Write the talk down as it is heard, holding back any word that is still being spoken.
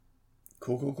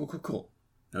Cool.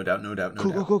 No doubt.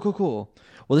 Cool.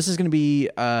 Well, this is going to be,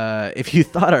 if you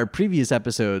thought our previous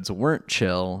episodes weren't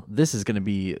chill, this is going to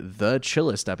be the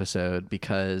chillest episode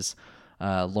because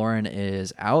Lauren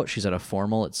is out. She's at a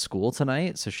formal at school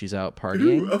tonight, so she's out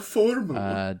partying. Ooh, a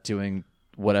formal. Doing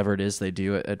whatever it is they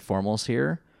do at formals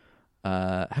here.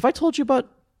 Have I told you about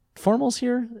formals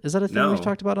here? Is that a thing we've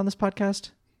talked about on this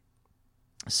podcast?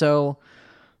 So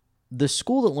the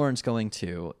school that Lauren's going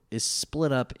to is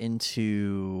split up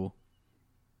into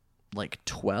like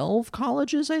 12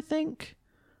 colleges, I think.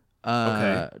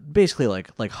 Okay. Basically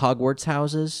like Hogwarts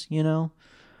houses, you know?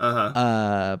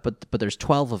 But there's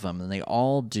 12 of them, and they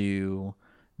all do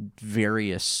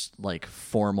various like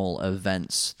formal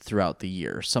events throughout the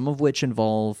year, some of which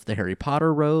involve the Harry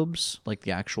Potter robes, like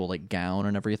the actual like gown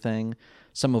and everything.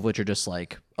 Some of which are just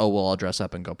like, oh, well, I'll dress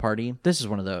up and go party. This is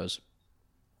one of those.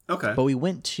 Okay. But we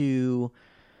went to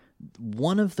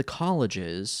one of the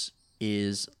colleges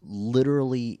is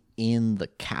literally in the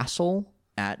castle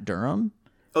at Durham.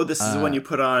 Oh, this is the one you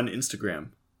put on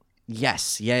Instagram.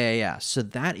 Yes. Yeah. So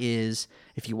that is,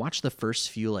 if you watch the first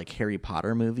few like Harry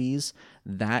Potter movies,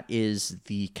 that is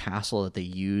the castle that they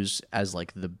use as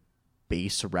like the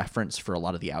base reference for a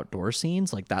lot of the outdoor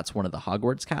scenes. Like that's one of the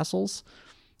Hogwarts castles.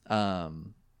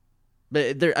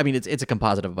 But there, I mean, it's a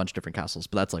composite of a bunch of different castles,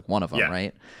 but that's like one of them,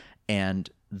 right? And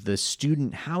the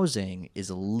student housing is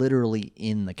literally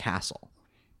in the castle.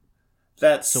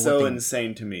 That's so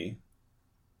insane to me.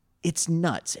 It's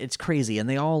nuts. It's crazy. And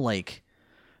they all like,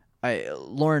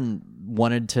 Lauren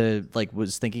wanted to like,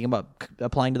 was thinking about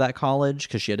applying to that college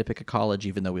because she had to pick a college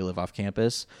even though we live off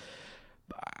campus.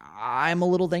 I'm a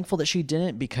little thankful that she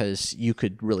didn't, because you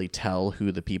could really tell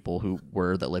who the people who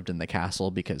were that lived in the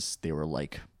castle, because they were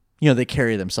like, you know, they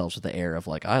carry themselves with the air of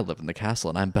like, I live in the castle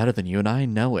and I'm better than you and I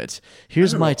know it.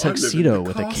 Here's my tuxedo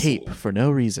with a cape for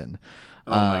no reason.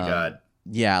 Oh my God.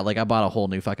 Yeah, like I bought a whole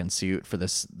new fucking suit for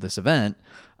this event,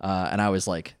 and I was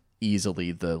like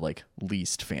easily the like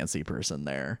least fancy person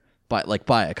there, by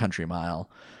a country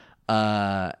mile.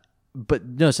 But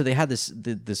no, so they had this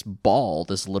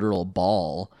literal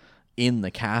ball in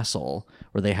the castle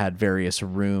where they had various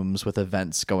rooms with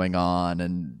events going on,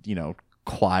 and you know,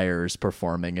 choirs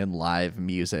performing and live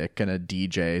music and a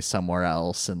DJ somewhere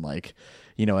else, and like,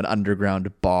 you know, an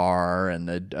underground bar and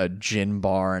a gin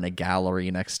bar and a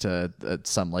gallery next to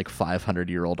some like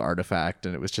 500-year-old artifact.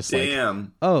 And it was just like,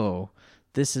 oh,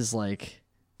 this is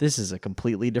a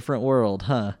completely different world,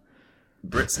 huh?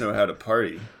 Brits know how to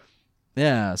party.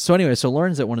 Yeah. So anyway, so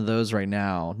Lauren's at one of those right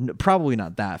now. Probably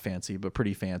not that fancy, but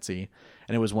pretty fancy.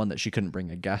 And it was one that she couldn't bring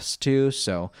a guest to.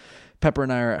 So Pepper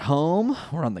and I are at home.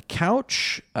 We're on the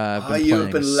couch.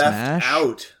 You've been left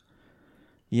out.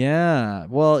 Yeah.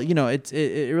 Well, you know, it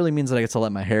really means that I get to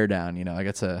let my hair down. You know, I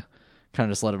get to kind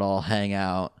of just let it all hang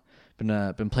out.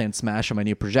 Been playing Smash on my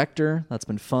new projector. That's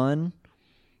been fun.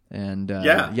 And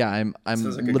I'm like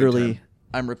literally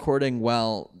I'm recording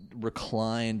while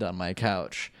reclined on my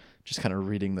couch, just kind of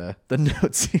reading the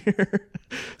notes here.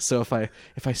 So if I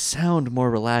sound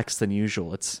more relaxed than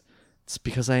usual, it's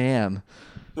because I am.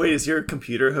 Wait, is your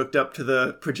computer hooked up to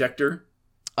the projector?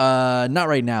 Not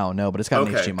right now, no, but it's got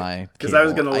an HDMI. Because I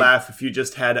was gonna laugh if you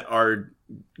just had our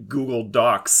Google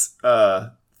Docs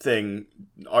thing,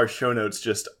 our show notes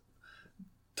just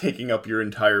taking up your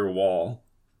entire wall.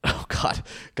 Oh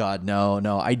God,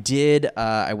 no. I did.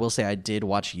 I will say I did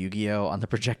watch Yu-Gi-Oh on the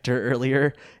projector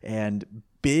earlier, and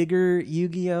bigger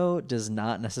Yu-Gi-Oh does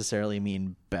not necessarily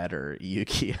mean better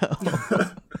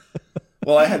Yu-Gi-Oh.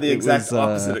 Well, I had the exact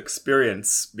opposite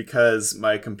experience because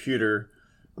my computer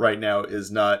right now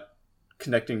is not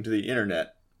connecting to the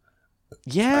internet.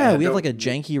 Yeah, we have like a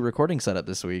janky recording setup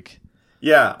this week.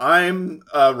 Yeah, I'm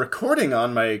recording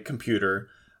on my computer,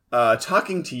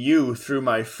 talking to you through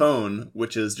my phone,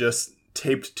 which is just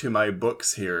taped to my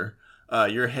books here.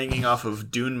 You're hanging off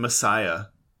of Dune Messiah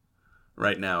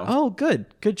right now. Oh, good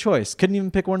choice. Couldn't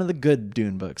even pick one of the good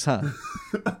Dune books, huh?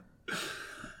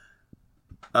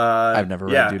 I've never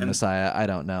read Dune Messiah. I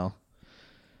don't know.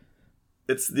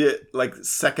 It's the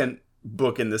second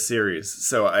book in the series,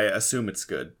 so I assume it's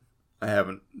good. I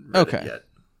haven't read it yet.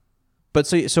 But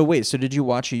so wait, so did you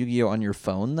watch Yu-Gi-Oh on your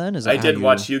phone then? I did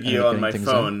watch Yu-Gi-Oh on my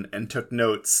phone and took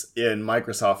notes in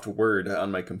Microsoft Word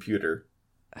on my computer.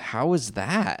 How was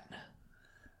that?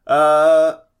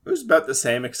 It was about the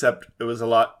same, except it was a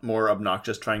lot more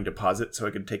obnoxious trying to pause it so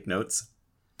I could take notes.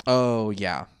 Oh,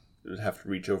 yeah. I would have to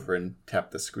reach over and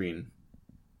tap the screen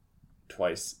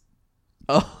twice.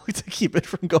 Oh, to keep it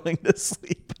from going to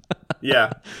sleep.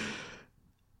 Yeah.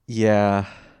 Yeah.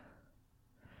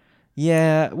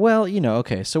 Yeah. Well, you know,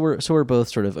 okay. So we're both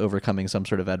sort of overcoming some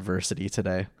sort of adversity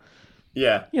today.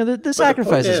 Yeah. You know, the But the point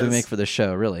sacrifices we is- make for the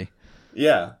show, really.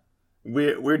 Yeah.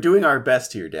 We're doing our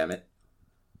best here, damn it.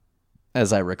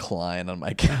 As I recline on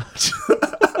my couch,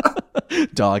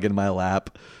 dog in my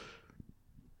lap.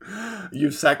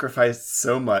 You've sacrificed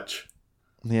so much.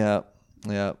 Yeah,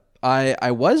 yeah.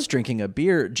 I was drinking a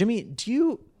beer. Jimmy,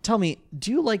 tell me,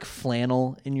 do you like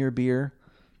flannel in your beer?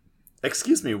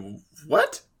 Excuse me,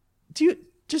 what? Do you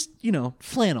just,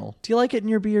 flannel? Do you like it in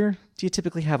your beer? Do you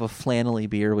typically have a flannelly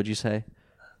beer, would you say?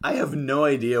 I have no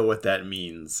idea what that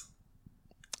means.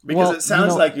 Because Well, it sounds you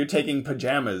know- like you're taking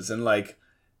pajamas and like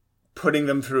putting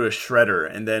them through a shredder,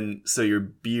 and then so your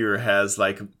beer has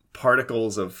like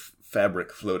particles of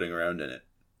fabric floating around in it.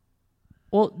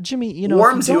 Well, Jimmy,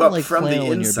 Warms if you you don't up like from the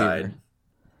flannel in your inside. beer,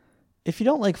 if you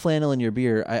don't like flannel in your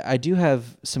beer, I do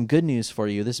have some good news for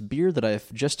you. This beer that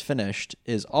I've just finished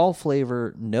is all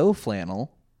flavor, no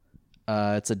flannel.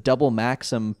 It's a double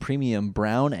Maxim premium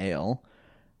brown ale.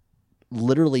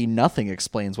 Literally nothing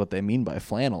explains what they mean by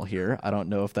flannel here. I don't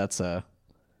know if that's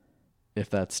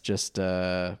just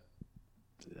a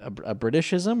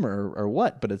Britishism or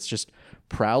what, but it's just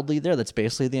proudly there. That's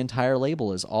basically the entire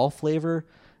label is all flavor,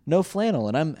 no flannel.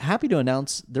 And I'm happy to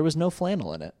announce there was no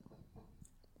flannel in it.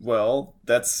 Well,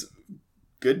 that's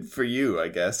good for you, I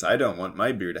guess. I don't want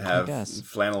my beer to have guess.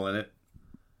 flannel in it.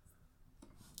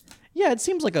 Yeah, it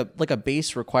seems like a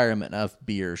base requirement of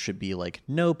beer should be like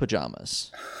no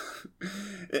pajamas.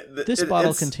 This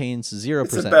bottle it's contains 0%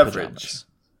 it's a beverage. pajamas.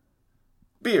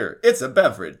 beer. It's a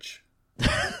beverage.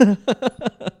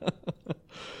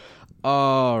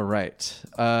 All right.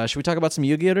 Should we talk about some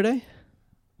Yu-Gi-Oh today?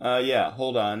 Yeah,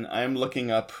 hold on. I'm looking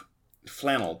up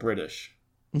flannel British.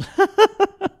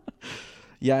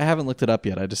 Yeah, I haven't looked it up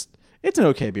yet. It's an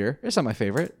okay beer. It's not my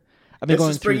favorite. I've been It's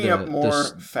going just through bringing up more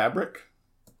this. fabric.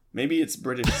 Maybe it's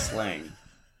British slang.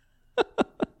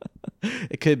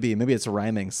 It could be. Maybe it's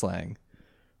rhyming slang.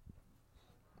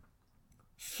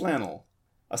 Flannel.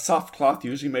 A soft cloth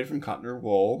usually made from cotton or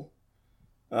wool.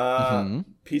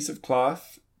 Piece of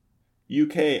cloth.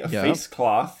 UK, a Yep. face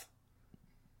cloth.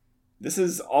 This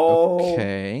is all...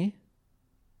 Okay.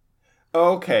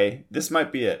 Okay, this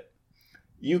might be it.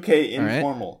 UK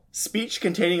informal. Speech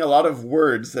containing a lot of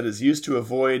words that is used to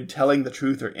avoid telling the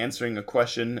truth or answering a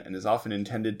question and is often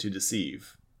intended to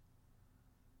deceive.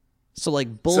 So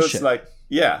like bullshit. So it's like,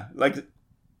 yeah, like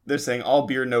they're saying all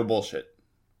beer, no bullshit.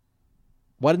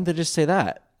 Why didn't they just say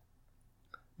that?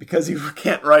 Because you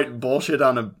can't write bullshit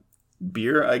on a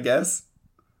beer, I guess.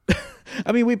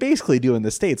 I mean, we basically do in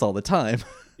the States all the time.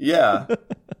 Yeah.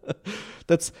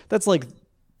 That's like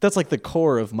the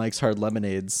core of Mike's Hard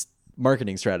Lemonade's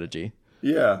marketing strategy.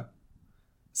 Yeah.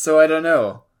 So I don't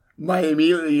know.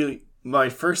 My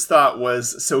first thought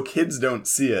was so kids don't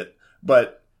see it,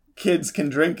 but kids can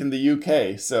drink in the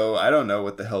UK, so I don't know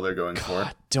what the hell they're going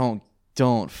for.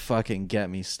 Don't fucking get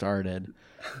me started.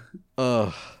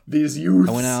 Ugh. These youths.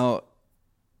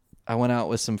 I went out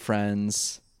with some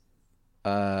friends.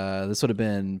 This would have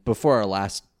been before our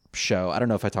last show. I don't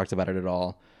know if I talked about it at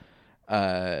all.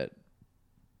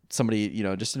 Somebody,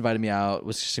 just invited me out. It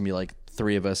was just gonna be like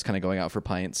 3 of us kind of going out for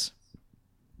pints.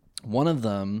 One of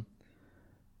them,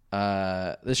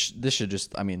 this should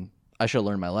just, I should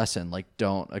learn my lesson. Like,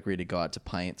 don't agree to go out to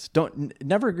pints.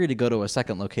 Never agree to go to a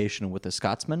second location with a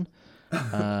Scotsman,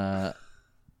 a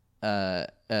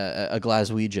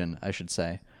Glaswegian, I should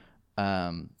say,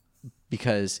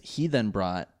 because he then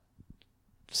brought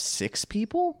 6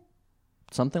 people,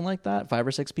 something like that, 5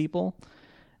 or 6 people,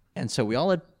 and so we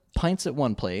all had pints at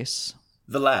one place.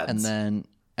 The lads.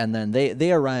 And then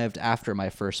they arrived after my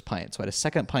first pint. So I had a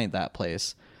second pint that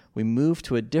place. We moved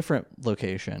to a different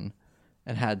location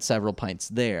and had several pints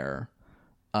there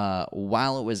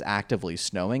while it was actively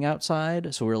snowing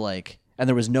outside. So we're like, and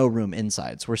there was no room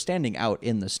inside. So we're standing out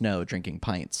in the snow drinking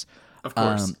pints. Of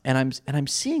course. And I'm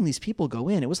seeing these people go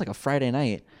in. It was like a Friday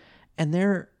night, and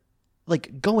they're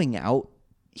like, going out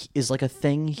is like a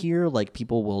thing here. Like,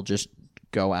 people will just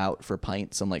go out for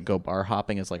pints and like go bar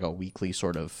hopping as like a weekly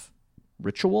sort of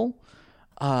ritual.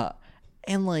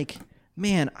 And like,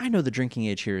 man, I know the drinking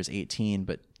age here is 18,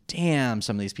 but damn,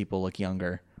 some of these people look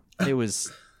younger. I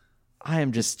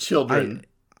am just children.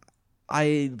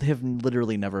 I have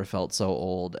literally never felt so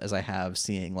old as I have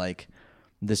seeing like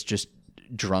this just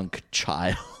drunk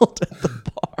child at the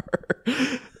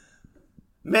bar.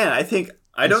 Man,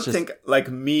 I don't think like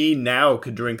me now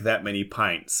could drink that many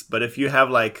pints, but if you have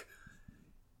like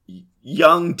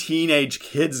young teenage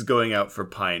kids going out for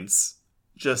pints,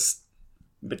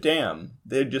 but damn,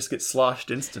 they'd just get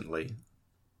sloshed instantly.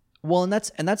 Well, and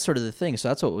that's sort of the thing. So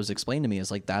that's what was explained to me,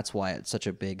 is like, that's why it's such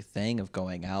a big thing of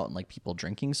going out and like people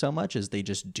drinking so much, is they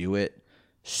just do it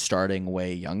starting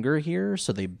way younger here,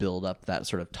 so they build up that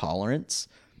sort of tolerance,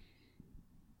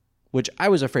 which I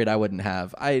was afraid I wouldn't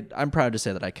have. I'm proud to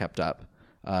say that I kept up.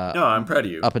 No, I'm proud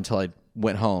of you. Up until I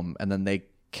went home, and then they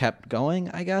kept going,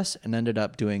 I guess, and ended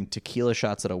up doing tequila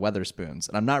shots at a Weatherspoons,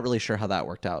 and I'm not really sure how that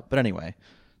worked out. But anyway,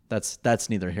 that's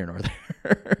neither here nor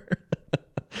there.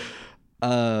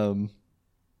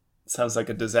 Sounds like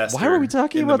a disaster. Why were we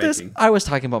talking about this? making. I was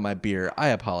talking about my beer. I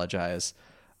apologize.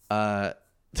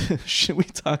 Should we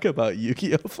talk about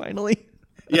Yu-Gi-Oh finally?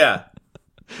 Yeah.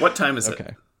 What time is it?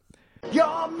 Okay.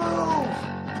 Your move!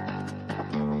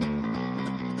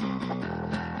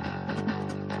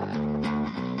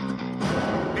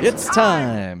 It's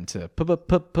time to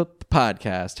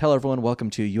podcast. Hello, everyone. Welcome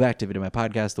to You Activated My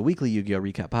Podcast, the weekly Yu-Gi-Oh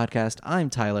recap podcast. I'm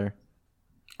Tyler.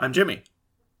 I'm Jimmy.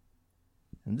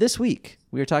 And this week,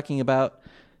 we are talking about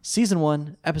Season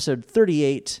 1, Episode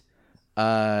 38,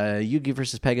 Yu-Gi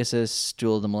vs. Pegasus,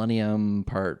 Duel of the Millennium,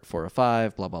 Part 4 of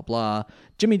 5, blah, blah, blah.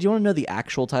 Jimmy, do you want to know the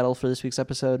actual title for this week's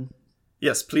episode?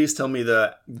 Yes, please tell me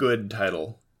the good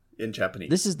title in Japanese.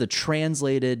 This is the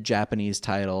translated Japanese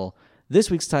title. This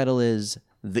week's title is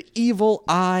The Evil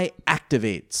Eye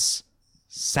Activates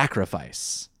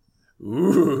Sacrifice.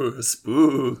 Ooh,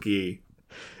 spooky.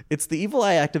 It's The Evil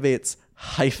Eye Activates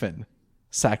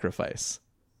Sacrifice.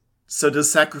 So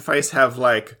does sacrifice have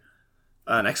like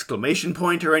an exclamation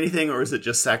point or anything, or is it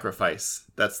just sacrifice?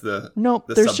 That's the Nope,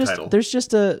 the there's subtitle.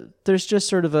 just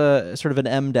sort of an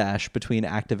M dash between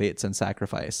activates and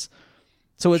sacrifice.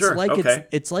 So it's Sure, like okay.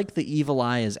 it's like the evil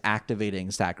eye is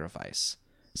activating sacrifice.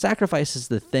 Sacrifice is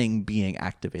the thing being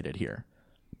activated here.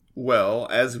 Well,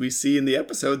 as we see in the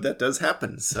episode, that does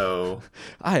happen. So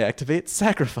I activate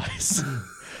sacrifice.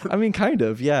 I mean, kind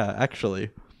of, yeah,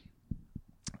 actually.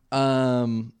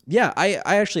 Yeah,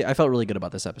 I felt really good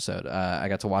about this episode. I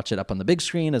got to watch it up on the big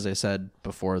screen, as I said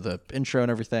before the intro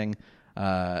and everything.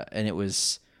 And it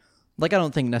was like, I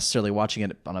don't think necessarily watching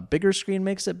it on a bigger screen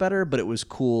makes it better, but it was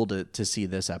cool to see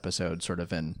this episode sort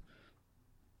of in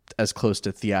as close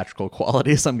to theatrical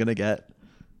quality as I'm going to get.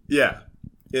 yeah,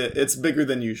 it's bigger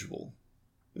than usual.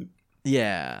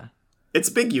 Yeah. It's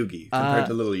big Yugi compared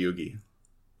to little Yugi.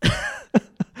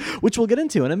 Which we'll get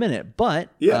into in a minute. But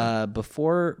Yeah.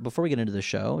 before we get into the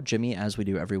show, Jimmy, as we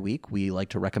do every week, we like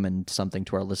to recommend something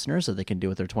to our listeners that they can do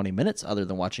with their 20 minutes other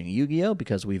than watching Yu-Gi-Oh!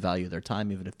 Because we value their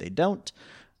time even if they don't.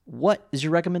 What is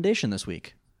your recommendation this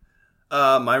week?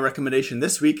 My recommendation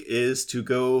this week is to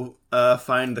go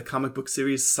find the comic book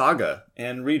series Saga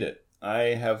and read it.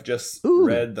 I have just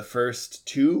read the first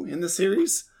 2 in the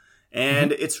series,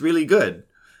 and it's really good.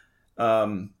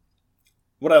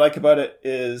 What I like about it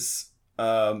is,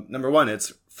 number 1,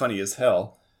 it's funny as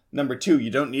hell. Number 2,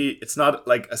 it's not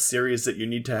like a series that you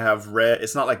need to have read.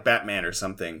 It's not like Batman or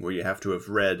something where you have to have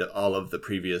read all of the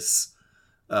previous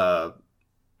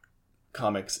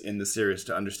comics in the series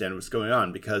to understand what's going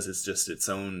on, because it's just its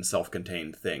own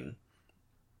self-contained thing.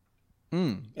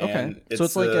 Okay. So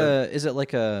it's like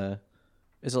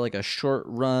is it like a short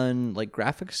run like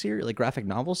graphic series, like graphic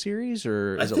novel series,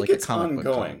 or is it like a comic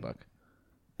book?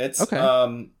 It's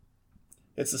okay.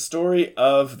 It's a story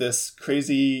of this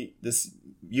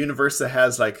universe that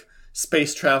has like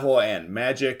space travel and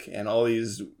magic and all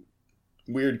these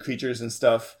weird creatures and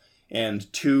stuff,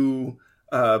 and 2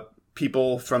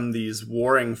 people from these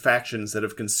warring factions that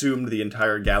have consumed the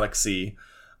entire galaxy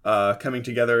coming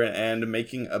together and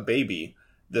making a baby,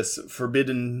 this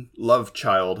forbidden love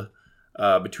child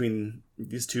between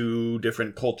these 2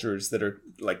 different cultures that are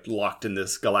like locked in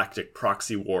this galactic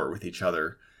proxy war with each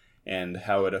other, and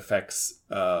how it affects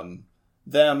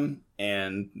them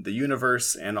and the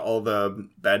universe and all the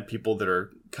bad people that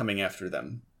are coming after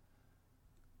them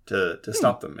to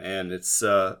stop them. And it's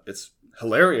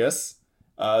hilarious.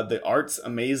 The art's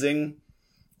amazing.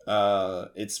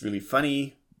 It's really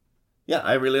funny. Yeah,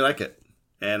 I really like it.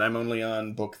 And I'm only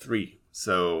on book 3,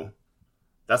 so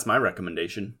that's my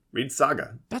recommendation. Read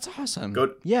Saga. That's awesome. Go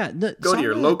to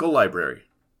your local library.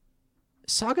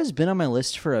 Saga's been on my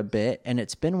list for a bit, and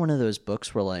it's been one of those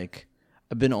books where like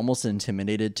I've been almost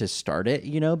intimidated to start it,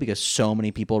 because so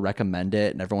many people recommend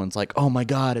it and everyone's like, "Oh my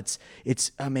god,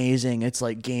 it's amazing. It's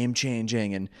like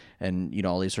game-changing," and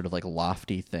all these sort of like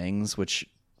lofty things, which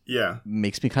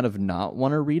makes me kind of not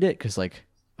want to read it cuz like,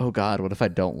 "Oh god, what if I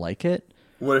don't like it?"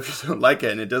 What if you don't like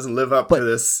it and it doesn't live up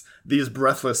to these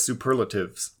breathless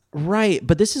superlatives? Right,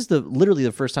 but this is literally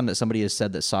the first time that somebody has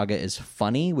said that Saga is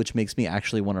funny, which makes me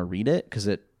actually want to read it because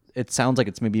it sounds like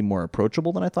it's maybe more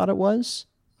approachable than I thought it was.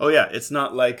 Oh yeah, it's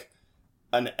not like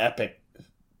an epic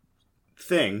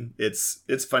thing.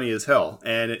 It's funny as hell,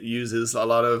 and it uses a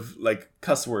lot of like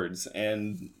cuss words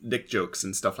and dick jokes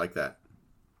and stuff like that.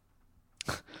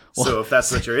 So if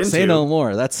that's what you're into, say no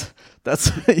more. That's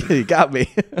you got me.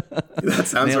 That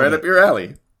sounds Nailed right it. up your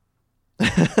alley.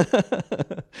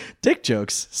 Dick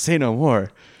jokes. Say no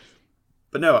more.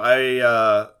 But no,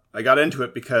 I got into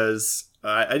it because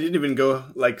I didn't even go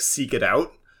like seek it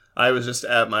out. I was just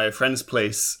at my friend's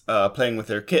place playing with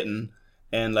their kitten,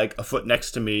 and like a foot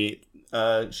next to me,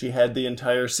 she had the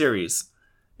entire series,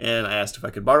 and I asked if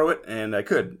I could borrow it, and I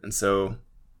could, and so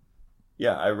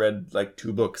yeah, I read like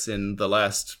 2 books in the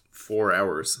last 4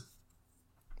 hours.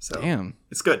 So Damn.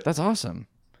 it's good. That's awesome.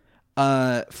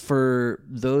 For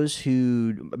those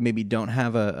who maybe don't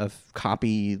have a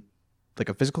copy, like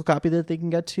a physical copy that they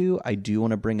can get to, I do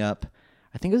want to bring up,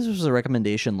 I think this was a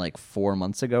recommendation like 4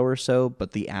 months ago or so,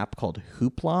 but the app called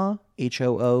Hoopla,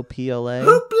 Hoopla,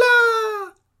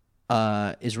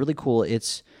 is really cool.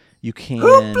 You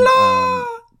can,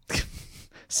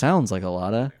 sounds like a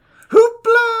lot of,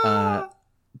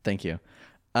 thank you.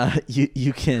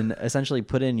 You can essentially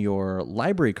put in your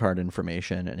library card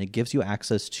information, and it gives you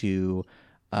access to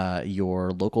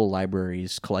your local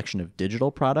library's collection of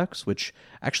digital products, which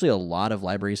actually a lot of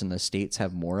libraries in the States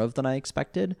have more of than I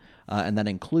expected, and that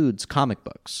includes comic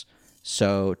books.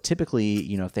 So typically,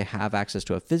 if they have access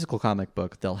to a physical comic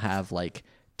book, they'll have like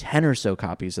 10 or so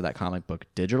copies of that comic book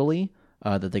digitally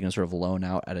that they can sort of loan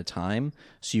out at a time.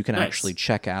 So you can actually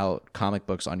check out comic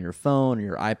books on your phone or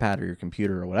your iPad or your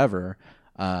computer or whatever,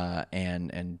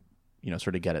 and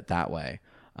sort of get it that way.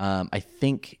 I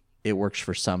think it works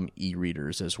for some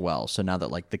e-readers as well. So now that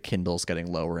like the Kindle's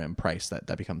getting lower in price,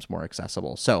 that becomes more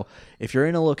accessible. So if you're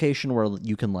in a location where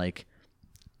you can like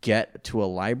get to a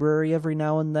library every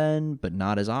now and then, but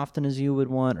not as often as you would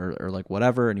want, or like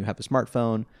whatever, and you have a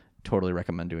smartphone, totally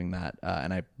recommend doing that.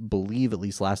 And I believe, at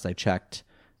least last I checked,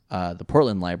 the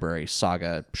Portland Library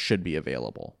Saga should be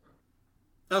available.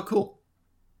 Oh, cool.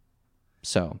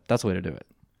 So that's the way to do it.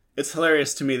 It's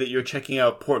hilarious to me that you're checking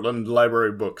out Portland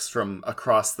Library books from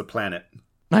across the planet.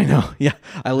 I know. Yeah.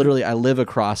 I live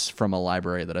across from a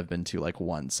library that I've been to like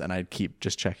once, and I keep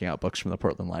just checking out books from the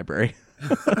Portland Library.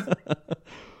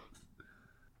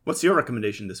 What's your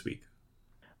recommendation this week?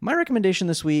 My recommendation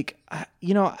this week,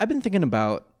 I've been thinking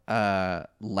about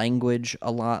language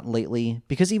a lot lately,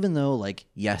 because even though like,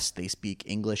 yes, they speak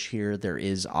English here, there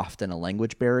is often a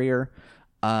language barrier.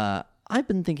 I've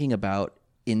been thinking about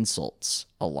insults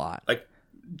a lot. Like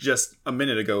just a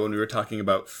minute ago when we were talking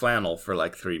about flannel for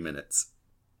like 3 minutes.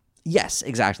 Yes,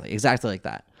 exactly like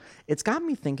that. It's got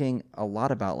me thinking a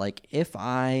lot about like, if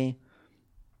I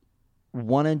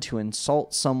wanted to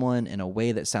insult someone in a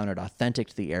way that sounded authentic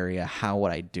to the area, how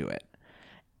would I do it?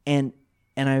 And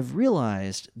I've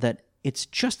realized that it's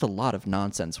just a lot of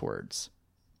nonsense words.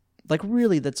 Like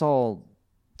really, that's all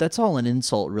an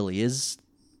insult really is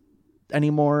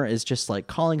anymore, is just like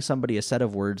calling somebody a set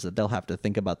of words that they'll have to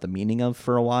think about the meaning of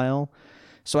for a while.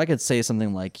 So I could say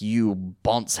something like, you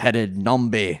bounce-headed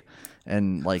nombe,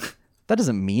 and like that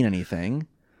doesn't mean anything.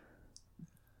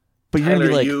 But you're Tyler, gonna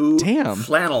be like, you damn,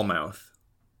 flannel mouth.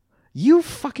 You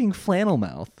fucking flannel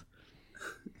mouth.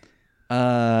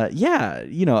 Yeah,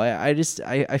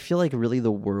 I feel like really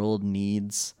the world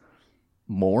needs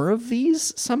more of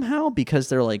these somehow, because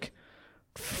they're like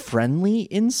friendly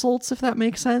insults, if that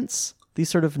makes sense. These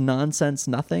sort of nonsense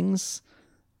nothings.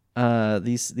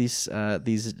 These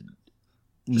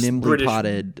nimbly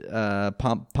potted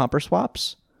pomper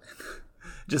swaps.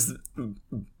 Just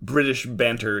British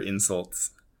banter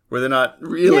insults, where they're not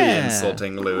really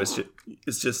insulting Lou.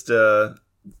 It's just they're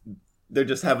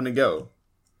just having a go.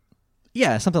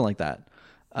 Yeah, something like that.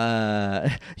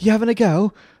 You having a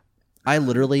go? We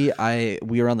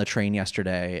were on the train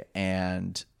yesterday,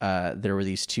 and there were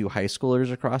these 2 high schoolers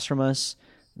across from us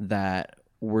that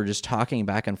were just talking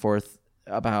back and forth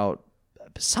about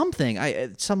something.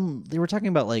 They were talking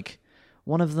about like,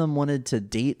 one of them wanted to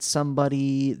date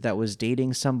somebody that was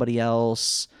dating somebody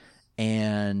else,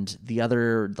 and the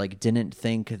other like didn't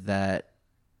think that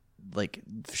like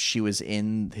she was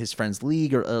in his friend's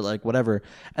league or like whatever.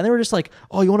 And they were just like,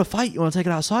 oh, you want to fight? You want to take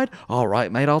it outside? All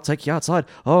right, mate, I'll take you outside.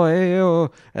 Oh, hey,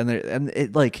 oh. And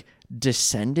it like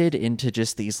descended into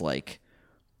just these like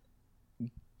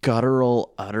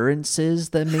guttural utterances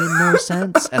that made no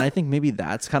sense. And I think maybe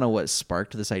that's kind of what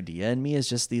sparked this idea in me, is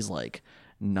just these like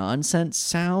nonsense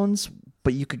sounds,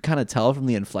 but you could kind of tell from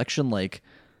the inflection like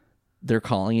they're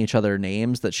calling each other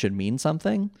names that should mean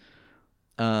something.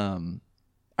 I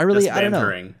don't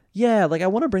know. Yeah, like I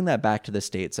want to bring that back to the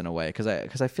States in a way, because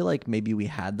I feel like maybe we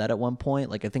had that at one point.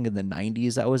 Like I think in the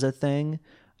 90s that was a thing,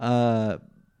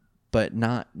 but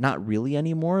not really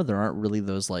anymore. There aren't really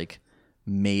those like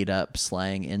made up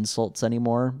slang insults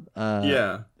anymore.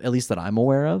 At least that I'm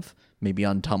aware of. maybe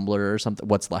on Tumblr or something.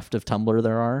 What's left of Tumblr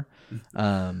there are.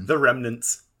 The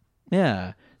remnants.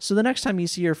 Yeah. So the next time you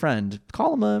see your friend,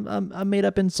 call him a made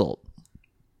up insult.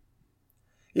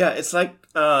 Yeah, it's like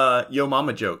yo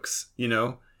mama jokes, you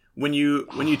know? When you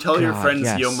tell your friends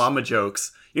yes. yo mama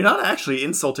jokes, you're not actually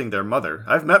insulting their mother.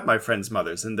 I've met my friends'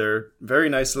 mothers, and they're very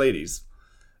nice ladies.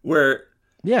 We're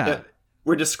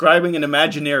describing an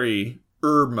imaginary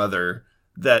mother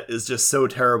that is just so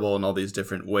terrible in all these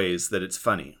different ways that it's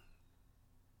funny.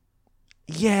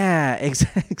 Yeah,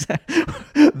 exactly.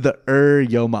 The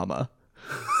yo mama.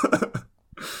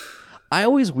 I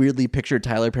always weirdly pictured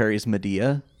Tyler Perry's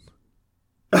Medea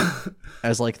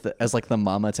as like the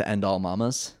mama to end all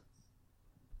mamas.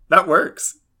 That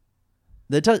works.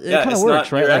 It kind of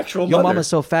works, right? Your Like, actual yo mother. mama's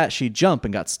so fat she'd jump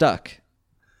and got stuck.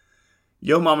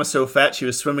 Yo mama's so fat she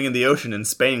was swimming in the ocean and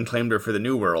Spain claimed her for the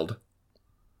New World.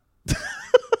 The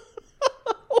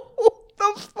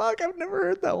fuck? I've never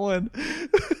heard that one.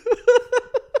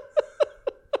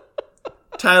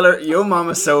 Tyler, yo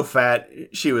mama's so fat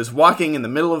she was walking in the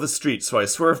middle of the street, so I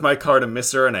swerved my car to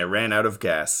miss her and I ran out of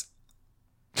gas.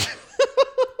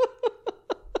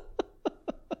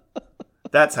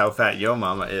 That's how fat yo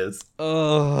mama is.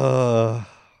 Man,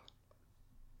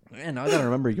 now I gotta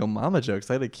remember yo mama jokes.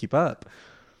 I had to keep up.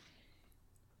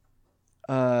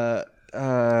 Yeah,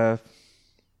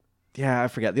 I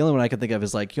forget. The only one I can think of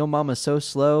is like, yo mama's so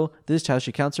slow, this is how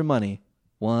she counts her money.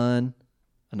 One,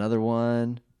 another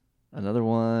one, another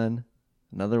one,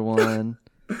 another one.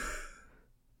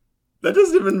 That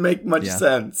doesn't even make much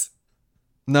sense.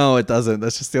 No, it doesn't.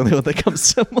 That's just the only one that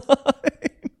comes to mind.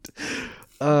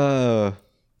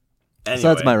 Anyway.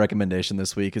 So that's my recommendation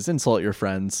this week, is insult your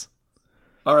friends.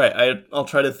 All right, I'll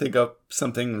try to think up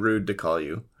something rude to call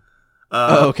you.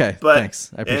 Okay, but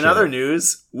thanks. I appreciate in other it.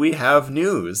 news, we have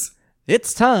news.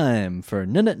 It's time for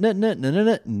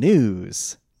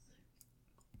news.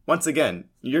 Once again,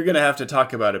 you're going to have to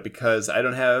talk about it because I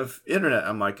don't have internet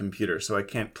on my computer, so I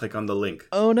can't click on the link.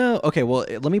 Oh, no. Okay, well,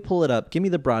 let me pull it up. Give me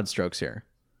the broad strokes here.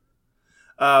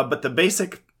 But the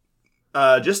basic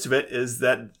gist of it is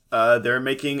that they're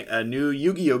making a new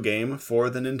Yu-Gi-Oh game for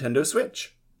the Nintendo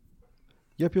Switch.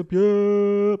 Yep.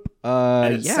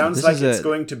 And it sounds like it's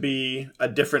going to be a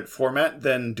different format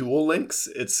than Duel Links.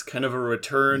 It's kind of a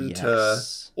return to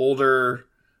older,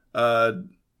 I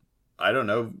don't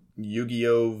know,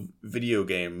 Yu-Gi-Oh video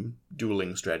game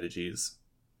dueling strategies.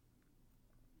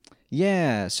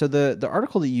 Yeah, so the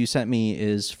article that you sent me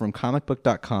is from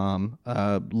comicbook.com.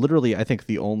 Literally, I think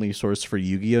the only source for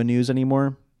Yu-Gi-Oh news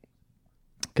anymore,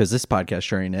 because this podcast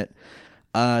sharing it.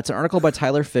 It's an article by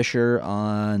Tyler Fisher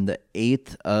on the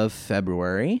 8th of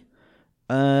February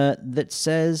that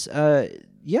says,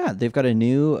 they've got a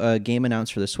new game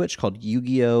announced for the Switch called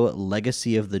Yu-Gi-Oh!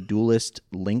 Legacy of the Duelist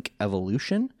Link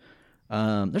Evolution.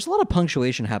 There's a lot of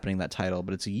punctuation happening in that title,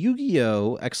 but it's a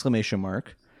Yu-Gi-Oh! !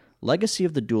 Legacy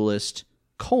of the Duelist,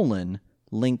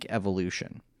 Link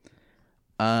Evolution.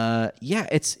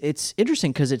 It's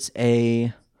interesting because it's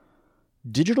a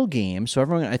digital game, so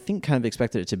everyone, I think, kind of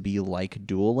expected it to be like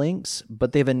Duel Links,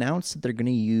 but they've announced that they're going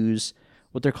to use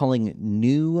what they're calling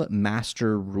new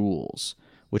master rules,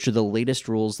 which are the latest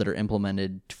rules that are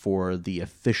implemented for the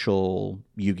official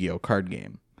Yu-Gi-Oh! Card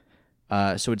game.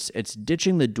 So it's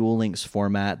ditching the Duel Links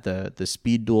format, the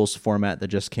Speed Duels format that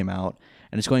just came out,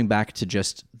 and it's going back to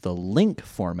just the Link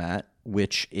format,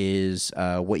 which is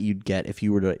what you'd get if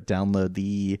you were to download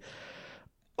the...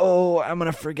 Oh, I'm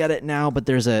gonna forget it now, but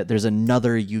there's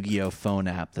another Yu-Gi-Oh! Phone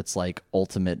app that's like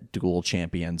Ultimate Duel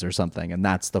Champions or something, and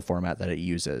that's the format that it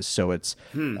uses. So it's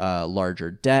larger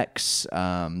decks,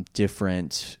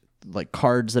 different like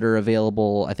cards that are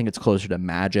available. I think it's closer to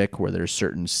Magic, where there's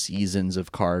certain seasons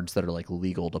of cards that are like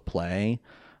legal to play,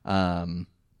 and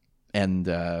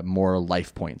more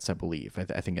life points, I believe.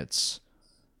 I think it's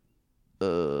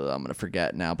I'm gonna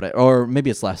forget now, or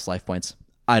maybe it's less life points.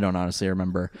 I don't honestly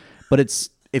remember, but it's.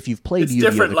 If you've played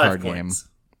Yu-Gi-Oh! The card game,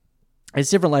 it's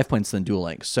different life points than Duel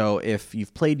Links. So if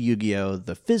you've played Yu-Gi-Oh!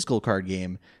 The physical card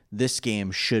game, this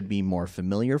game should be more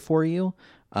familiar for you.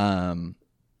 And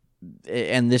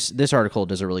this article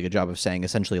does a really good job of saying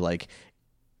essentially like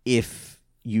if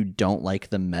you don't like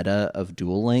the meta of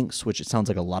Duel Links, which it sounds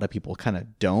like a lot of people kind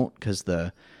of don't, because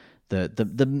the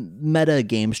meta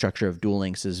game structure of Duel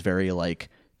Links is very like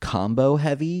combo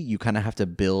heavy. You kind of have to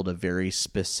build a very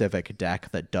specific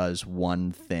deck that does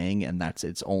one thing, and that's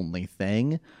its only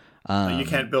thing. You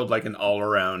can't build like an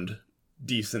all-around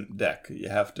decent deck. You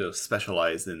have to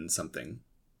specialize in something.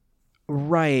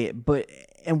 Right,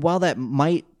 and while that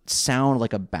might sound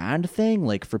like a bad thing,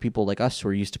 like for people like us who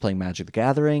are used to playing Magic the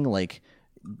Gathering, like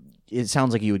it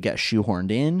sounds like you would get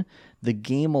shoehorned in. The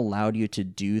game allowed you to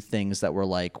do things that were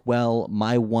like, well,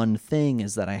 my one thing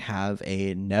is that I have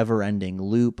a never-ending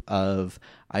loop of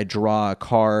I draw a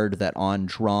card that on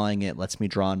drawing it lets me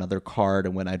draw another card,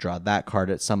 and when I draw that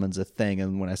card, it summons a thing,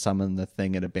 and when I summon the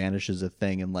thing, it banishes a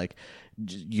thing, and like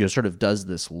you sort of does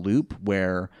this loop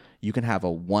where you can have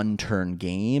a one-turn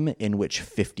game in which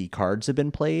 50 cards have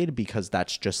been played because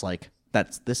that's just like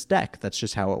that's this deck. That's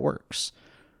just how it works.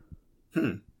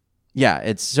 Yeah,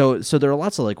 it's so there are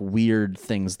lots of like weird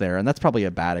things there, and that's probably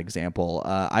a bad example.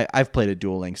 I've played a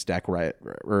Duel Links deck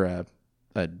or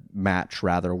a match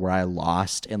rather where I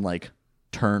lost in like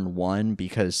turn 1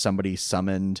 because somebody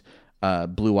summoned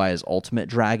Blue Eyes Ultimate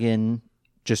Dragon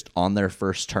just on their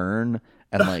first turn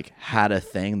and like had a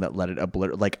thing that let it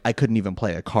obliterate. Like I couldn't even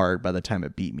play a card by the time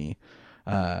it beat me,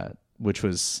 which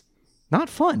was not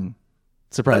fun.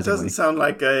 Surprisingly, that doesn't sound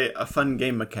like a fun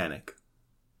game mechanic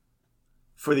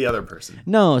for the other person.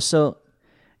 No, so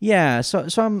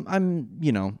I'm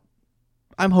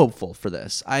I'm hopeful for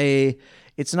this.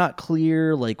 It's not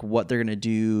clear like what they're gonna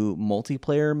do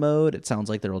multiplayer mode. It sounds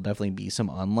like there will definitely be some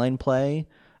online play,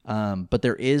 but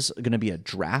there is gonna be a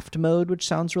draft mode, which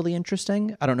sounds really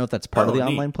interesting. I don't know if that's part of the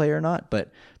online play or not,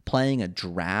 but playing a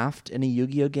draft in a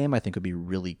Yu-Gi-Oh game I think would be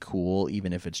really cool,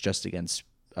 even if it's just against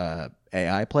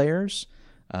AI players,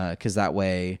 because that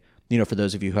way. For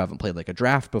those of you who haven't played like a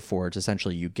draft before, it's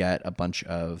essentially you get a bunch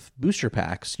of booster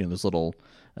packs, those little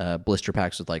blister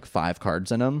packs with like 5 cards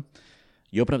in them.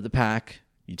 You open up the pack,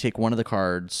 you take one of the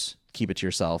cards, keep it to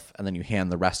yourself, and then you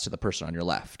hand the rest to the person on your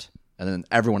left. And then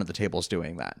everyone at the table is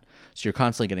doing that. So you're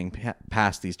constantly getting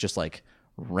past these just like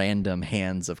random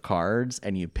hands of cards,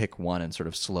 and you pick one and sort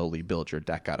of slowly build your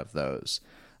deck out of those.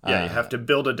 Yeah, you have to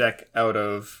build a deck out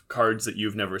of cards that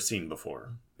you've never seen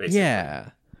before, basically. Yeah.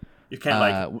 You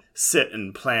can't sit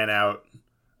and plan out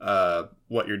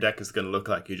what your deck is going to look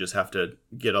like. You just have to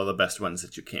get all the best ones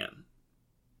that you can.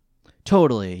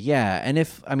 Totally, yeah. And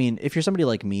if you're somebody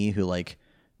like me who like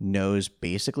knows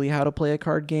basically how to play a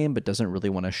card game but doesn't really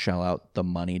want to shell out the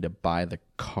money to buy the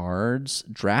cards,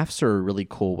 drafts are a really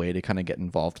cool way to kind of get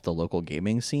involved with the local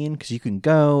gaming scene because you can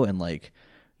go and like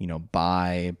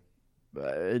buy.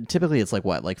 Typically, it's like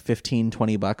what, like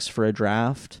 $15-$20 for a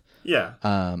draft. Yeah.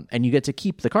 And you get to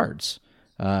keep the cards.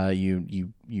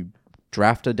 You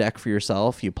draft a deck for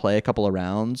yourself. You play a couple of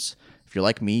rounds. If you're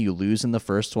like me, you lose in the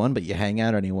first one, but you hang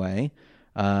out anyway.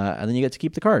 And then you get to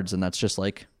keep the cards. And that's just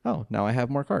like, oh, now I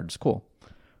have more cards. Cool.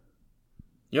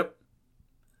 Yep.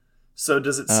 So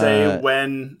does it say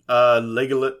when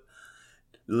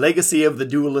Legacy of the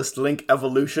Duelist Link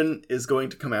Evolution is going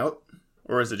to come out?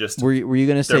 Or is it just... Were you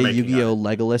going to say Yu-Gi-Oh!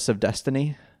 Legolas of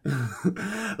Destiny?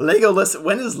 Legolas.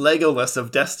 When is Legolas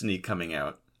of Destiny coming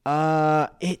out?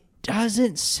 It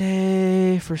doesn't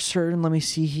say for certain. Let me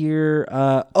see here.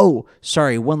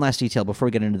 Sorry. One last detail before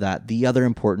we get into that. The other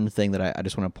important thing that I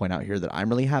just want to point out here that I'm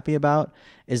really happy about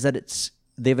is that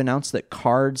they've announced that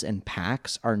cards and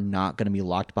packs are not going to be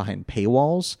locked behind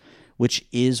paywalls, which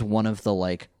is one of the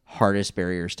like hardest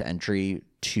barriers to entry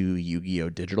to Yu-Gi-Oh!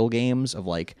 Digital games of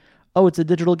like, oh, it's a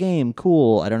digital game.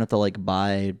 Cool. I don't have to like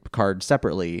buy cards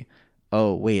separately.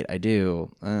 Oh, wait, I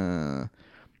do. The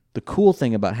cool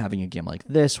thing about having a game like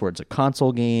this, where it's a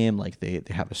console game, like they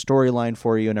have a storyline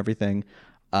for you and everything,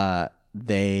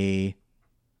 they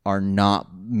are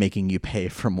not making you pay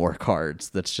for more cards.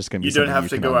 That's just going to be something you don't have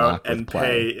to go out and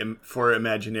pay for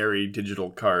imaginary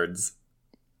digital cards.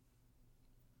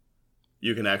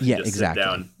 You can actually sit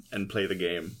down and play the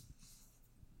game.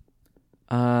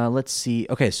 Let's see.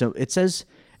 Okay, so it says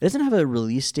it doesn't have a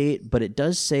release date, but it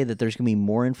does say that there's going to be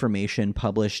more information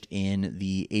published in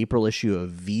the April issue of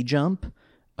V-Jump,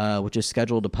 which is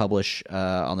scheduled to publish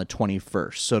on the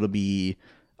 21st. So it'll be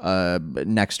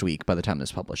next week by the time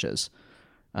this publishes.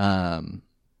 So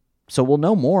we'll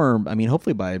know more,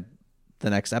 hopefully by the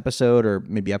next episode or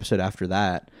maybe episode after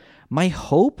that. My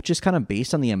hope, just kind of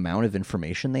based on the amount of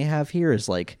information they have here, is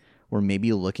like we're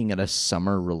maybe looking at a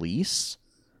summer release.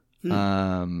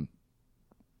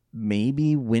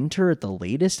 Maybe winter at the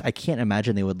latest. I can't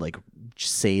imagine they would like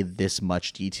say this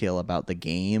much detail about the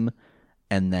game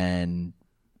and then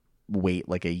wait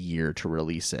like a year to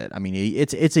release it.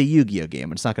 It's a Yu-Gi-Oh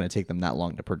game. It's not going to take them that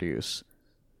long to produce.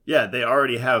 Yeah, they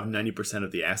already have 90%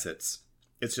 of the assets.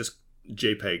 It's just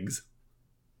JPEGs.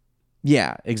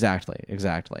 Yeah, exactly.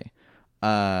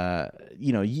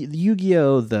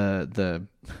 Yu-Gi-Oh, the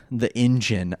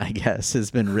engine, I guess,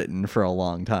 has been written for a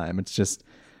long time. It's just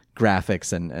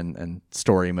graphics and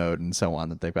story mode and so on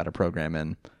that they've got to program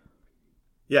in.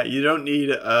 Yeah, you don't need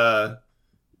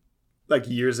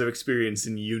years of experience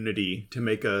in Unity to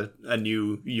make a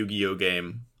new Yu-Gi-Oh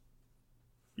game.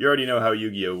 You already know how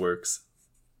Yu-Gi-Oh works.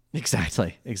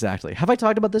 Exactly. Have I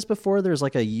talked about this before? There's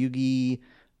like a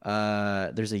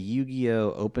there's a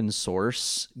Yu-Gi-Oh open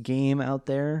source game out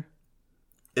there.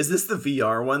 Is this the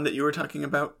VR one that you were talking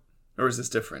about? Or is this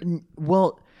different?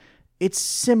 Well, it's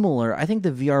similar. I think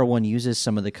the VR one uses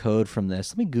some of the code from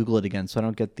this. Let me Google it again so I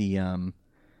don't get the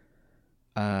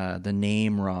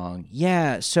name wrong.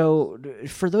 Yeah, so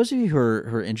for those of you who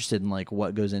are interested in like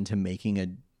what goes into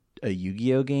making a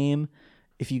Yu-Gi-Oh game,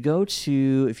 if you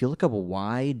look up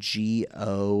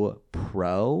YGO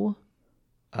Pro,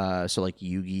 so like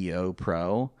Yu-Gi-Oh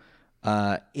Pro,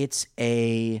 it's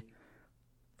a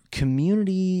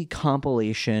community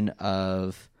compilation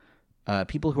of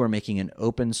people who are making an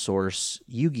open source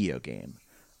Yu-Gi-Oh game.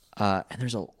 And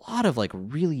there's a lot of like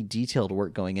really detailed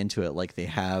work going into it. Like they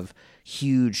have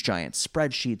huge giant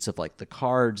spreadsheets of like the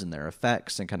cards and their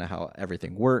effects and kind of how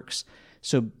everything works.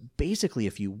 So basically,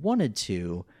 if you wanted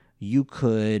to, you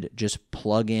could just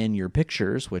plug in your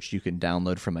pictures, which you can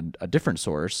download from a different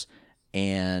source,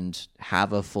 and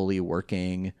have a fully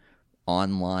working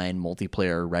online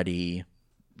multiplayer ready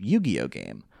Yu-Gi-Oh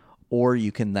game. Or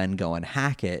you can then go and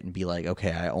hack it and be like,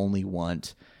 okay, I only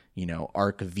want,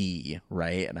 Arc V,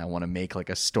 right? And I want to make like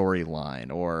a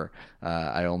storyline, or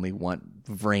I only want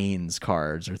Vrain's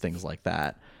cards or things like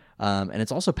that. And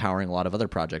it's also powering a lot of other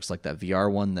projects like that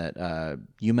VR one that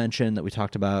you mentioned that we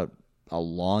talked about a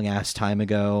long ass time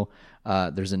ago.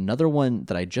 There's another one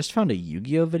that I just found a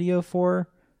Yu-Gi-Oh video for,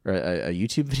 or a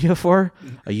YouTube video for,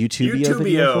 a YouTube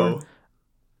video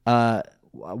for.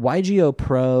 YGO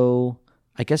Pro,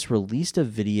 I guess, released a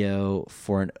video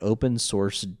for an open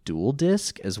source dual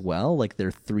disc as well. Like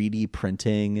they're 3D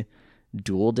printing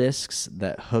dual discs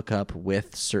that hook up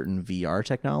with certain VR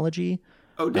technology.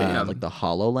 Oh, damn. Like the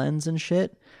HoloLens and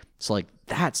shit. So like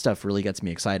that stuff really gets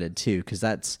me excited too, because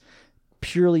that's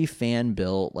purely fan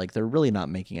built. Like they're really not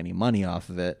making any money off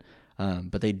of it.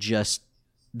 But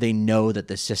they know that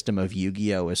the system of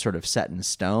Yu-Gi-Oh is sort of set in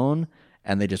stone,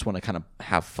 and they just want to kind of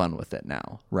have fun with it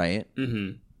now, right?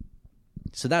 Mm-hmm.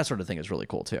 So that sort of thing is really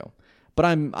cool too. But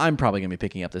I'm probably going to be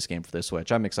picking up this game for the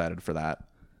Switch. I'm excited for that.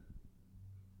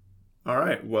 All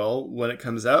right. Well, when it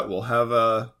comes out, we'll have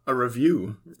a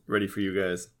review ready for you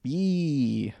guys.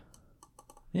 Yeah.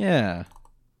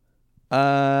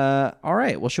 All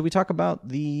right. Well, should we talk about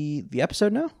the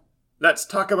episode now? Let's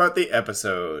talk about the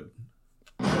episode.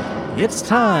 It's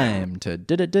time to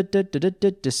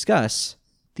discuss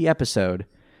the episode.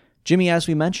 Jimmy, as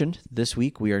we mentioned, this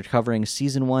week we are covering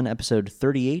Season 1, Episode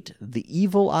 38, The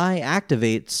Evil Eye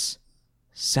Activates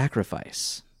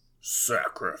Sacrifice.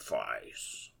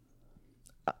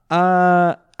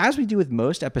 As we do with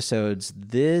most episodes,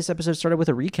 this episode started with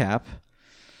a recap.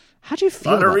 How'd you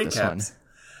feel about this one?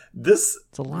 This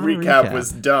recap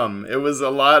was dumb. It was a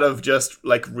lot of just,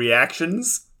 like,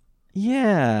 reactions.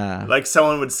 Yeah. Like,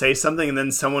 someone would say something and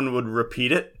then someone would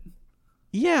repeat it.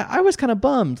 Yeah, I was kind of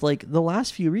bummed. Like, the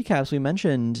last few recaps we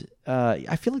mentioned,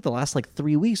 I feel like the last,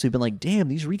 3 weeks we've been like, damn,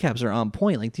 these recaps are on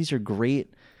point. Like, these are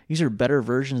great. These are better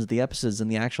versions of the episodes than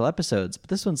the actual episodes. But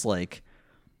this one's like,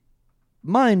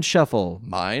 Mind Shuffle.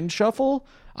 I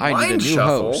need a new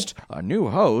host. A new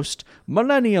host.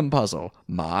 Millennium Puzzle.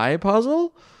 My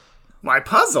puzzle? My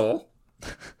puzzle?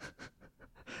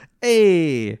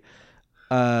 Hey.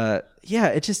 Yeah,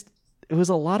 it was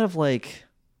a lot of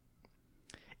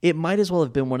it might as well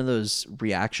have been one of those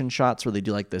reaction shots where they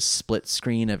do this split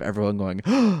screen of everyone going,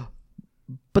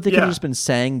 but they could have just been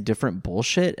saying different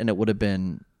bullshit and it would have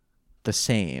been the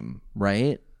same,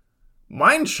 right?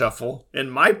 Mind Shuffle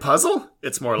in my puzzle?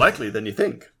 It's more likely than you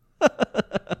think.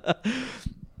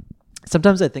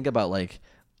 Sometimes I think about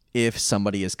if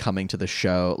somebody is coming to the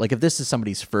show, if this is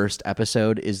somebody's first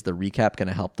episode, is the recap going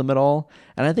to help them at all?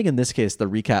 And I think in this case, the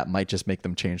recap might just make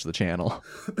them change the channel.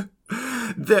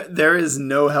 There is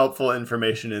no helpful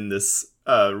information in this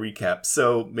recap,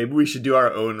 so maybe we should do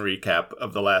our own recap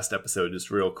of the last episode just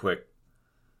real quick.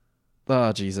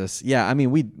 Oh, Jesus. Yeah, I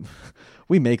mean, we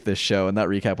make this show, and that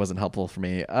recap wasn't helpful for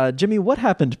me. Jimmy, what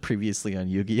happened previously on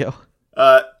Yu-Gi-Oh?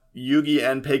 Yugi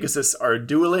and Pegasus are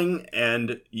dueling,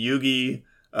 and Yugi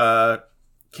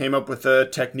came up with a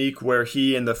technique where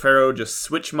he and the Pharaoh just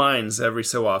switch minds every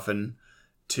so often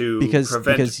to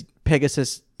prevent...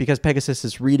 Because Pegasus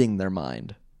is reading their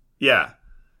mind. Yeah.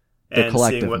 And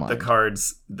seeing what mind. The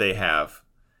cards they have.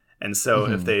 And so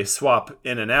if they swap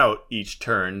in and out each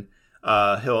turn, he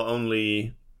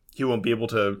won't be able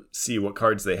to see what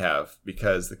cards they have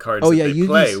because the cards they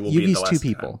play will be in the last two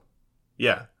people. time.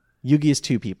 Yeah. Yugi is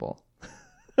two people.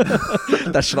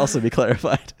 That should also be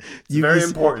clarified. It's very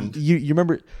important. You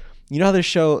remember, how this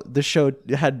show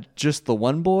had just the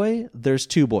one boy? There's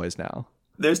two boys now.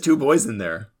 There's two boys in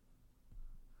there.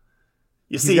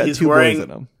 You see, got two boys in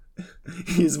him.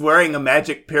 He's wearing a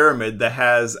magic pyramid that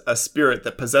has a spirit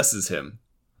that possesses him.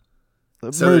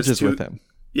 It merges with him.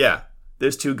 Yeah,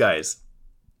 there's two guys.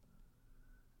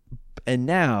 And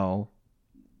now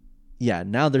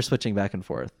they're switching back and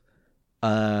forth.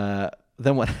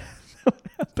 Then what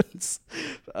happens?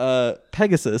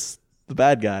 Pegasus, the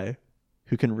bad guy,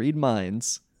 who can read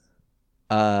minds,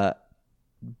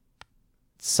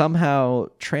 somehow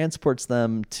transports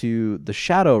them to the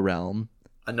Shadow Realm.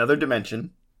 Another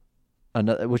dimension.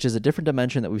 Which is a different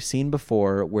dimension that we've seen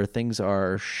before, where things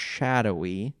are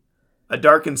shadowy. A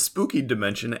dark and spooky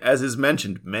dimension, as is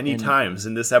mentioned many times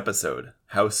in this episode.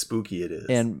 How spooky it is.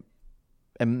 And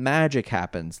magic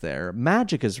happens there.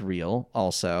 Magic is real,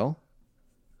 also.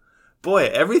 Boy,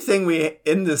 everything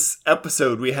in this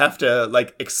episode we have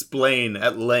to explain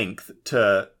at length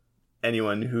to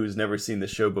anyone who's never seen the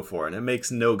show before, and it makes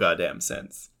no goddamn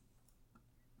sense.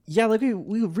 Yeah,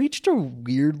 we reached a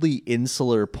weirdly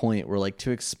insular point where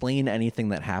to explain anything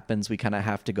that happens, we kind of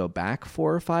have to go back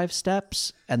 4 or 5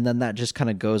 steps, and then that just kind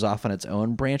of goes off on its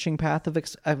own branching path of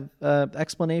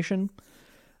explanation.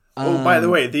 Oh, by the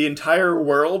way, the entire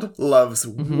world loves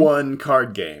one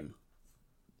card game.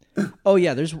 Oh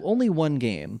yeah, there's only one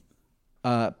game,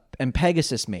 and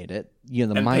Pegasus made it. The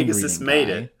mind reading Pegasus made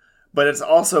guy. it, but it's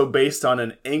also based on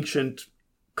an ancient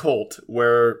cult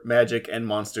where magic and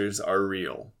monsters are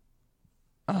real.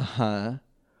 And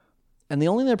the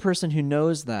only other person who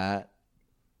knows that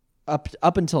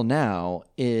up until now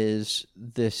is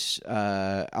this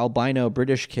albino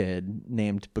British kid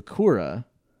named Bakura.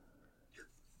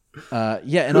 An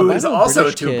Who is albino also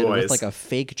British two kid boys. with a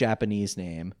fake Japanese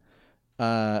name,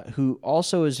 who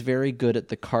also is very good at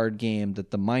the card game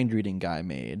that the mind reading guy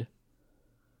made.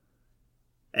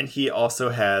 And he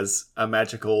also has a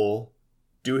magical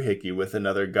doohickey with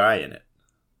another guy in it.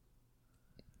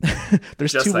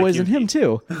 There's Just 2 like boys in Yugi. him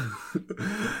too.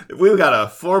 We've got a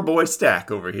 4-boy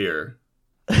stack over here.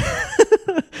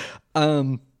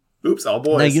 Oops, all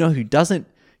boys. Now you know who doesn't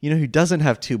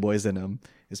have 2 boys in him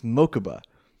is Mokuba.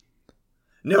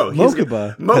 No,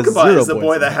 Mokuba Mokuba has is the 0 boy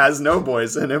boys that in him. has no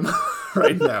boys in him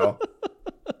right now.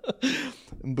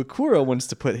 And Bakura wants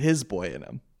to put his boy in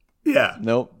him. Yeah.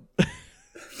 Nope.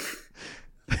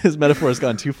 His metaphor has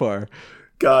gone too far.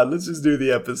 God, let's just do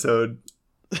the episode.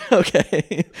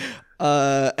 Okay.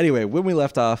 Anyway, when we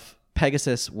left off,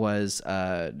 Pegasus was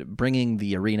bringing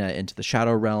the arena into the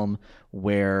Shadow Realm,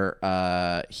 where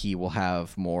he will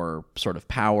have more sort of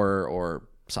power or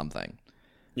something.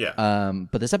 Yeah.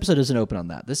 But this episode doesn't open on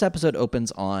that. This episode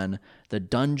opens on the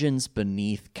dungeons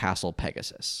beneath Castle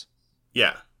Pegasus.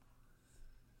 Yeah.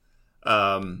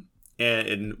 And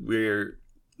we're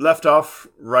left off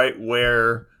right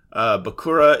where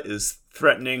Bakura is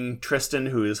threatening Tristan,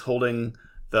 who is holding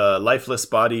the lifeless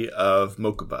body of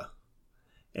Mokuba.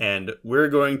 And we're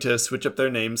going to switch up their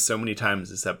names so many times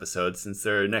this episode since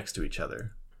they're next to each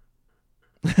other.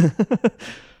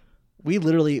 We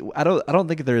literally, I don't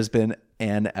think there has been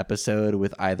an episode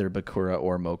with either Bakura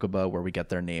or Mokuba where we get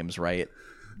their names right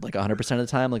 100% of the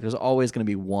time. There's always going to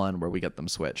be one where we get them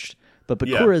switched. But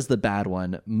Bakura is the bad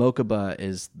one. Mokuba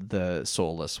is the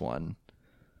soulless one.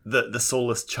 The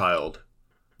soulless child.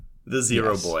 The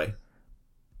zero boy.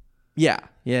 Yeah.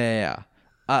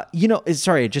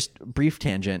 Sorry, just brief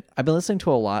tangent. I've been listening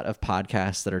to a lot of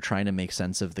podcasts that are trying to make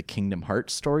sense of the Kingdom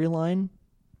Hearts storyline.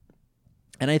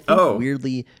 And I think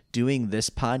weirdly doing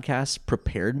this podcast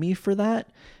prepared me for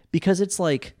that, because it's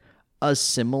a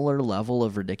similar level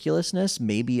of ridiculousness,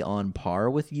 maybe on par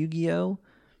with Yu-Gi-Oh!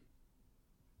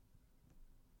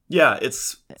 Yeah,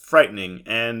 it's frightening,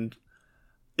 and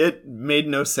it made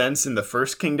no sense in the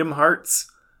first Kingdom Hearts.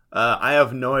 I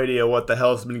have no idea what the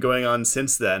hell has been going on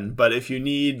since then, but if you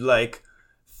need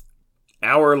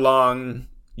hour-long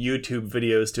YouTube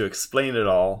videos to explain it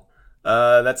all,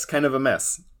 that's kind of a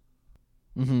mess.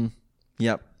 Mm-hmm.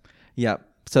 Yep.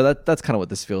 So that's kind of what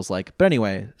this feels like. But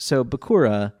anyway, so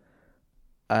Bakura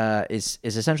is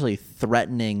essentially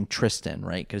threatening Tristan,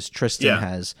 right? Because Tristan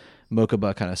has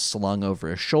Mokuba kind of slung over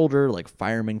his shoulder, like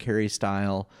fireman carry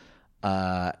style.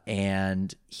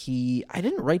 And I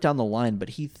didn't write down the line, but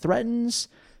he threatens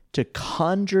to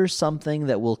conjure something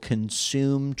that will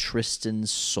consume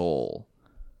Tristan's soul.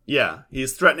 Yeah,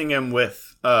 he's threatening him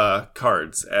with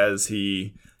cards, as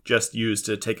he just used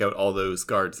to take out all those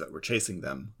guards that were chasing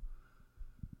them.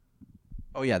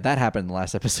 Oh yeah, that happened in the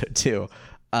last episode too.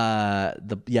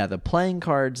 The playing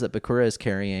cards that Bakura is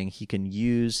carrying, he can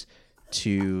use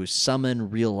to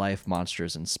summon real life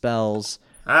monsters and spells.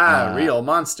 Real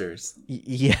monsters.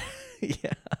 Yeah.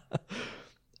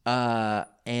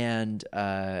 And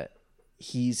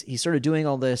he's sort of doing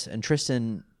all this, and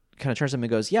Tristan kind of turns to him and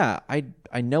goes, yeah,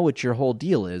 I know what your whole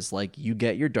deal is. Like, you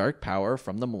get your dark power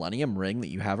from the Millennium Ring that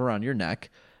you have around your neck.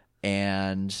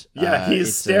 And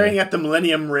he's staring at the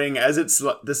Millennium Ring as it's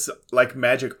this like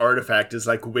magic artifact is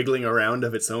like wiggling around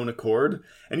of its own accord.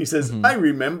 And he says, I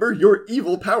remember your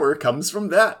evil power comes from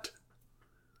that.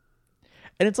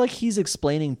 And it's like he's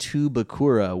explaining to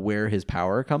Bakura where his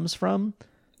power comes from.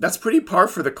 That's pretty par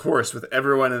for the course with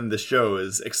everyone in the show,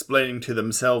 is explaining to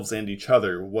themselves and each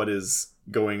other what is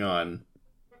going on.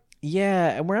 Yeah,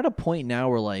 and we're at a point now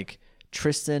where like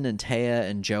Tristan and Taya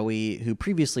and Joey, who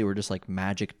previously were just like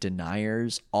magic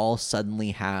deniers, all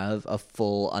suddenly have a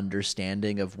full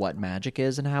understanding of what magic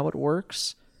is and how it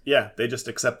works. Yeah, they just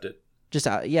accept it.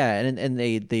 And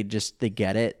they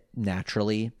get it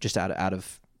naturally, just out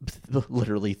of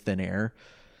literally thin air.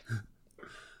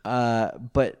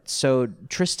 But so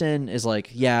Tristan is like,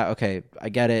 yeah, okay, I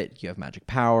get it. You have magic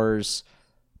powers.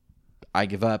 I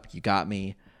give up. You got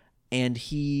me. And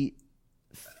he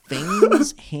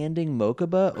feigns handing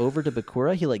Mokuba over to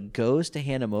Bakura. He like goes to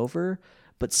hand him over,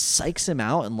 but psychs him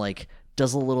out and like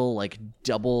does a little like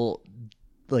double,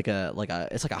 like a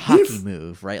it's like a hockey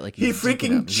move, right? Like he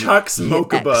freaking chucks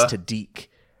Mokuba to Deke.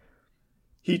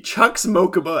 He chucks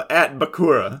Mokuba at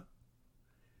Bakura.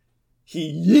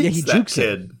 He yeets that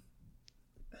kid.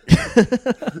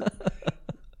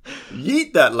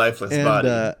 Yeet that lifeless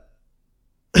body.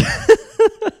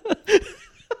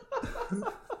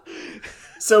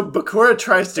 So Bakura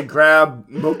tries to grab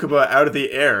Mokuba out of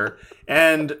the air,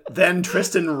 and then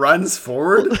Tristan runs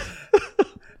forward.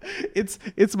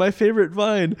 It's my favorite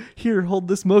vine. Here, hold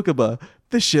this Mokuba.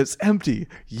 The ship's empty.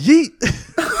 Yeet.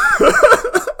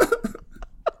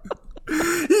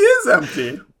 He is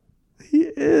empty.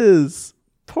 He is.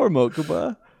 Poor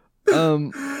Mokuba.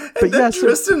 And then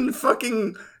Tristan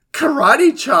fucking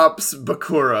karate chops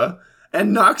Bakura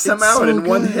and knocks him out in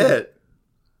one hit.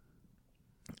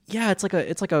 Yeah, it's like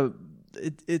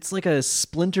a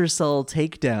Splinter Cell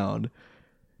takedown.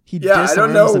 He I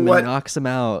don't know him what and knocks him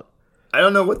out. I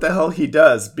don't know what the hell he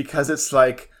does, because it's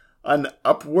like an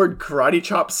upward karate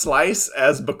chop slice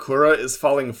as Bakura is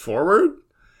falling forward,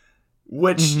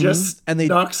 which just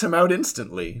knocks him out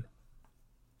instantly.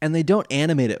 And they don't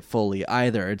animate it fully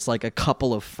either. It's like a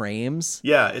couple of frames.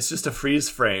 Yeah, it's just a freeze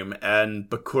frame, and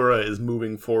Bakura is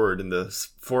moving forward in the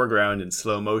foreground in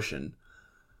slow motion.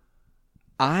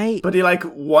 But he like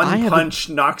one punch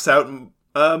knocks out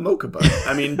Mokuba.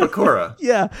 I mean Bakura.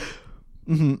 Yeah.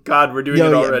 Mm-hmm. God, we're doing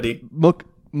it already.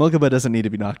 Mokuba doesn't need to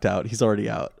be knocked out. He's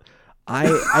already out. I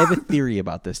have a theory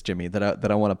about this, Jimmy,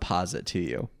 that I want to posit to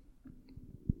you.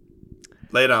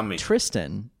 Lay it on me.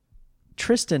 Tristan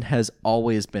has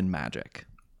always been magic.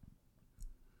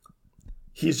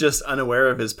 He's just unaware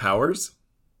of his powers?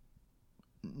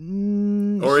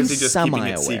 Or is he just keeping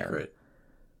it secret?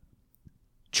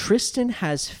 Tristan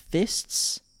has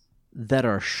fists that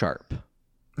are sharp.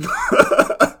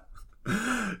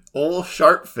 Old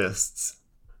sharp fists.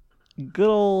 Good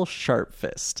old sharp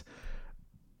fist.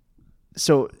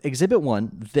 So Exhibit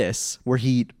 1, where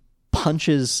he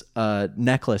punches a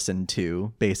necklace in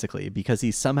two, basically, because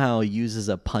he somehow uses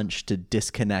a punch to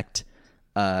disconnect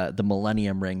the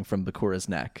Millennium Ring from Bakura's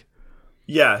neck.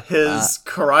 Yeah, his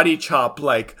karate chop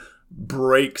like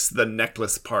breaks the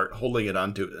necklace part, holding it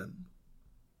onto him.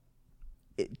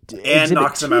 And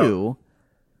knocks him out.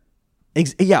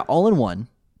 All in one.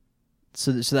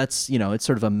 So that's, it's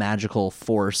sort of a magical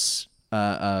force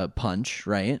punch,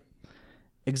 right?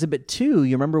 Exhibit 2,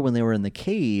 you remember when they were in the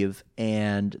cave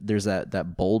and there's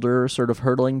that boulder sort of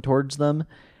hurtling towards them,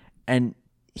 and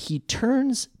he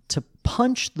turns to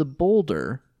punch the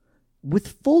boulder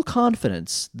with full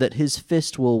confidence that his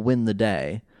fist will win the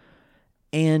day.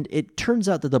 And it turns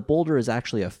out that the boulder is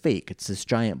actually a fake. It's this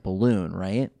giant balloon,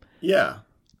 right? Yeah.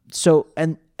 So,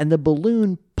 and the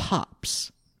balloon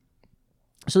pops.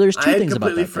 So there's two things about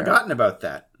that. I had completely forgotten about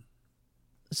that.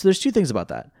 So there's two things about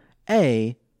that.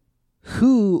 A,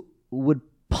 who would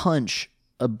punch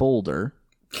a boulder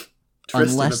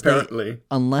Tristan,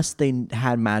 unless they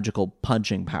had magical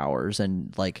punching powers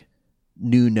and like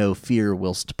knew no fear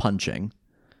whilst punching?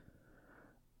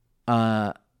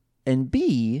 And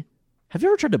B, have you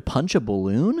ever tried to punch a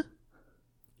balloon?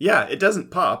 Yeah, it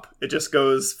doesn't pop. It just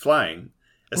goes flying.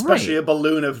 Especially a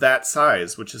balloon of that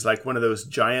size, which is like one of those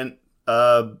giant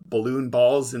balloon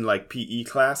balls in like PE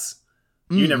class.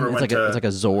 You never went to it's like a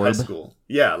Zorb. High school.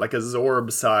 Yeah, like a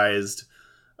Zorb-sized,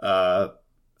 not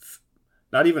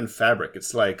even fabric.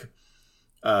 It's like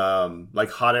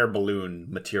hot air balloon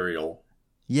material.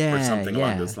 Yeah, or something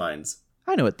along those lines.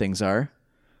 I know what things are.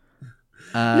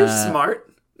 You're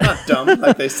smart, not dumb,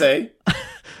 like they say.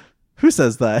 Who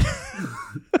says that?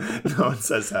 No one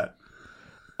says that.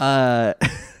 Uh,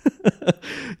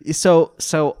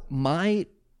 so my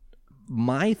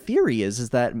theory is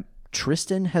that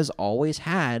Tristan has always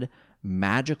had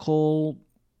magical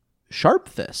sharp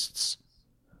fists.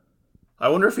 I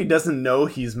wonder if he doesn't know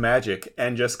he's magic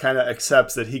and just kind of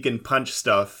accepts that he can punch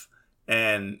stuff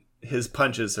and his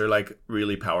punches are like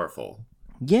really powerful.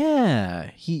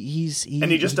 Yeah, he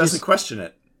just doesn't question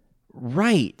it.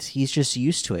 Right, he's just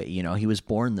used to it. You know, he was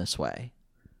born this way.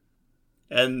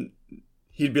 And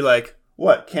he'd be like,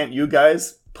 "What? Can't you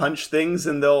guys punch things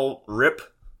and they'll rip?"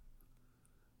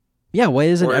 Yeah, why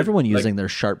isn't Or, everyone like- using their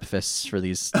sharp fists for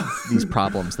these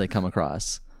problems they come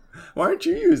across? Why aren't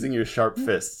you using your sharp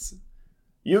fists?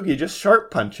 Yugi, just sharp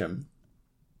punch him.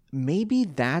 Maybe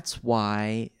that's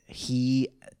why he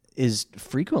is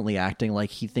frequently acting like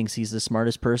he thinks he's the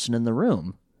smartest person in the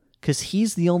room. Because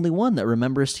he's the only one that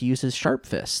remembers to use his sharp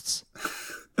fists.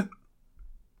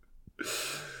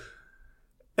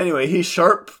 Anyway, he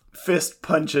sharp fist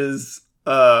punches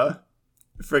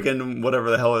freaking whatever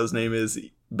the hell his name is,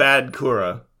 Bad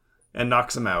Kura, and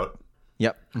knocks him out.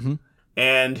 Yep. Mm-hmm.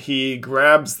 And he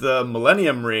grabs the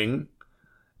Millennium Ring,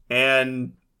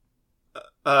 and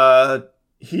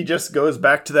he just goes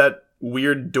back to that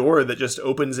weird door that just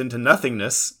opens into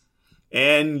nothingness,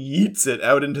 and yeets it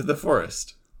out into the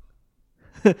forest.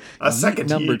 A second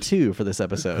Number yeet. 2 for this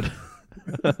episode.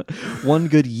 One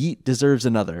good yeet deserves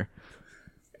another.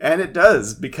 And it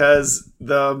does, because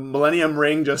the Millennium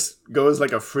Ring just goes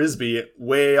like a frisbee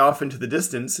way off into the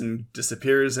distance and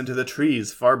disappears into the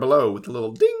trees far below with a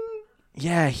little ding.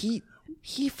 Yeah, he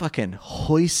fucking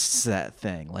hoists that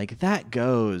thing. Like, that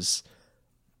goes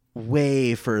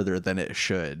way further than it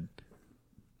should.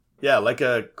 Yeah, like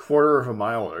a quarter of a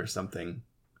mile or something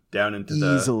down into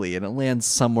the... Easily, and it lands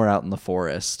somewhere out in the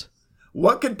forest.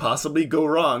 What could possibly go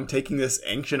wrong taking this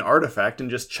ancient artifact and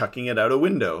just chucking it out a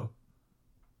window?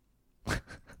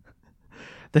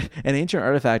 An ancient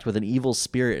artifact with an evil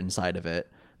spirit inside of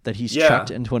it that he's Yeah.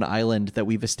 chucked into an island that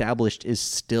we've established is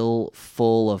still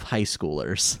full of high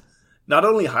schoolers. Not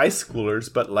only high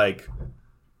schoolers, but like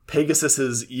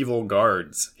Pegasus's evil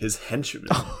guards, his henchmen.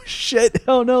 Oh, shit.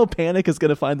 Oh, no. Panic is going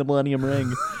to find the Millennium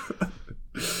Ring.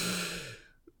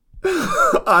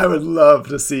 I would love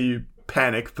to see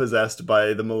Panic possessed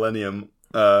by the Millennium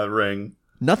Ring.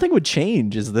 Nothing would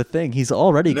change is the thing. He's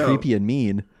already No. creepy and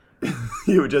mean.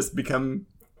 He would just become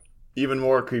even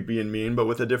more creepy and mean, but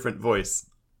with a different voice.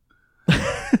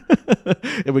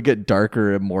 It would get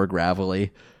darker and more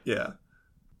gravelly. Yeah.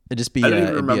 It'd just be I don't even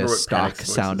it'd be remember a what stock Panic's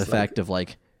voice sound is effect of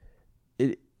like...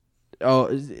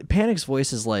 Panic's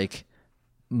voice is like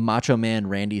Macho Man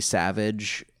Randy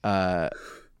Savage, but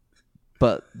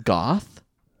goth.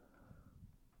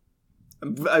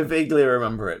 I vaguely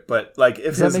remember it, but like if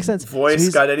Does that his make sense? voice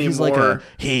So got any he's more... like a,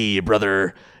 hey,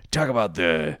 brother, talk about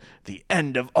the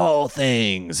end of all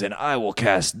things, and I will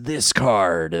cast this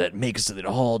card that makes it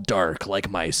all dark like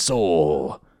my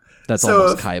soul. That's So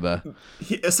almost if- Kaiba.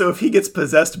 So if he gets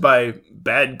possessed by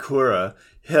Bad Kura,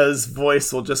 his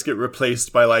voice will just get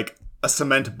replaced by like a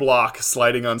cement block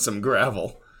sliding on some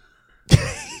gravel.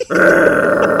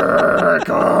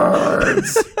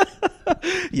 Cards.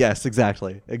 Yes,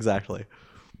 exactly.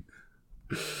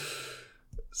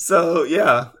 So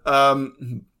yeah,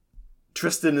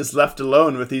 Tristan is left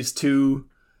alone with these two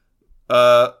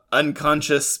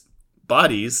unconscious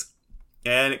bodies,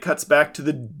 and it cuts back to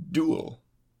the duel,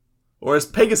 or as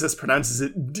Pegasus pronounces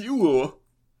it, duel.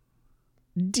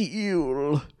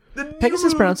 Duel. The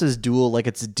Pegasus duel. pronounces duel like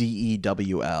it's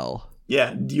D-E-W-L.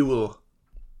 Yeah, duel.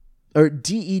 Or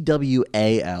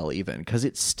D-E-W-A-L even, because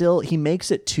it's still, he makes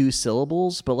it 2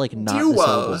 syllables, but like not Duel. the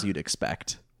syllables you'd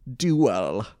expect.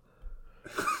 Duel.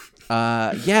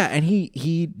 Yeah, and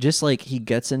he just like, he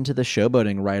gets into the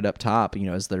showboating right up top, you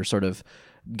know, as they're sort of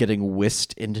getting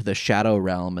whisked into the shadow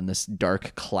realm and this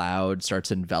dark cloud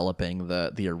starts enveloping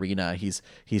the arena. He's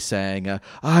saying,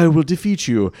 I will defeat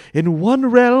you in one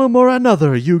realm or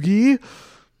another, Yugi.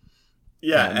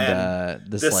 Yeah, And,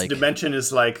 and this, this like- dimension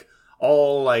is like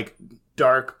all like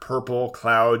dark purple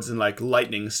clouds and like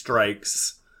lightning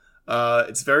strikes.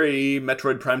 It's very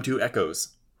Metroid Prime 2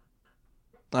 echoes.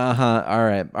 Uh-huh. All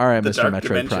right, The Mr. dark Metroid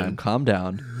dimension. Prime. Calm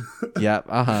down. Yep,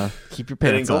 keep your It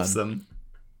pants engulfs on.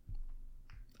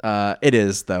 them. It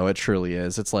is, though. It truly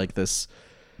is. It's like this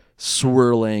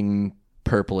swirling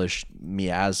purplish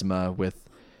miasma with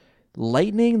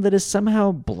lightning that is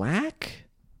somehow black?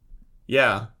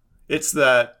 Yeah, it's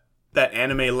that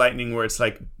anime lightning where it's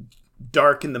like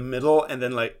dark in the middle and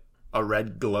then like a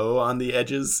red glow on the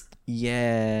edges.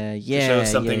 Yeah, To yeah. show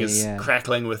something yeah, is yeah.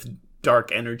 crackling with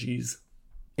dark energies.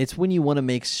 It's when you want to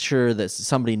make sure that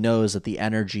somebody knows that the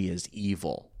energy is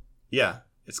evil. Yeah,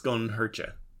 it's going to hurt you.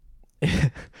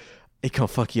 it gonna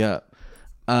fuck you up.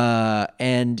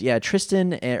 And yeah,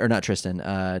 Tristan, or not Tristan,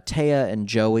 Taya and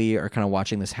Joey are kind of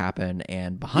watching this happen,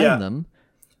 and behind them,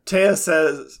 Taya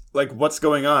says, like, what's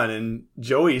going on? And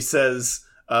Joey says,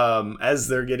 as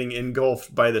they're getting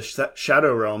engulfed by the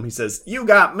Shadow Realm, he says, "You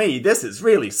got me. This is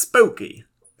really spooky."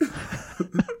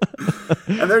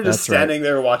 And they're just standing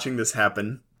there watching this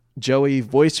happen. Joey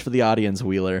voiced for the audience,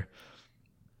 Wheeler.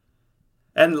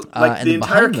 And like the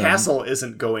entire castle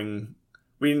isn't going.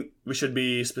 We should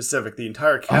be specific. The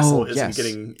entire castle isn't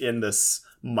getting in this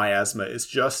miasma. It's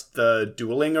just the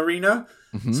dueling arena.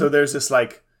 Mm-hmm. So there's this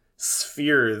like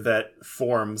sphere that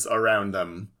forms around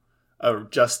them,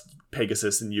 just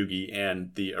Pegasus and Yugi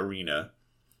and the arena,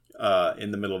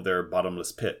 in the middle of their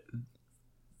bottomless pit.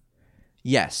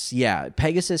 Yes, yeah.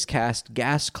 Pegasus cast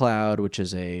Gas Cloud, which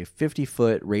is a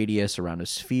 50-foot radius around a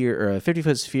sphere, or a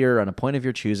 50-foot sphere on a point of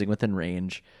your choosing within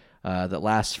range, that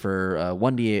lasts for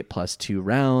 1d8 plus 2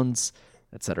 rounds,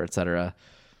 etc., etc.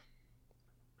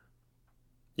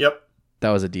 Yep. That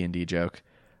was a D&D joke.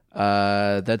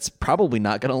 That's probably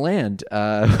not going to land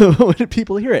when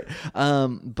people hear it.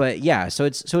 But yeah, so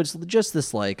it's just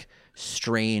this like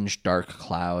strange dark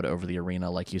cloud over the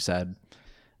arena, like you said.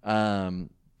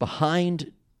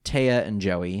 Behind Taya and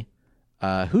Joey,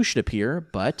 who should appear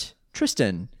but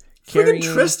Tristan.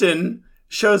 Tristan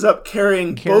shows up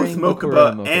carrying both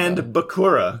Mokuba and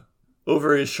Bakura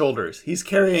over his shoulders. He's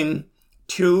carrying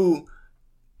two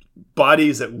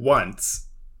bodies at once,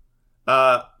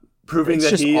 proving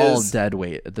that he is all dead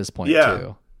weight at this point. Yeah,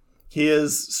 too. He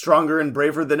is stronger and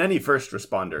braver than any first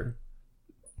responder.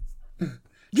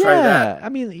 Try that. I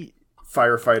mean,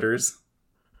 firefighters.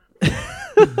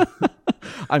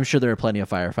 I'm sure there are plenty of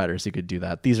firefighters who could do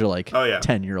that. These are like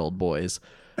 10-year-old boys.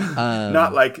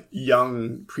 Not like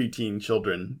young preteen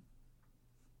children.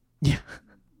 Yeah.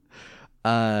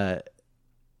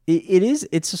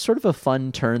 It's a sort of a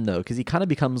fun turn though, because he kind of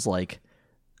becomes like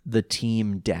the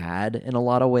team dad in a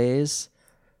lot of ways.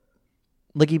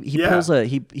 Like he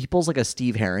pulls like a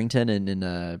Steve Harrington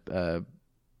in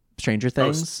Stranger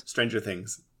Things. Stranger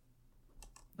Things.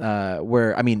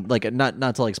 Where I mean, like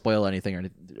not to like spoil anything or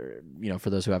for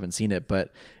those who haven't seen it,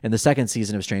 but in the second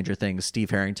season of Stranger Things, Steve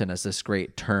Harrington has this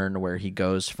great turn where he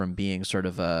goes from being sort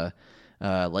of a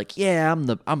I'm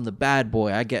the bad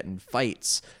boy, I get in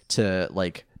fights, to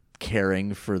like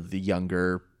caring for the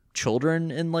younger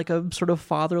children in like a sort of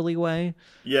fatherly way.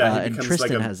 Yeah, he becomes and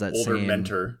Tristan like has that older same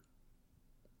mentor.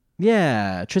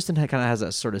 Yeah, Tristan kind of has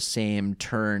that sort of same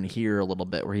turn here a little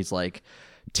bit, where he's like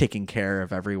taking care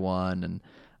of everyone,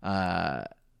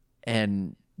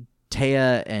 and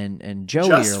Taya and Joey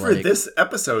just are for like, this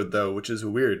episode though, which is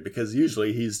weird because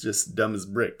usually he's just dumb as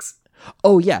bricks.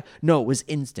 Oh yeah, no, it was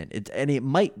instant. And it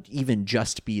might even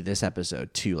just be this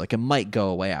episode too. Like it might go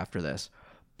away after this,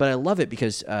 but I love it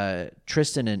because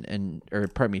Tristan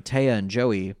Taya and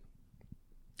Joey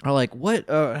are like, what?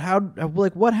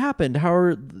 What happened? How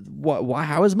is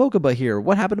Mokuba here?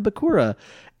 What happened to Bakura?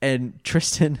 And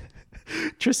Tristan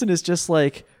is just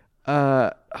like,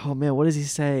 oh man, what does he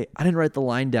say? I didn't write the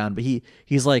line down, but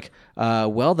he's like,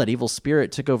 well, that evil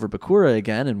spirit took over Bakura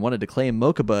again and wanted to claim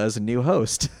Mokuba as a new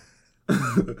host.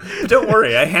 Don't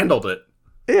worry, I handled it.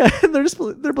 Yeah, and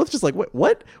they're both just like,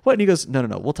 what? And he goes, no,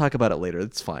 we'll talk about it later.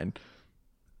 It's fine.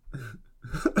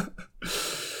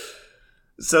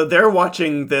 So they're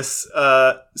watching this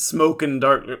smoke and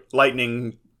dark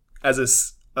lightning as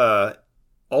this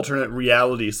alternate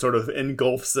reality sort of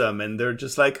engulfs them, and they're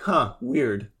just like, huh,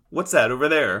 weird. What's that over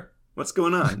there? What's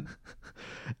going on?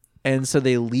 And so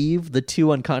they leave the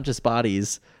two unconscious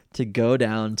bodies to go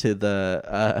down to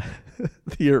the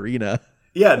arena.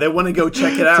 Yeah, they want to go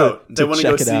check it out. They want to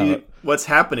go see what's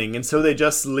happening, and so they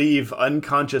just leave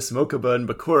unconscious Mokuba and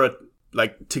Bakura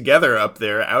like together up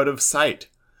there, out of sight.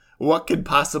 What could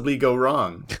possibly go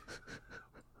wrong?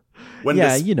 When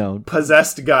this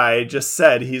possessed guy just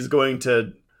said he's going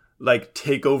to like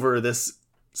take over this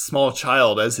small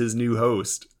child as his new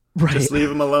host. Right. Just leave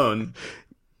him alone.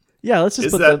 Yeah, let's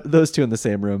just put those two in the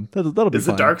same room. That'll be fine. Is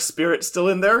the dark spirit still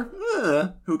in there?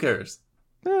 Who cares?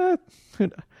 I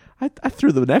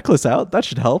threw the necklace out. That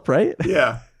should help, right?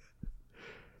 Yeah.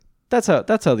 That's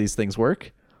how these things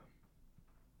work.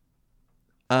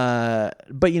 But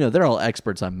they're all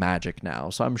experts on magic now,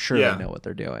 so I'm sure they know what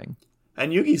they're doing.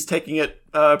 And Yugi's taking it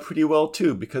pretty well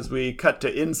too, because we cut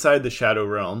to inside the Shadow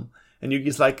Realm, and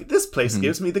Yugi's like, "This place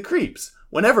gives me the creeps.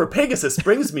 Whenever Pegasus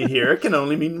brings me here, it can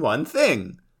only mean one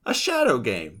thing: a shadow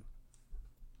game."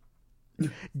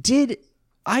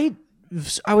 I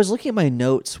was looking at my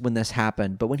notes when this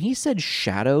happened, but when he said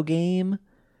shadow game,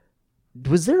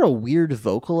 was there a weird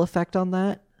vocal effect on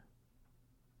that?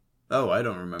 Oh, I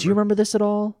don't remember. Do you remember this at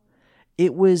all?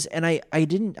 It was, and I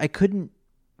couldn't,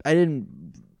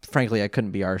 frankly, I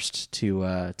couldn't be arsed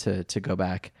to go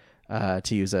back,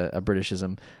 to use a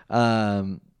Britishism.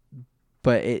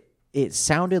 But it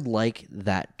sounded like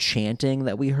that chanting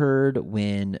that we heard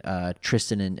when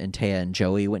Tristan and Taya and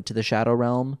Joey went to the Shadow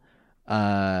Realm,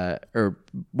 or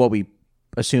what we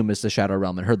assume is the Shadow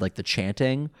Realm, and heard like the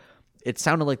chanting. It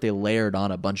sounded like they layered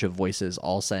on a bunch of voices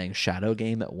all saying Shadow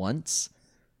Game at once.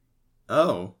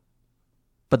 Oh.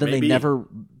 But then Maybe.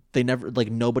 they never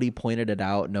like, nobody pointed it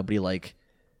out. Nobody like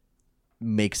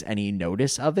makes any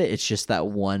notice of it. It's just that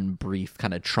one brief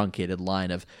kind of truncated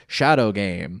line of Shadow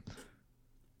Game,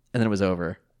 and then it was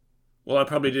over. Well, I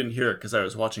probably didn't hear it because I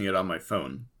was watching it on my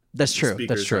phone. That's The true.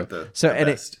 That's speakers true. aren't the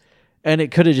best. And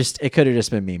it could have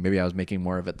just been me. Maybe I was making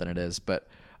more of it than it is. But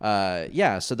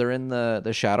yeah, so they're in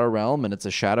the Shadow Realm, and it's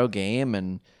a shadow game,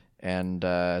 and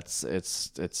it's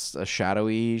a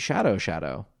shadowy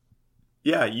shadow.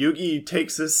 Yeah, Yugi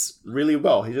takes this really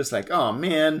well. He's just like, oh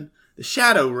man, the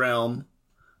Shadow Realm.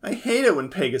 I hate it when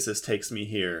Pegasus takes me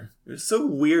here. It's so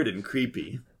weird and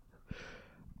creepy.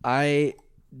 I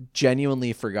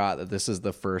genuinely forgot that this is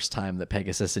the first time that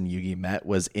Pegasus and Yugi met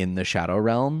was in the Shadow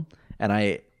Realm, and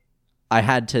I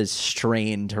had to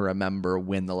strain to remember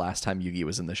when the last time Yugi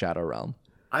was in the Shadow Realm.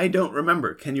 I don't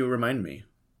remember. Can you remind me?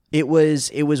 It was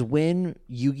when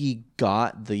Yugi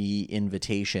got the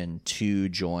invitation to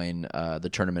join the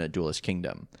tournament at Duelist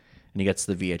Kingdom, and he gets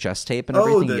the VHS tape and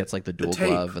everything. He gets like the dual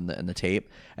glove and the tape,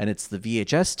 and it's the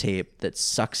VHS tape that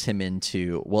sucks him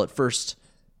into. Well, at first,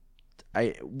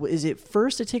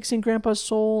 it takes in Grandpa's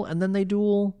soul and then they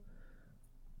duel.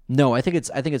 No, I think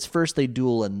it's first they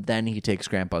duel and then he takes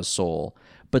Grandpa's soul.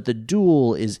 But the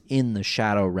duel is in the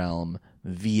Shadow Realm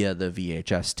via the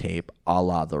VHS tape, a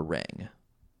la The Ring.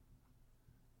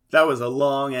 That was a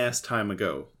long ass time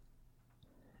ago.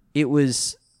 It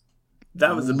was.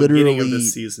 That was the beginning of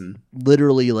this season.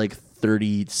 Literally like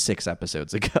 36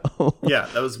 episodes ago. Yeah,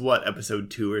 that was what, episode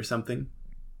 2 or something?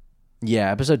 Yeah,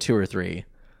 episode 2 or 3.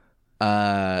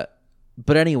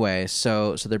 But anyway,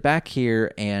 so they're back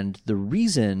here, and the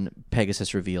reason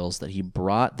Pegasus reveals that he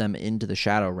brought them into the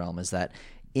Shadow Realm is that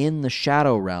in the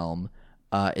Shadow Realm,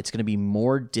 it's going to be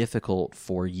more difficult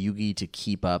for Yugi to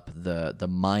keep up the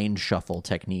mind shuffle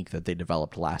technique that they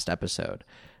developed last episode.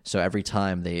 So every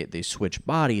time they switch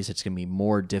bodies, it's going to be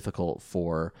more difficult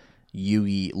for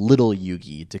little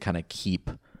Yugi, to kind of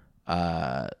keep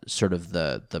sort of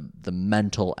the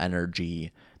mental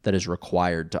energy that is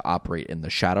required to operate in the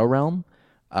Shadow Realm.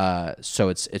 So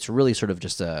it's really sort of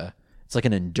just it's like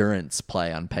an endurance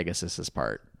play on Pegasus's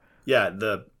part. Yeah,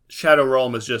 the Shadow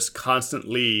Realm is just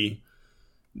constantly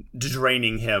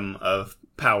draining him of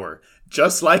power,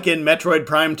 just like in Metroid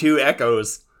Prime 2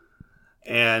 Echoes.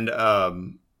 And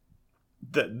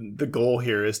the goal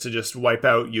here is to just wipe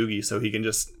out Yugi so he can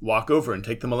just walk over and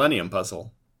take the Millennium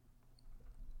Puzzle.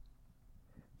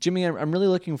 Jimmy, I'm really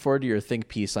looking forward to your think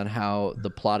piece on how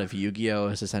the plot of Yu-Gi-Oh!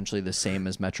 Is essentially the same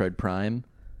as Metroid Prime.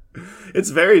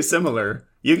 It's very similar.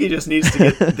 Yugi just needs to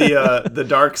get the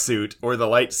dark suit or the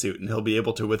light suit, and he'll be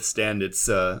able to withstand its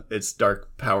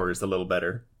dark powers a little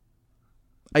better.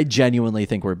 I genuinely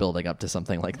think we're building up to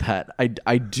something like that.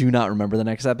 I do not remember the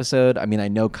next episode. I mean, I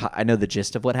know the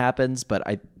gist of what happens, but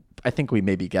I think we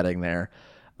may be getting there.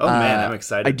 Oh man, I'm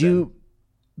excited. I do.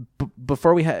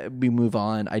 Before we move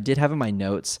on, I did have in my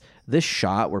notes this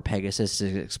shot where Pegasus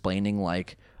is explaining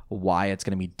like why it's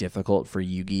going to be difficult for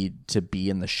Yugi to be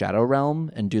in the Shadow Realm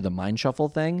and do the mind shuffle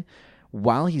thing.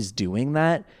 While he's doing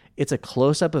that, it's a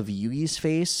close up of Yugi's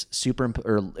face, it's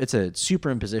a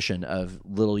superimposition of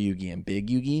little Yugi and big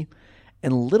Yugi,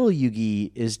 and little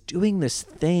Yugi is doing this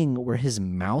thing where his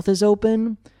mouth is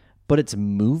open, but it's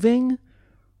moving.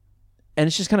 And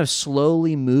it's just kind of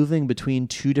slowly moving between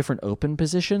two different open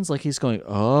positions. Like he's going,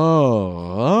 oh.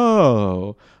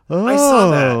 I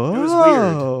saw that. It was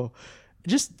weird.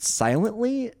 Just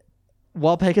silently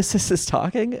while Pegasus is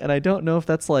talking. And I don't know if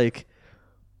that's like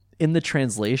in the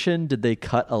translation, did they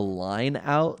cut a line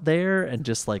out there and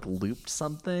just like looped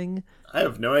something? I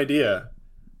have no idea.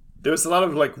 There was a lot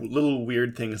of like little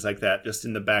weird things like that just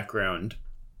in the background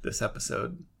this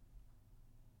episode.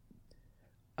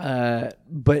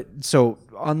 But so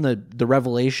on the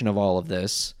revelation of all of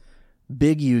this,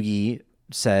 Big Yugi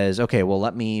says, okay, well,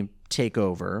 let me take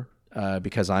over,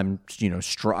 because I'm,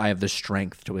 I have the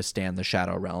strength to withstand the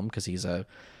Shadow Realm, because he's a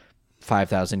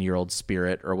 5,000-year-old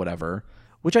spirit or whatever,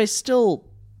 which I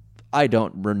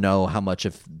don't know how much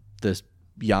of this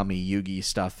Yami Yugi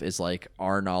stuff is like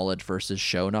our knowledge versus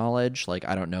show knowledge. Like,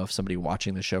 I don't know if somebody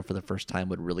watching the show for the first time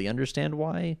would really understand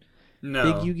why Big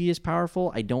Yugi is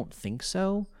powerful. I don't think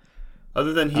so.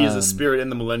 Other than he is a spirit in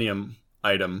the Millennium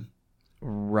item.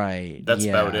 Right. That's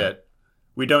about it.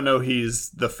 We don't know he's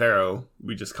the Pharaoh.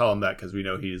 We just call him that because we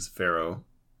know he's Pharaoh.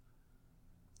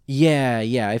 Yeah.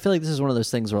 I feel like this is one of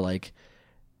those things where, like,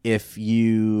 if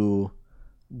you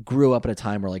grew up at a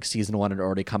time where, like, season 1 had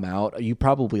already come out, you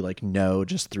probably, like, know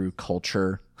just through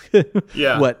culture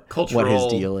what his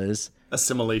deal is.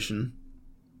 Assimilation.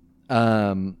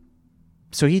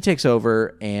 So he takes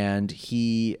over and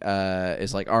he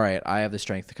is like, all right, I have the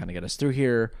strength to kind of get us through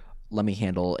here. Let me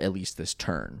handle at least this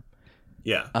turn.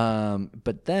 Yeah.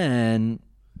 But then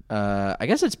I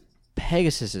guess it's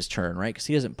Pegasus's turn, right? Because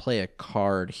he doesn't play a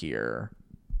card here.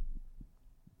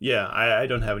 Yeah, I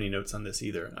don't have any notes on this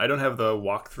either. I don't have the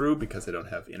walkthrough because I don't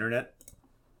have internet.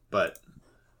 But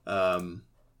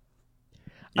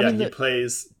he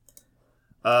plays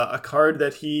a card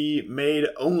that he made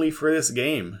only for this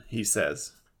game, he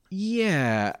says.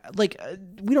 Yeah, like,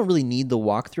 we don't really need the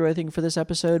walkthrough, I think, for this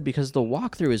episode, because the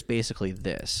walkthrough is basically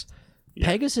this. Yeah.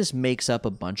 Pegasus makes up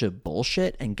a bunch of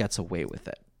bullshit and gets away with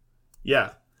it.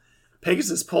 Yeah.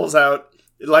 Pegasus pulls out,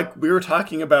 like we were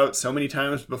talking about so many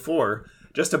times before,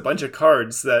 just a bunch of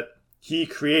cards that he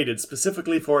created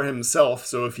specifically for himself,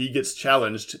 so if he gets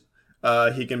challenged,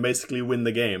 he can basically win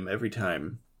the game every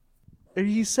time. And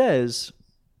he says,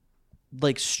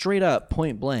 like, straight up,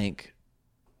 point blank,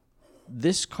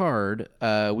 this card,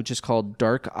 which is called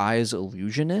Dark Eyes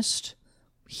Illusionist,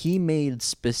 he made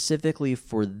specifically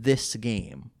for this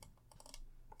game.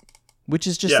 Which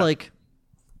is just like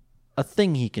a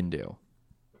thing he can do.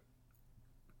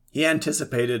 He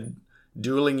anticipated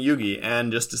dueling Yugi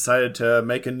and just decided to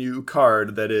make a new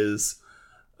card that is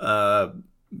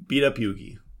beat up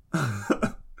Yugi.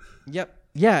 Yep.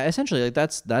 Yeah, essentially, like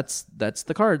that's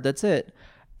the card. That's it.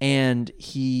 And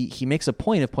he makes a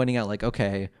point of pointing out, like,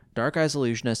 okay, Dark Eyes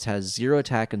Illusionist has 0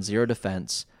 attack and 0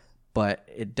 defense, but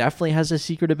it definitely has a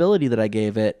secret ability that I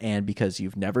gave it, and because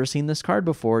you've never seen this card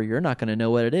before, you're not going to know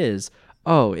what it is.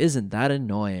 Oh, isn't that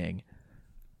annoying?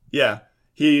 Yeah,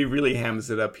 he really hams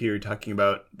it up here talking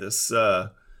about this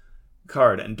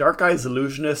card. And Dark Eyes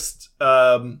Illusionist,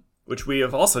 which we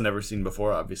have also never seen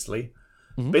before, obviously,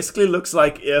 basically looks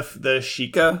like if the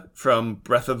Sheikah from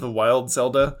Breath of the Wild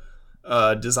Zelda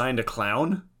designed a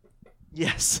clown.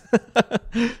 Yes.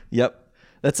 Yep.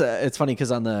 That's it's funny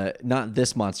because on the, not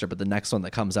this monster, but the next one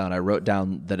that comes out, I wrote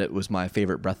down that it was my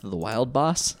favorite Breath of the Wild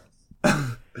boss.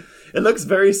 It looks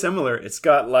very similar. It's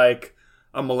got like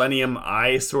a Millennium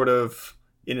Eye sort of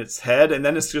in its head, and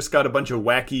then it's just got a bunch of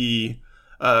wacky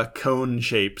cone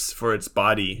shapes for its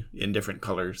body in different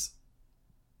colors.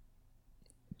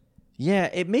 Yeah,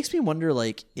 it makes me wonder,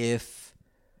 like, if...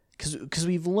 Because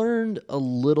we've learned a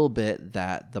little bit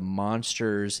that the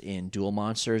monsters in Duel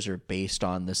Monsters are based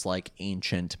on this, like,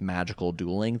 ancient magical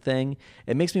dueling thing.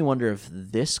 It makes me wonder if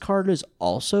this card is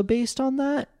also based on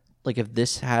that. Like, if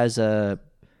this has a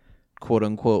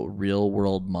quote-unquote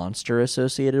real-world monster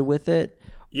associated with it.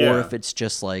 Yeah. Or if it's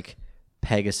just, like,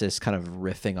 Pegasus kind of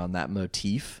riffing on that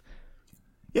motif.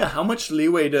 Yeah, how much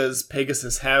leeway does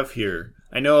Pegasus have here?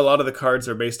 I know a lot of the cards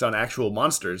are based on actual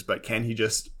monsters, but can he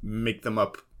just make them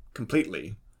up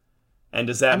completely? And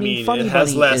does that mean Funny it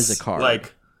has Bunny less is a card.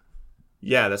 like...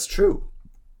 Yeah, that's true.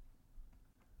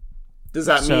 Does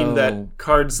that mean that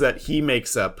cards that he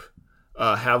makes up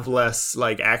have less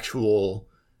like actual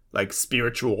like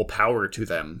spiritual power to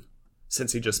them,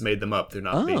 since he just made them up? They're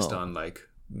not based on like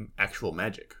actual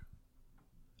magic.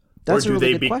 That's a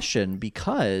really good question,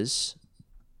 because...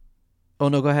 Oh,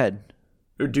 no, go ahead.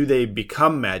 Or do they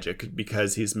become magic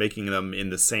because he's making them in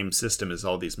the same system as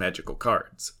all these magical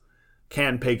cards?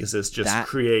 Can Pegasus just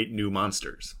create new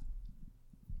monsters?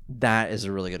 That is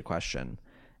a really good question.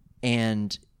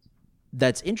 And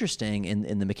that's interesting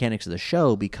in the mechanics of the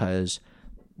show, because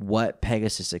what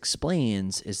Pegasus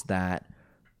explains is that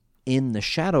in the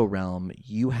Shadow Realm,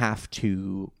 you have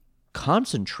to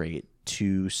concentrate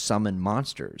to summon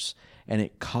monsters. And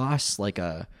it costs like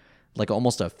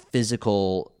almost a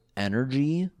physical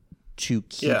energy to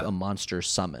keep a monster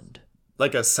summoned,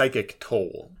 like a psychic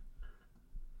toll.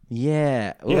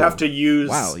 Yeah. You have to use...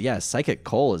 Wow, yeah, psychic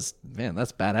coal is... Man,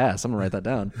 that's badass. I'm gonna write that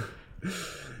down.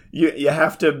 You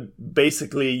have to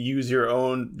basically use your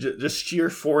own just sheer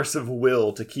force of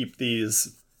will to keep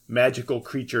these magical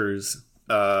creatures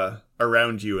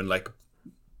around you and like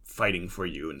fighting for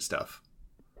you and stuff.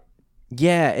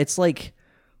 Yeah, it's like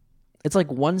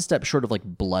one step short of like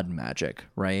blood magic,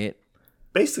 right?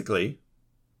 Basically.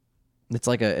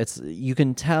 It's you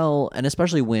can tell, and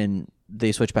especially when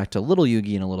they switch back to Little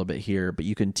Yugi in a little bit here, but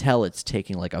you can tell it's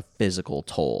taking like a physical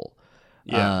toll.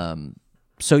 Yeah.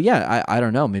 So yeah, I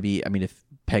don't know. Maybe, I mean, if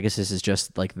Pegasus is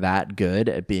just like that good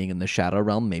at being in the Shadow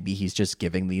Realm. Maybe he's just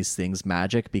giving these things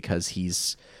magic because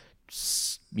he's,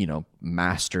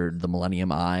 mastered the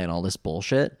Millennium Eye and all this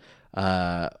bullshit.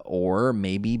 Or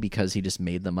maybe because he just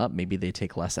made them up. Maybe they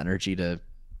take less energy to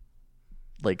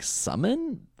like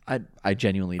summon. I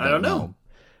genuinely don't know.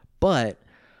 But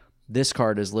this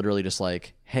card is literally just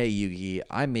like, hey, Yugi,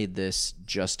 I made this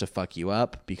just to fuck you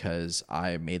up because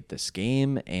I made this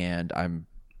game and I'm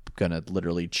going to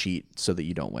literally cheat so that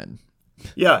you don't win.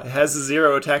 Yeah, it has a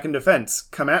 0 attack and defense.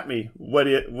 Come at me.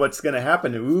 What's going to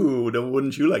happen? Ooh,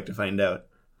 wouldn't you like to find out?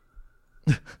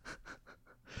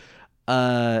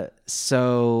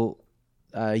 So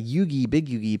Big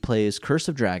Yugi plays Curse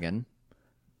of Dragon,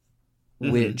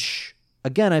 which,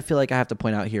 again, I feel like I have to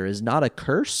point out here is not a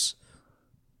curse.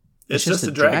 It's just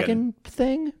a dragon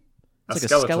thing. It's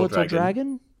like a skeletal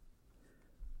dragon.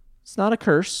 It's not a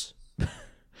curse.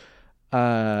 So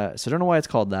I don't know why it's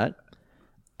called that.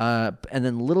 And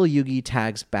then little Yugi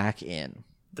tags back in.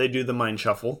 They do the mind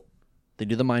shuffle.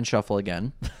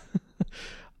 Again.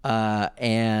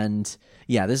 And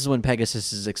yeah, this is when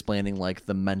Pegasus is explaining like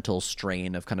the mental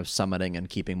strain of kind of summoning and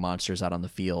keeping monsters out on the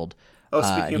field.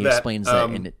 Speaking of he that, explains that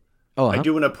in it. I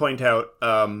do want to point out,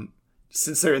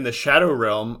 since they're in the Shadow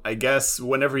Realm, I guess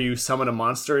whenever you summon a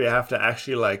monster, you have to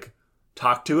actually like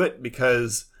talk to it,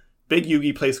 because Big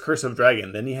Yugi plays Curse of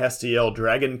Dragon, then he has to yell,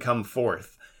 "Dragon, come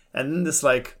forth," and then this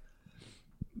like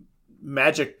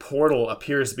magic portal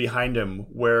appears behind him,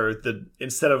 where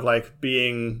instead of like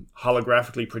being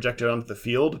holographically projected onto the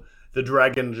field, the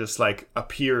dragon just like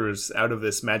appears out of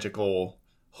this magical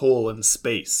hole in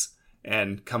space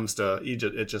and comes to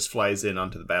Egypt. It just flies in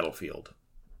onto the battlefield.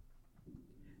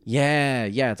 Yeah,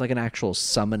 it's like an actual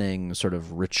summoning sort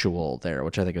of ritual there,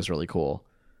 which I think is really cool.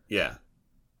 Yeah.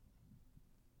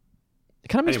 It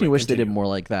kind of makes me wish they did more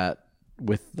like that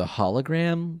with the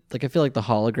hologram. Like, I feel like the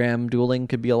hologram dueling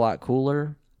could be a lot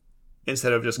cooler.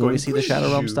 Instead of just when going... we see the Shadow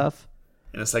Realm stuff.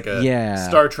 And it's like a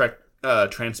Star Trek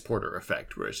transporter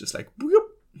effect, where it's just like,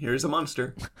 whoop, here's a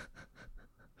monster.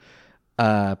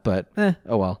 Oh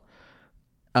well.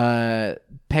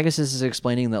 Pegasus is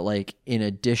explaining that, like, in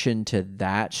addition to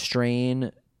that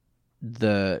strain,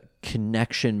 the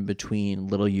connection between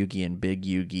Little Yugi and Big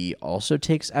Yugi also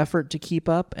takes effort to keep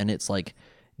up, and it's like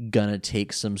gonna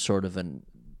take some sort of an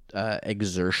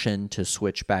exertion to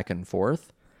switch back and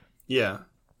forth. Yeah.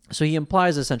 So he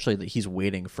implies essentially that he's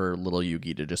waiting for Little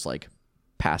Yugi to just like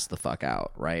pass the fuck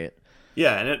out, right?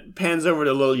 Yeah, and it pans over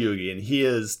to Little Yugi, and he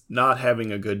is not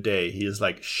having a good day. He is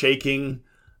like shaking.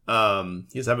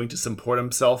 He's having to support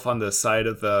himself on the side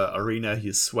of the arena.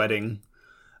 He's sweating.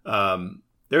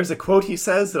 There's a quote he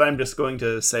says that I'm just going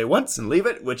to say once and leave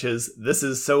it, which is, "This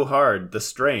is so hard. The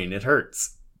strain, it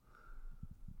hurts."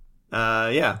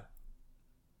 Yeah.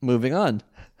 Moving on.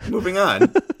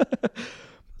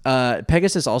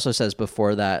 Pegasus also says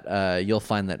before that you'll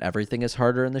find that everything is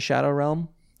harder in the Shadow Realm,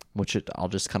 which I'll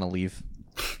just kind of leave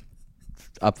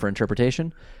up for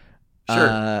interpretation.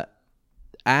 Sure.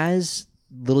 As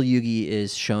Little Yugi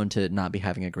is shown to not be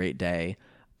having a great day,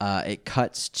 it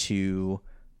cuts to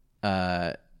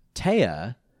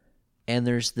Taya, and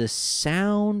there's this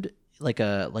sound like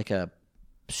a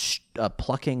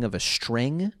plucking of a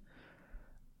string,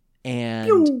 and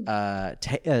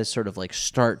Taya sort of like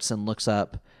starts and looks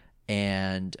up,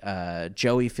 and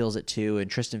Joey feels it too, and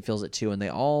Tristan feels it too, and they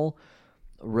all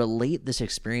relate this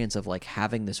experience of like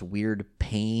having this weird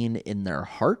pain in their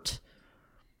heart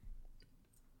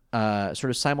sort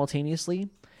of simultaneously,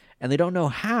 and they don't know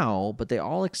how, but they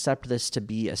all accept this to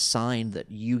be a sign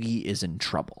that Yugi is in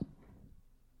trouble.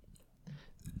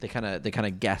 They kind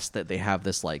of guess that they have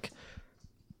this, like,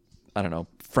 I don't know,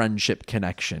 friendship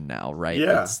connection now, right?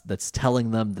 Yeah. That's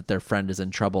telling them that their friend is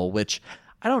in trouble, which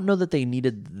I don't know that they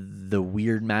needed the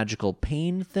weird magical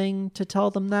pain thing to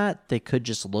tell them that. They could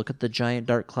just look at the giant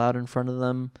dark cloud in front of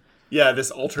them. Yeah,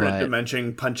 this alternate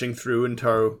dimension punching through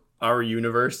into our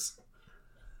universe.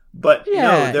 But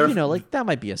yeah, no, like that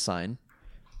might be a sign.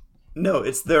 No,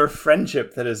 it's their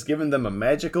friendship that has given them a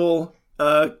magical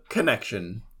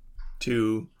connection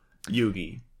to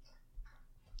Yugi.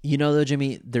 You know, though,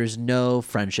 Jimmy, there's no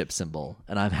friendship symbol,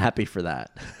 and I'm happy for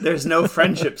that. There's no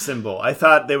friendship symbol. I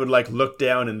thought they would like look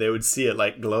down and they would see it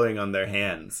like glowing on their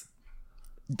hands.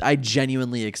 I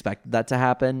genuinely expected that to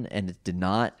happen, and it did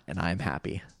not, and I'm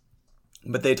happy.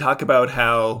 But they talk about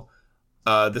how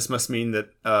this must mean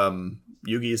that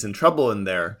Yugi is in trouble in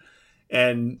there.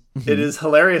 And it is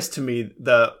hilarious to me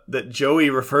that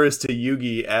Joey refers to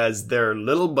Yugi as their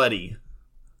little buddy.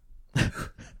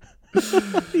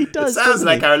 He does. It sounds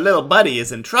like our little buddy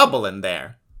is in trouble in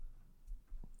there.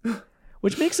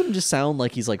 Which makes him just sound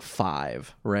like he's like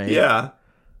 5, right? Yeah.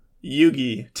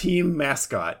 Yugi, team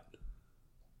mascot.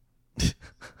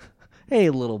 Hey,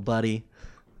 little buddy.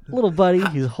 Little buddy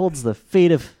who holds the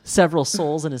fate of several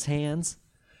souls in his hands.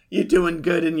 You doing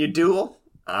good in your duel?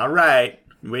 All right,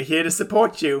 we're here to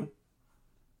support you.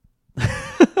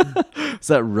 Is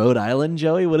that Rhode Island,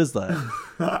 Joey? What is that?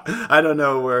 I don't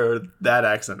know where that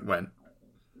accent went.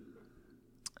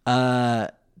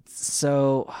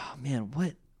 So, oh, man,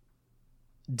 what?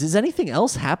 Does anything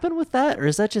else happen with that? Or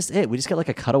is that just it? We just get like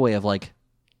a cutaway of like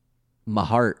my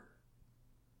heart.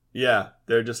 Yeah,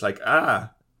 they're just like,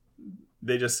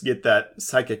 they just get that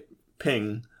psychic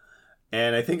ping.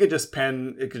 And I think it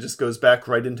just goes back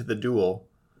right into the duel.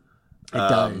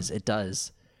 It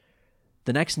does.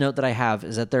 The next note that I have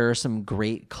is that there are some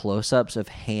great close-ups of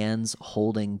hands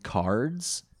holding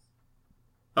cards.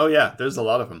 Oh yeah, there's a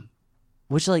lot of them.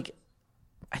 Which, like,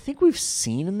 I think we've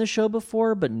seen in the show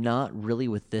before, but not really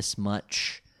with this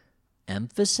much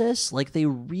emphasis. Like, they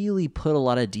really put a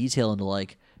lot of detail into,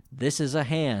 like, this is a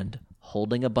hand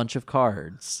holding a bunch of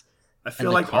cards. I feel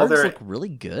and like the cards all look really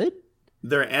good.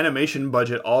 Their animation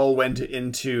budget all went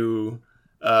into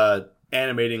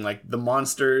animating, like, the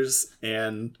monsters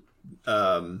and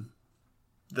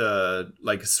the,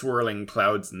 like, swirling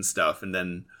clouds and stuff, and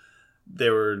then they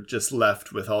were just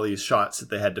left with all these shots that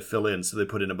they had to fill in, so they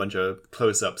put in a bunch of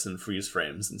close-ups and freeze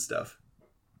frames and stuff.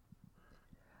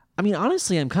 I mean,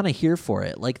 honestly, I'm kind of here for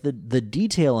it. Like, the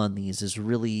detail on these is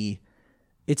really...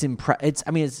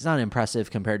 It's not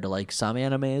impressive compared to, like, some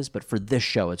animes, but for this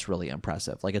show, it's really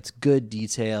impressive. Like, it's good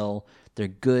detail.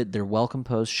 They're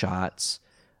well-composed shots,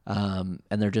 and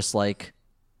they're just like,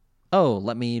 oh,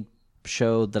 let me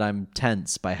show that I'm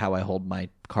tense by how I hold my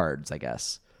cards, I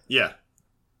guess. Yeah.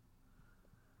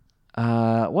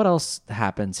 What else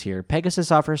happens here?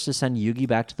 Pegasus offers to send Yugi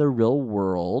back to the real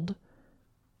world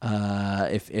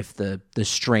if the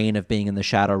strain of being in the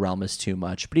Shadow Realm is too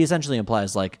much. But he essentially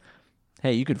implies, like,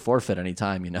 hey, you could forfeit any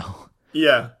time, you know?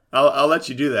 Yeah, I'll let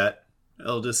you do that.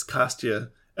 It'll just cost you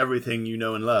everything you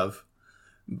know and love.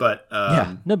 But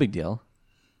yeah, no big deal.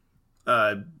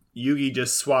 Yugi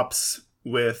just swaps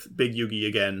with Big Yugi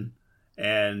again,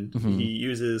 and he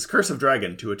uses Curse of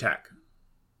Dragon to attack.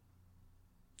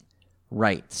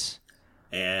 Right.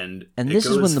 And this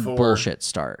is when the bullshit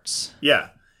starts. Yeah.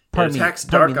 Pardon me,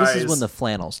 Dark this Eyes. is when the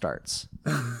flannel starts.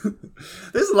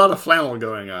 There's a lot of flannel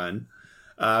going on.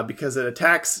 Because it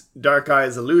attacks Dark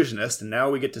Eyes Illusionist, and now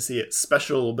we get to see its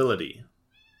special ability.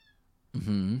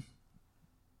 Mm-hmm.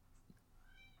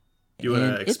 Do you want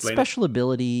to explain its special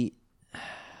ability,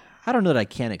 I don't know that I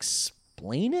can't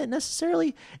explain it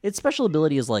necessarily. Its special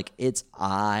ability is like its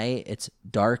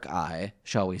dark eye,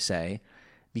 shall we say,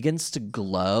 begins to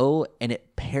glow, and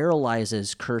it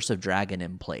paralyzes Curse of Dragon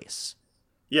in place.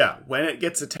 Yeah, when it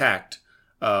gets attacked,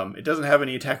 it doesn't have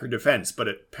any attack or defense, but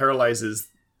it paralyzes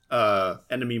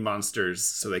enemy monsters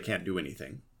so they can't do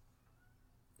anything.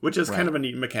 Which is kind of a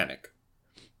neat mechanic.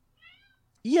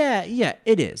 Yeah,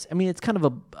 it is. I mean, it's kind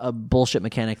of a bullshit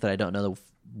mechanic that I don't know that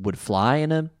would fly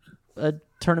in a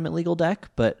tournament legal deck,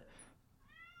 but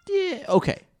yeah,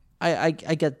 okay. I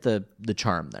get the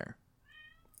charm there.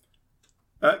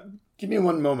 Give me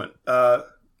one moment.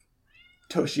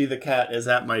 Toshi the cat is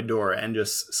at my door and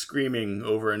just screaming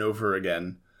over and over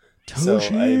again.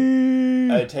 Toshi!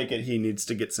 So I take it he needs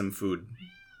to get some food.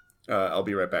 I'll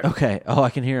be right back. Okay. Oh, I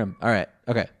can hear him. All right.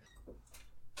 Okay.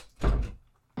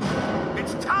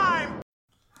 It's time!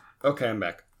 Okay, I'm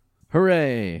back.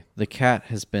 Hooray! The cat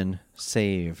has been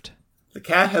saved. The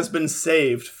cat has been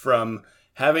saved from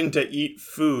having to eat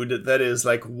food that is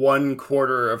like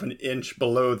 1/4 of an inch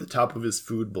below the top of his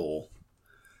food bowl.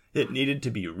 It needed to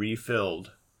be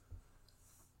refilled.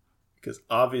 Because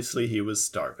obviously he was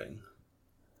starving.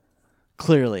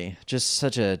 Clearly, just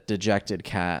such a dejected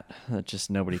cat that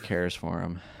just nobody cares for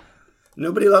him.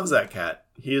 Nobody loves that cat.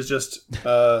 He is just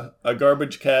a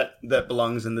garbage cat that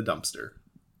belongs in the dumpster.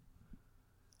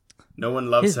 No one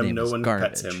loves him. No one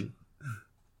pets him.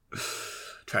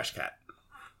 Trash cat.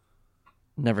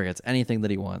 Never gets anything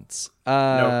that he wants.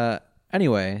 Nope.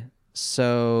 Anyway,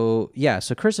 so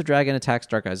Curse of Dragon attacks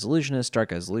Dark Eyes Illusionist.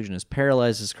 Dark Eyes Illusionist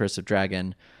paralyzes Curse of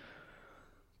Dragon.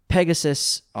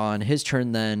 Pegasus, on his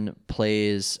turn, then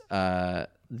plays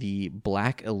the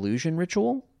Black Illusion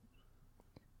Ritual.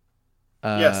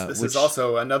 Yes, this is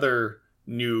also another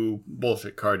new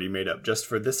bullshit card he made up just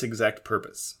for this exact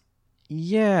purpose.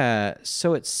 Yeah,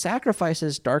 so it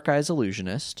sacrifices Dark Eyes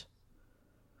Illusionist,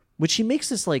 which he makes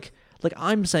this like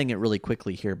I'm saying it really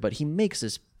quickly here, but he makes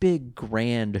this big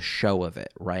grand show of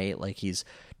it, right? Like he's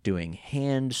doing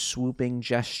hand swooping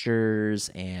gestures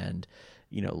and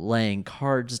laying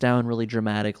cards down really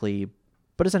dramatically,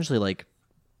 but essentially like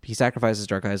he sacrifices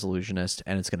Dark Eyes Illusionist,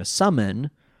 and it's going to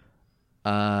summon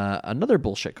another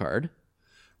bullshit card,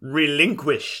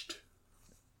 Relinquished.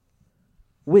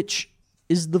 which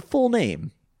is the full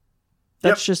name.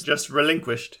 That's just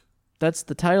Relinquished. That's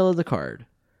the title of the card.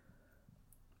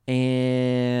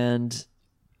 And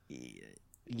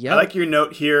yeah, I like your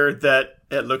note here that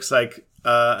it looks like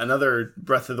another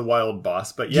Breath of the Wild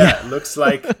boss, but it looks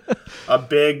like a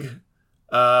big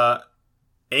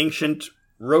ancient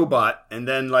robot, and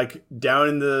then like down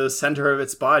in the center of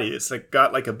its body, it's like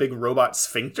got like a big robot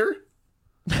sphincter.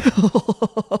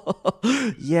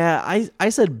 Yeah, I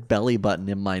said belly button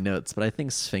in my notes, but I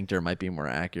think sphincter might be more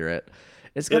accurate.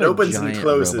 It's got It opens a giant and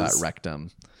closes. robot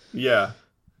rectum. Yeah.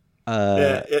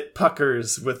 It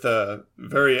puckers with a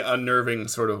very unnerving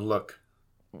sort of look.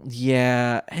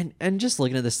 Yeah, and just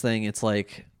looking at this thing, it's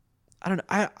like, I don't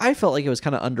know. I felt like it was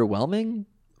kind of underwhelming,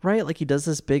 right? Like he does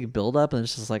this big build up, and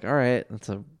it's just like, all right, it's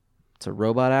a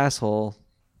robot asshole.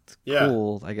 It's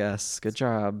cool, I guess. Good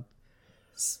job.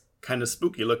 It's kind of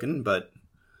spooky looking, but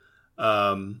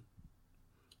let's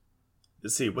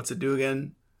see, what's it do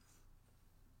again?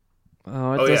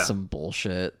 Oh, it does some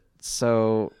bullshit.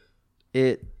 So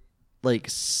it like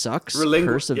sucks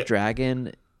Curse of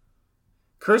Dragon.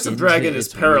 Curse of Dragon is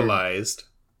paralyzed.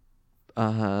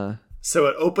 Uh-huh. So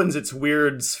it opens its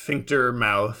weird sphincter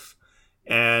mouth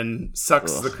and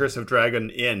sucks the Curse of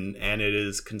Dragon in, and it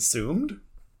is consumed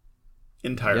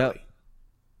entirely. Yep.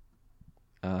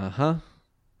 Uh-huh.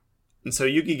 And so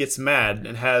Yugi gets mad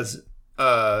and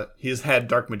he's had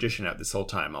Dark Magician out this whole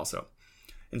time also.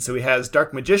 And so he has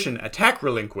Dark Magician attack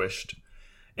Relinquished,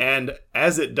 and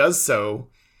as it does so,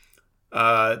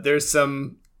 there's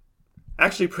some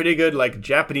actually pretty good like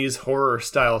Japanese horror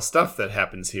style stuff that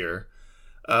happens here.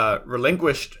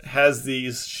 Relinquished has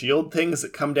these shield things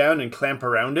that come down and clamp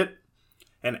around it,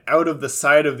 and out of the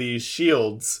side of these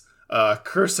shields,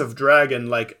 Curse of Dragon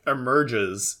like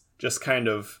emerges, just kind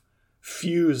of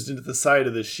fused into the side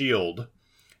of the shield,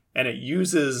 and it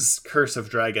uses Curse of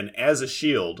Dragon as a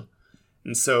shield.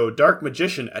 And so Dark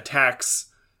Magician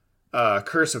attacks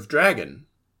Curse of Dragon,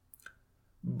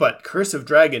 but Curse of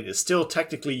Dragon is still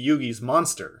technically Yugi's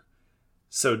monster.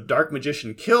 So Dark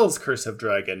Magician kills Curse of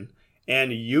Dragon,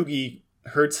 and Yugi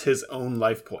hurts his own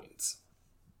life points.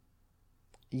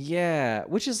 Yeah,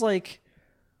 which is like,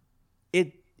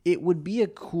 it would be a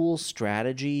cool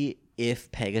strategy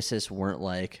if Pegasus weren't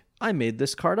like, I made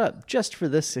this card up just for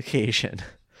this occasion.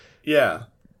 Yeah.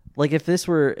 Like if this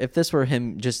were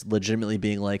him just legitimately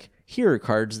being like, here are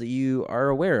cards that you are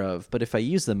aware of, but if I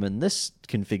use them in this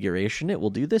configuration, it will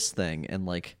do this thing and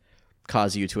like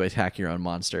cause you to attack your own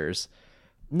monsters.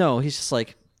 No, he's just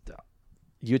like,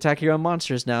 you attack your own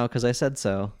monsters now because I said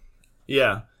so.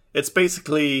 Yeah. It's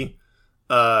basically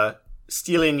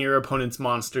stealing your opponent's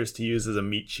monsters to use as a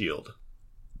meat shield.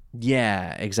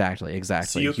 Yeah, exactly.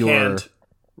 So you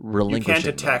can't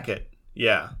attack it.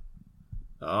 Yeah.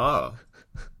 Oh.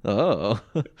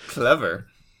 Clever.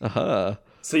 Uh-huh.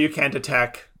 So you can't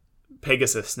attack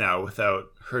Pegasus now without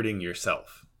hurting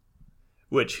yourself,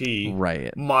 which he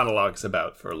monologues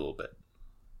about for a little bit.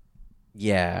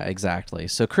 Yeah, exactly.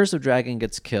 So Curse of Dragon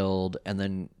gets killed, and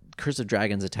then Curse of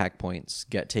Dragon's attack points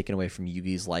get taken away from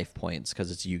Yugi's life points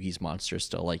because it's Yugi's monster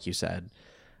still, like you said.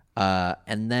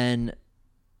 And then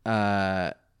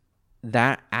that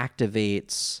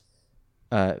activates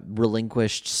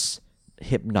Relinquished's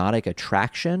Hypnotic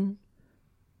Attraction,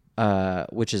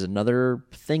 which is another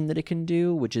thing that it can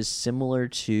do, which is similar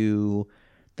to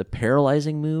the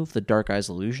paralyzing move the Dark Eyes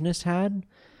Illusionist had.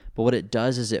 But what it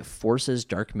does is it forces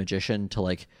Dark Magician to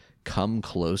like come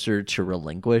closer to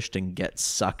Relinquished and get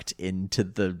sucked into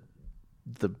the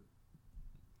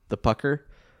pucker.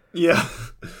 Yeah.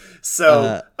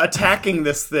 So attacking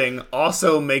this thing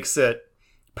also makes it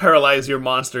paralyze your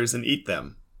monsters and eat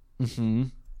them. Mm-hmm.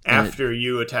 After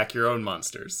you attack your own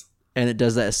monsters. And it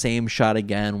does that same shot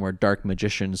again where Dark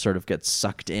Magician sort of gets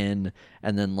sucked in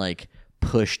and then like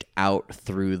pushed out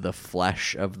through the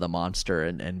flesh of the monster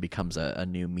and becomes a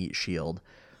new meat shield.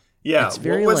 Yeah. It's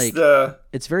very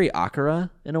it's very Akira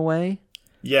in a way.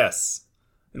 Yes.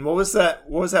 And what was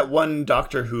that one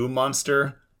Doctor Who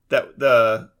monster that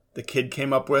the kid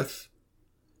came up with?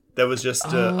 That was just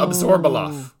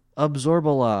Absorbaloff.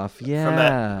 Absorbaloff, yeah. From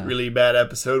that really bad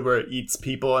episode where it eats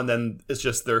people and then it's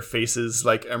just their faces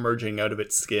like emerging out of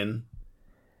its skin.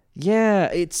 Yeah,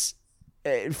 it's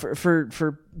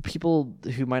for people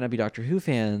who might not be Doctor Who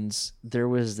fans, there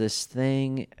was this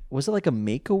thing, was it like a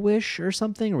Make-A-Wish or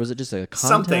something, or was it just a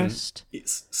contest?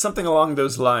 Something along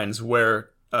those lines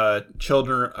where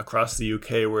children across the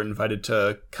UK were invited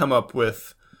to come up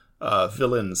with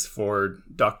villains for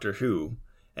Doctor Who.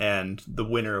 and the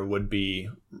winner would be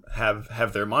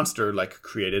have their monster like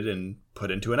created and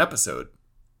put into an episode.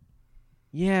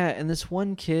 Yeah, and this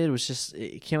one kid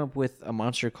came up with a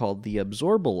monster called the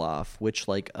Absorbaloff, which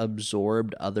like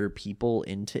absorbed other people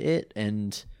into it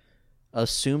and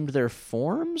assumed their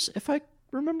forms, if I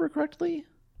remember correctly.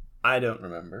 I don't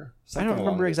remember. I don't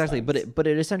remember exactly, but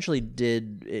it essentially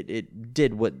did it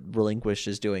did what Relinquish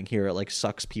is doing here. It like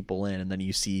sucks people in, and then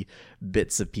you see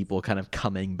bits of people kind of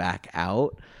coming back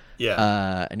out.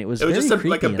 Yeah, and it was just creepy,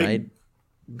 like a big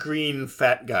green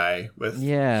fat guy with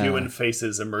human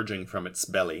faces emerging from its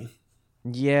belly.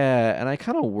 Yeah, and I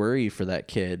kind of worry for that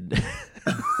kid.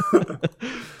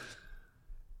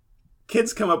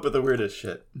 Kids come up with the weirdest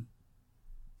shit.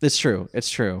 It's true.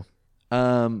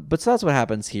 But so that's what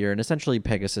happens here, and essentially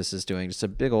Pegasus is doing just a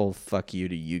big old fuck you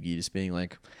to Yugi, just being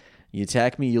like, you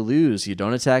attack me, you lose. You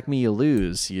don't attack me, you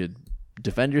lose. You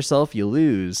defend yourself, you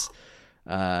lose.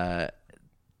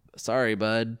 Sorry,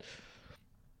 bud.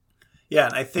 Yeah,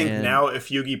 and I think now if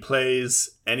Yugi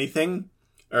plays anything,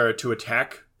 or to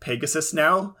attack Pegasus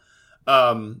now,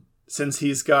 since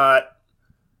he's got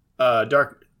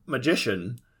Dark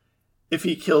Magician, if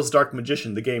he kills Dark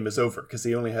Magician, the game is over, because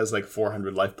he only has like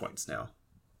 400 life points now.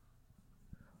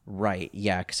 Right,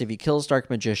 yeah, because if he kills Dark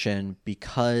Magician,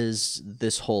 because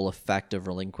this whole effect of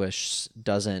Relinquish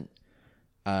doesn't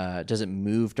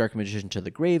move Dark Magician to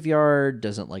the graveyard,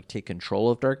 doesn't like take control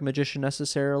of Dark Magician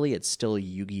necessarily, it's still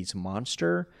Yugi's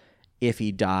monster. If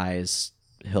he dies,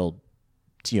 he'll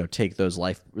take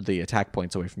the attack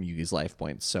points away from Yugi's life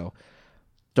points. So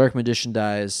Dark Magician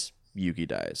dies, Yugi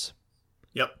dies.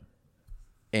 Yep.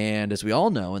 And as we all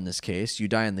know in this case, you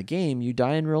die in the game, you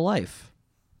die in real life.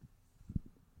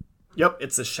 Yep,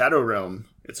 it's a Shadow Realm.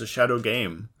 It's a Shadow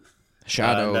game.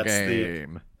 Shadow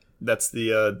game. That's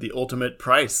the ultimate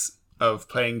price of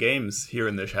playing games here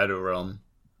in the Shadow Realm.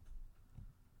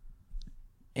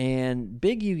 And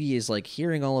Big Yugi is like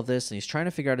hearing all of this, and he's trying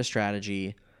to figure out a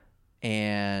strategy,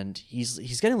 and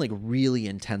he's getting like really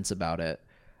intense about it.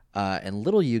 And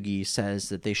Little Yugi says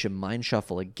that they should mind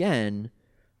shuffle again,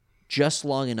 just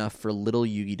long enough for Little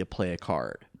Yugi to play a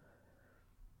card.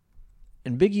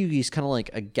 And Big Yugi's kind of like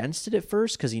against it at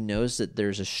first because he knows that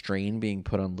there's a strain being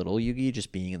put on Little Yugi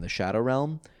just being in the Shadow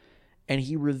Realm. And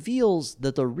he reveals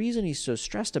that the reason he's so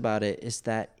stressed about it is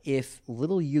that if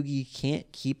Little Yugi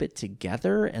can't keep it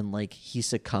together and like he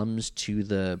succumbs to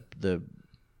the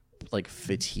like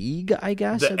fatigue, I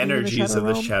guess, the energies of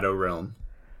the Shadow Realm,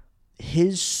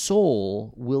 his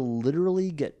soul will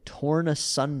literally get torn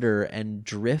asunder and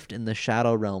drift in the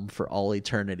Shadow Realm for all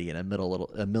eternity in a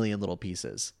million little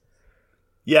pieces.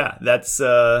 Yeah, that's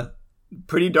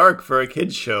pretty dark for a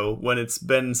kid's show when it's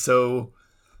been so...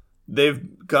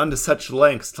 They've gone to such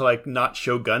lengths to like not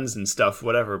show guns and stuff,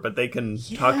 whatever, but they can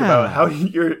talk about how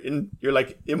your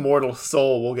like immortal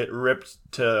soul will get ripped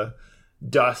to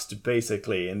dust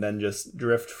basically and then just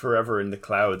drift forever in the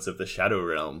clouds of the Shadow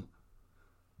Realm.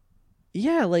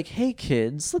 Yeah, like, hey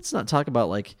kids, let's not talk about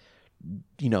like,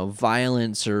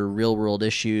 violence or real world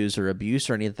issues or abuse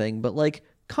or anything, but like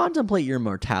contemplate your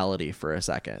mortality for a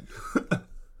second.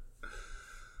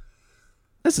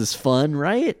 This is fun,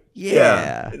 right?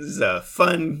 Yeah. This is a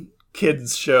fun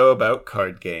kids show about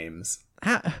card games.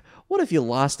 What if you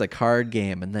lost a card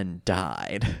game and then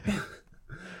died?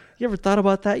 You ever thought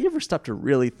about that? You ever stopped to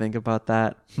really think about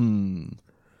that?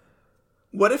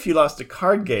 What if you lost a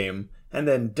card game and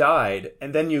then died,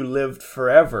 and then you lived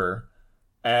forever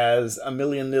as a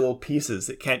million little pieces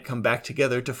that can't come back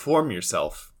together to form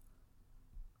yourself?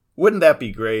 Wouldn't that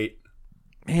be great?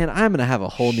 Man, I'm going to have a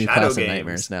whole new class of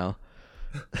nightmares now.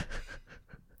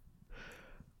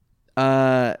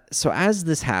 So as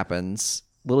this happens,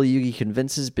 Little Yugi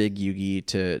convinces Big Yugi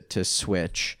to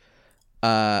switch.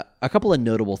 A couple of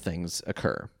notable things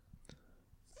occur.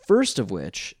 First of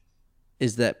which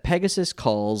is that Pegasus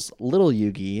calls Little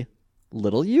Yugi,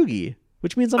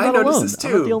 which means I'm not alone.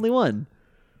 I'm not the only one.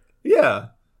 Yeah,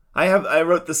 I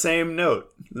wrote the same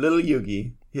note. Little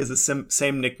Yugi. He has the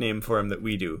same nickname for him that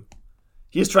we do.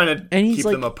 He's trying to keep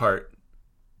them apart.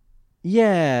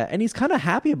 Yeah, and he's kind of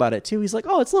happy about it too. He's like,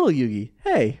 "Oh, it's Little Yugi.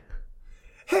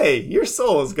 Hey, your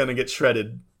soul is gonna get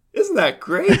shredded. Isn't that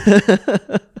great?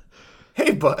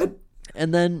 Hey, bud."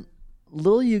 And then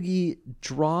Little Yugi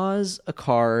draws a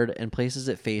card and places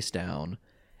it face down,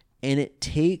 and it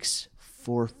takes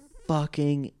for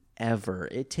fucking ever.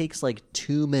 It takes like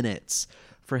 2 minutes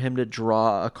for him to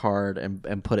draw a card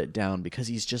and put it down because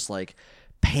he's just like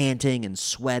panting and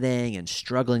sweating and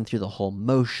struggling through the whole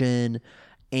motion.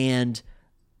 And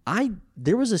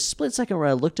there was a split second where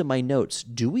I looked at my notes.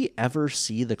 Do we ever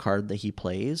see the card that he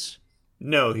plays?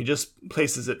 No, he just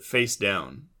places it face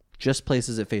down. just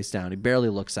places it face down. He barely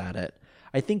looks at it.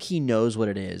 I think he knows what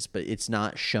it is, but it's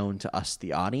not shown to us,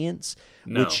 the audience,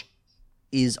 which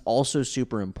is also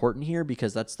super important here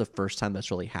because that's the first time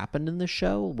that's really happened in the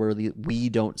show where we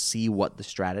don't see what the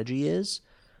strategy is.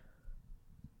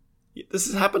 This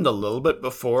has happened a little bit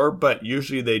before, but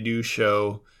usually they do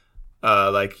show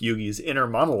like Yugi's inner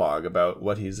monologue about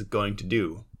what he's going to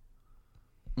do.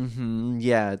 Mm-hmm.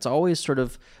 Yeah, it's always sort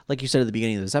of like you said at the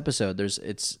beginning of this episode.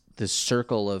 It's this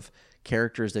circle of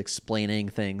characters explaining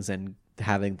things and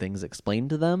having things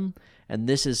explained to them, and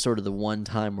this is sort of the one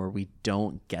time where we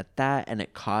don't get that, and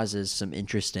it causes some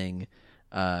interesting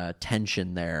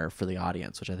tension there for the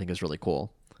audience, which I think is really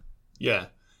cool. Yeah,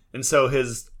 and so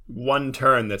his one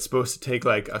turn that's supposed to take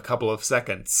like a couple of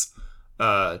seconds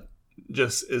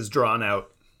just is drawn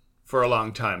out for a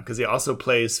long time because he also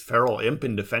plays Feral Imp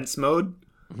in defense mode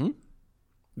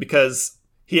because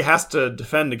he has to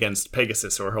defend against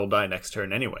Pegasus or he'll die next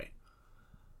turn anyway.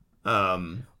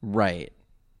 Right.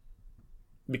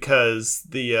 Because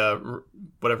the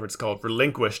whatever it's called,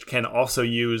 Relinquished, can also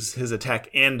use his attack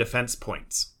and defense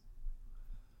points,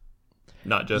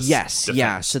 not just defense.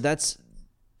 Yeah. So that's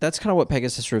kind of what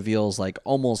Pegasus reveals, like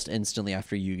almost instantly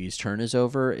after Yugi's turn is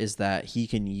over, is that he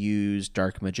can use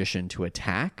Dark Magician to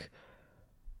attack.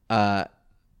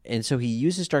 And so he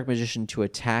uses Dark Magician to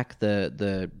attack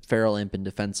the Feral Imp in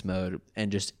defense mode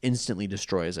and just instantly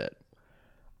destroys it.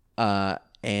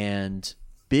 And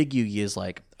Big Yugi is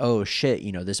like, oh shit,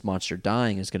 this monster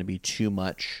dying is going to be too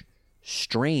much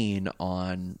strain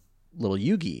on little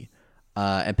Yugi.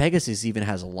 And Pegasus even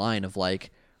has a line of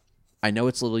like, I know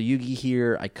it's little Yugi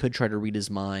here. I could try to read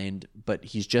his mind, but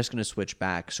he's just going to switch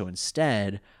back. So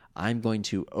instead, I'm going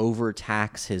to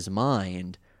overtax his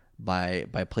mind by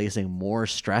placing more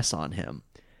stress on him.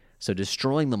 So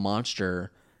destroying the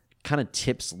monster kind of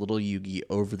tips little Yugi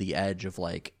over the edge of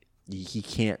like, he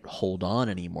can't hold on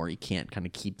anymore. He can't kind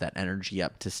of keep that energy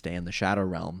up to stay in the Shadow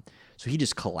Realm. So he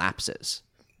just collapses.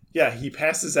 Yeah, he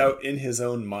passes out in his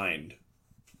own mind.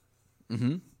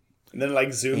 Mm-hmm. And then like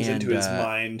zooms into his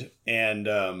mind, and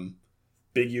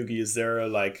Big Yugi is there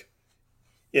like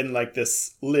in like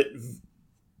this lit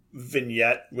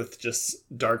vignette with just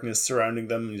darkness surrounding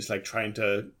them, and he's like trying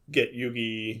to get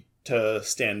Yugi to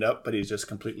stand up, but he's just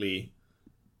completely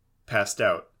passed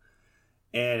out.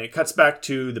 And it cuts back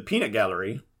to the Peanut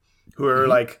Gallery, who are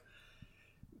like...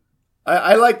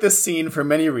 I like this scene for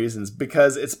many reasons,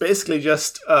 because it's basically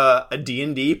just a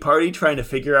D&D party trying to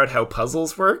figure out how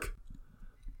puzzles work.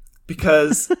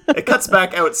 Because it cuts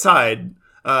back outside,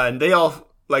 and they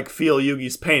all like feel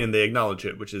Yugi's pain, and they acknowledge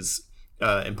it, which is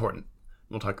important.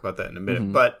 We'll talk about that in a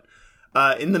minute. But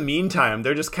in the meantime,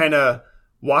 they're just kind of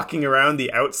walking around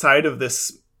the outside of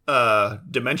this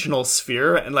dimensional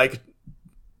sphere and like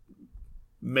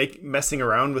messing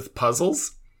around with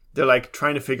puzzles. They're like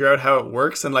trying to figure out how it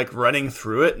works and like running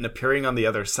through it and appearing on the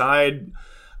other side.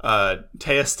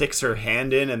 Taya sticks her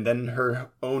hand in, and then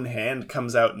her own hand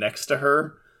comes out next to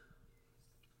her.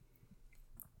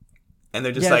 And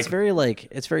they're just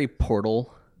it's very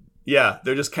Portal. Yeah,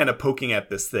 they're just kind of poking at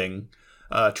this thing.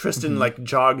 Tristan like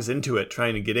jogs into it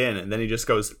trying to get in, and then he just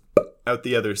goes out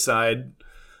the other side,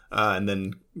 and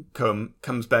then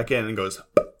comes back in and goes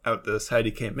out the side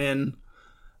he came in.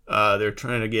 They're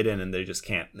trying to get in, and they just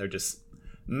can't. They're just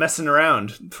messing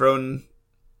around, throwing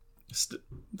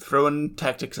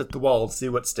tactics at the wall to see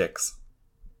what sticks.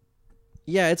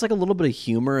 Yeah, it's like a little bit of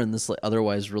humor in this like,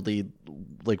 otherwise really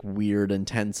like weird,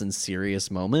 intense, and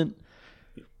serious moment,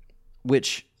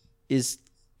 which is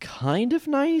kind of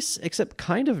nice, except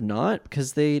kind of not,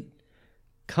 because they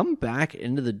come back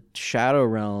into the Shadow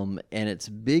Realm, and it's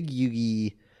Big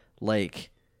Yugi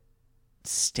like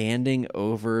standing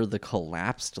over the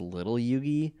collapsed little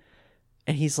Yugi,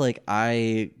 and he's like,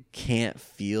 I can't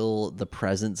feel the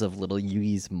presence of little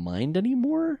Yugi's mind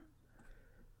anymore.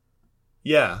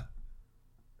 Yeah.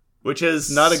 Which is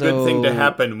not a good thing to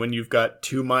happen when you've got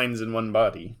two minds in one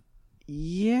body.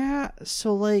 Yeah,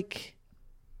 so like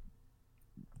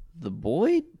the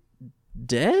boy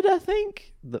dead, I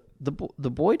think? The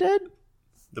boy dead?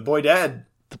 The boy dead.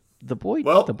 The boy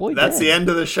that's dead. The end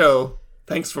of the show.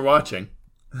 Thanks for watching.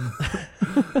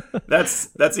 That's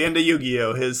the end of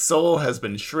Yu-Gi-Oh! His soul has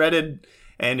been shredded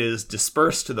and is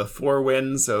dispersed to the four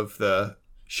winds of the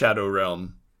Shadow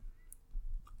Realm.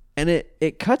 And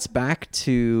it cuts back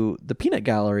to the Peanut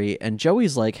Gallery, and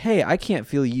Joey's like, hey, I can't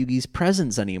feel Yugi's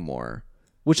presence anymore.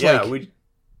 Which, isn't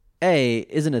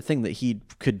a thing that he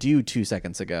could do 2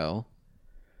 seconds ago.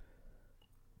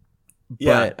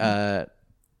 Yeah. But,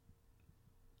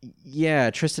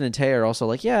 Tristan and Tay are also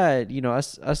like,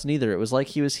 us neither. It was like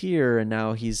he was here, and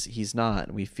now he's not.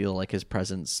 And we feel like his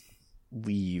presence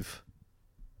leave.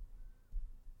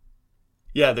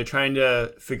 Yeah, they're trying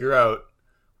to figure out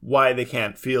why they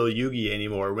can't feel Yugi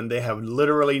anymore when they have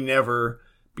literally never,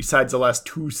 besides the last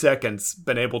 2 seconds,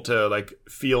 been able to like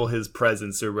feel his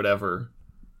presence or whatever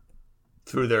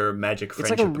through their magic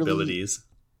friendship abilities.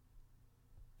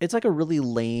 It's like a really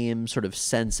lame sort of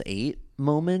Sense 8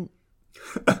 moment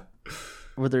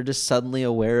where they're just suddenly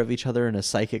aware of each other in a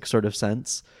psychic sort of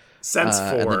sense. Sense 4.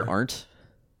 And then aren't.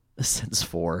 Sense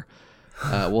 4.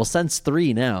 Well, Sense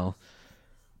 3 now.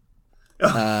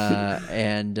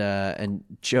 And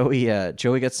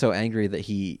Joey gets so angry that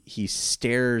he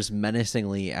stares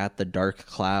menacingly at the dark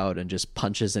cloud and just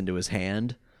punches into his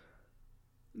hand.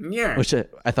 Yeah. Which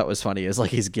I thought was funny. Is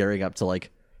like he's gearing up to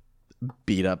like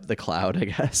beat up the cloud, I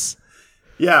guess.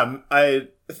 Yeah, I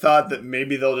thought that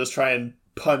maybe they'll just try and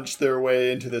punch their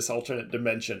way into this alternate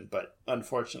dimension, but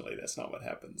unfortunately that's not what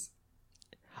happens.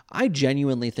 I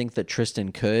genuinely think that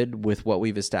Tristan could, with what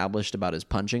we've established about his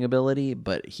punching ability,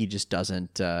 but he just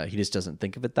doesn't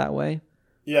think of it that way.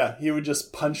 Yeah, he would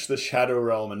just punch the Shadow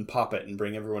Realm and pop it and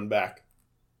bring everyone back.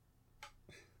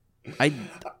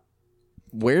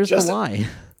 Where's the lie?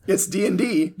 It's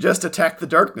D&D. Just attack the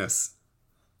darkness.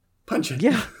 Punch it.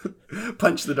 Yeah.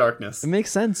 Punch the darkness. It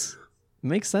makes sense.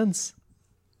 We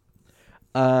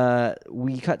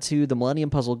cut to the Millennium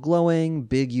Puzzle glowing.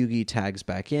 Big Yugi tags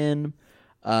back in.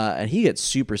 And he gets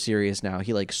super serious now.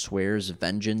 He like swears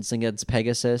vengeance against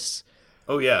Pegasus.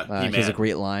 Oh yeah, he has a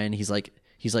great line. He's like,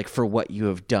 "For what you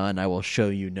have done, I will show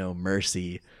you no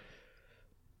mercy."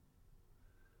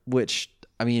 Which,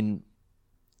 I mean,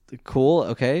 cool.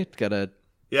 Okay, gotta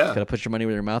put your money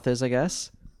where your mouth is, I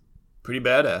guess. Pretty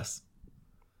badass.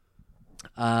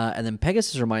 And then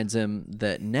Pegasus reminds him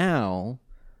that now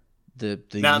the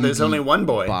now Yugi there's only one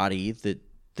boy body that.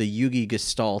 The Yugi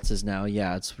Gestalt is now,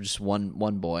 it's just one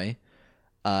boy.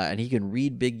 And he can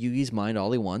read Big Yugi's mind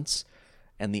all he wants.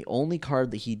 And the only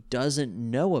card that he doesn't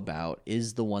know about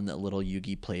is the one that little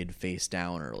Yugi played face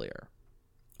down earlier.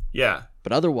 Yeah.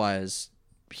 But otherwise,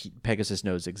 Pegasus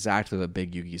knows exactly what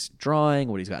Big Yugi's drawing,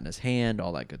 what he's got in his hand,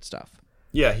 all that good stuff.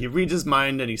 Yeah, he reads his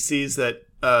mind and he sees that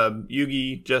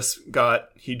Yugi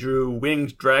he drew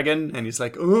Winged Dragon. And he's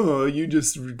like, oh, you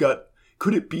just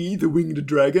could it be the Winged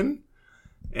Dragon?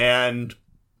 And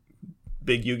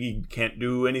Big Yugi can't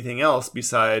do anything else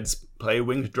besides play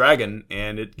Winged Dragon,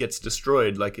 and it gets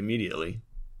destroyed like immediately.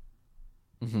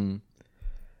 Mm-hmm.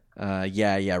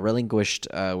 Yeah. Relinquished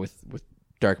with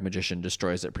Dark Magician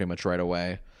destroys it pretty much right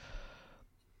away.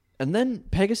 And then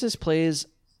Pegasus plays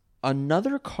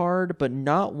another card, but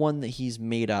not one that he's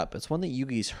made up. It's one that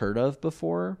Yugi's heard of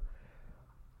before,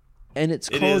 and it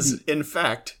is in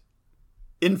fact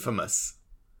infamous.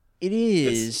 It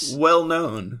is. It's well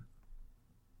known.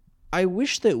 I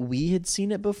wish that we had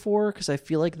seen it before, because I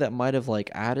feel like that might have like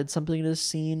added something to the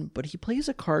scene. But he plays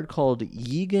a card called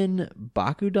Yigan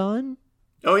Bakudan.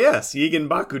 Oh yes, Yigan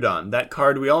Bakudan. That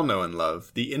card we all know and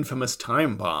love. The infamous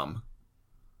Time Bomb.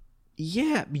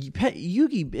 Yeah,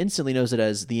 Yugi instantly knows it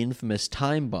as the infamous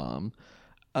Time Bomb.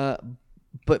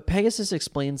 But Pegasus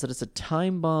explains that it's a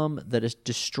time bomb that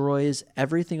destroys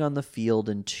everything on the field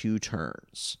in 2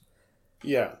 turns.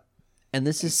 Yeah. And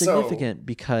this is significant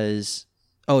because...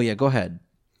 Oh, yeah, go ahead.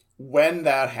 When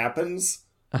that happens,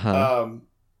 Yugi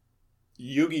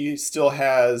still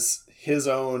has his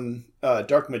own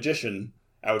Dark Magician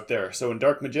out there. So when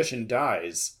Dark Magician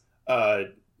dies,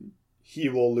 he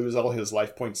will lose all his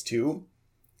life points too.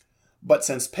 But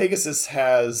since Pegasus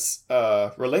has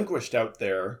relinquished out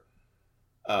there,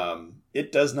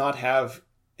 it does not have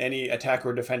any attack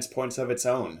or defense points of its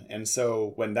own. And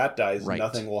so when that dies,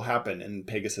 nothing will happen and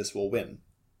Pegasus will win.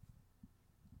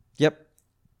 Yep.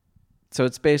 So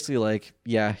it's basically like,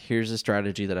 here's a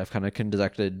strategy that I've kind of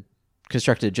constructed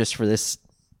just for this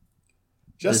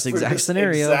exact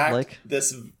scenario.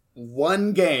 This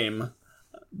one game,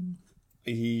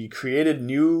 he created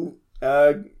new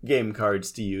game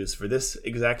cards to use for this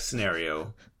exact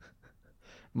scenario.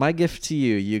 My gift to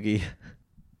you, Yugi.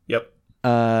 Yep.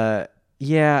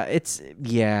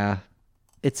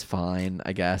 It's fine,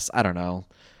 I guess. I don't know.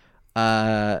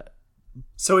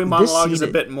 So he monologues a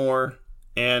bit more,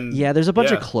 and there's a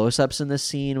bunch of close-ups in this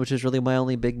scene, which is really my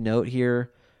only big note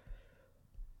here.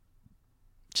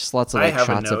 Just lots of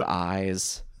shots of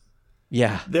eyes.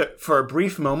 Yeah. For a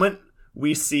brief moment,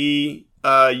 we see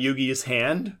Yugi's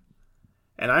hand,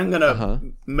 and I'm gonna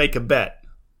make a bet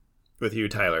with you,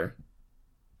 Tyler.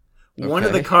 Okay. One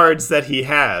of the cards that he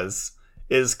has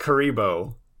is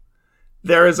Kuribo.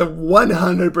 There is a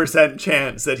 100%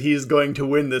 chance that he's going to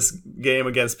win this game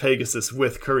against Pegasus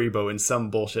with Kuribo in some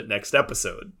bullshit next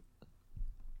episode.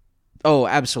 Oh,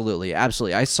 absolutely,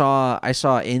 absolutely. I saw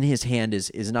in his hand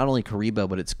is not only Karibo,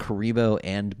 but it's Karibo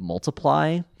and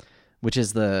Multiply, which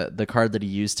is the card that he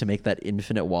used to make that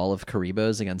infinite wall of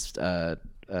Karibos against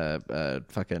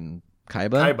fucking Kaiba.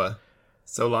 Kaiba.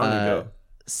 So long ago.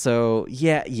 So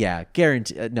yeah,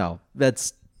 guarantee. No,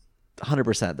 that's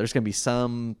 100%. There's gonna be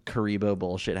some Karibo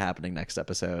bullshit happening next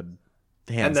episode.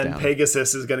 Hands And then down.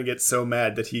 Pegasus is going to get so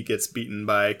mad that he gets beaten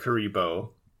by Karibo.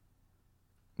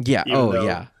 Yeah. even Oh though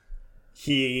yeah.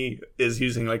 He is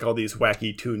using like all these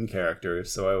wacky toon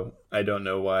characters, so I don't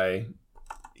know why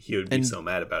he would be And so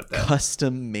mad about that.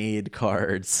 Custom made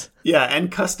cards. Yeah,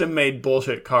 and custom made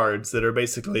bullshit cards that are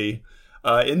basically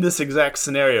in this exact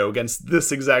scenario against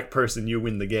this exact person, you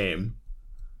win the game.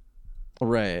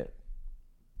 Right.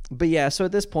 But yeah, so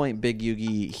at this point, Big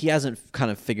Yugi, he hasn't kind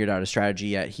of figured out a strategy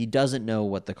yet. He doesn't know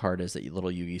what the card is that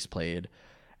little Yugi's played.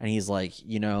 And he's like,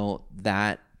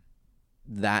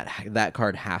 that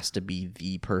card has to be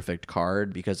the perfect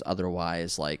card, because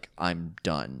otherwise, like, I'm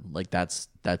done. Like, that's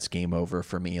game over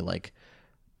for me. Like,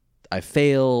 I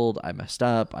failed, I messed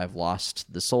up, I've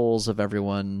lost the souls of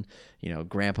everyone.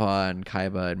 Grandpa and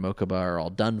Kaiba and Mokuba are all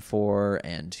done for,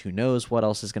 and who knows what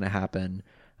else is going to happen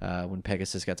when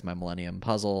Pegasus gets my Millennium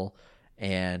Puzzle.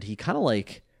 And he kind of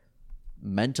like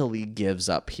mentally gives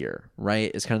up here,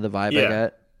 right? Is kind of the vibe I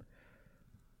get.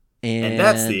 And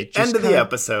that's the end of the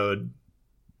episode.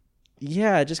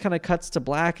 Yeah, it just kind of cuts to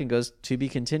black and goes to be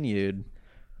continued.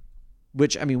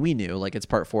 Which, I mean, we knew, like, it's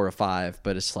part 4 of 5,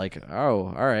 but it's like,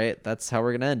 oh, all right, that's how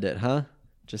we're gonna end it, huh?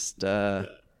 Just on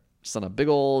a big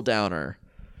old downer.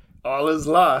 All is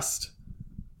lost.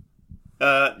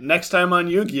 Next time on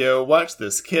Yu-Gi-Oh, watch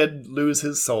this kid lose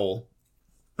his soul.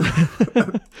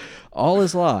 All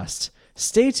is lost.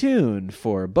 Stay tuned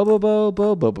for Bo.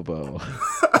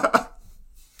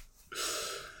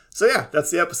 So yeah,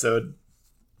 that's the episode.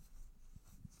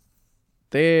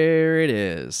 There it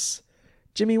is.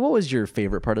 Jimmy, what was your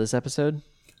favorite part of this episode?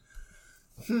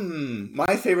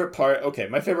 My favorite part,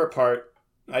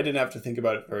 I didn't have to think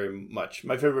about it very much.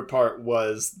 My favorite part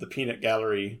was the peanut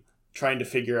gallery trying to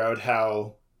figure out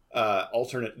how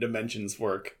alternate dimensions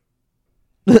work.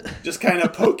 Just kind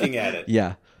of poking at it.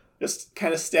 Yeah. Just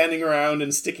kind of standing around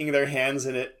and sticking their hands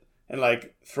in it and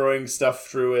like throwing stuff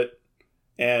through it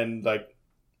and like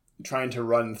trying to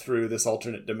run through this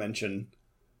alternate dimension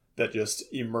that just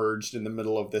emerged in the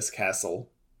middle of this castle.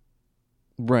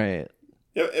 Right.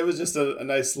 It was just a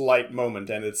nice light moment,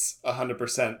 and it's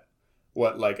 100%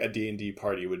 what like a D&D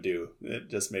party would do. It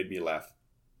just made me laugh.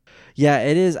 Yeah,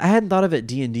 it is. I hadn't thought of it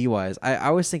D&D wise. I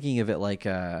was thinking of it like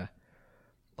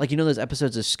those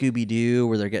episodes of Scooby-Doo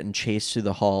where they're getting chased through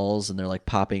the halls and they're like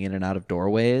popping in and out of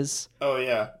doorways. Oh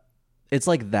yeah. It's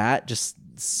like that, just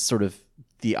sort of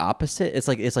the opposite. It's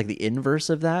like the inverse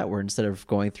of that, where instead of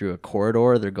going through a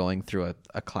corridor, they're going through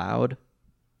a cloud.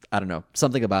 I don't know.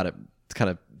 Something about it kind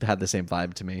of had the same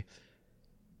vibe to me.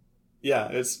 Yeah,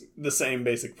 it's the same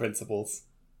basic principles.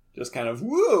 Just kind of,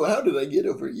 whoa, how did I get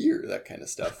over here? That kind of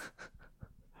stuff.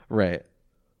 Right.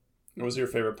 What was your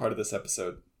favorite part of this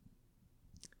episode?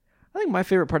 I think my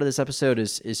favorite part of this episode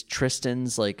is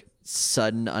Tristan's like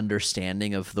sudden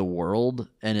understanding of the world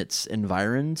and its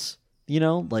environs.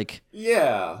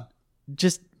 Yeah.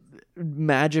 Just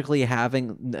magically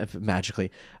getting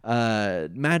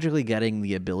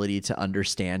the ability to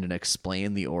understand and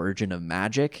explain the origin of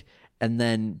magic, and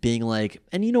then being like,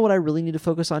 and you know what I really need to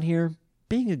focus on here?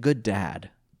 Being a good dad.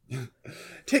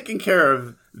 Taking care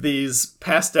of these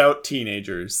passed out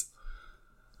teenagers.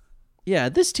 Yeah,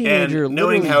 this teenager And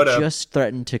knowing literally how to- just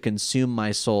threatened to consume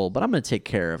my soul, but I'm going to take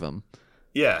care of him.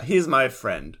 Yeah, he's my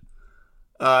friend.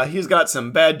 He's got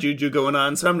some bad juju going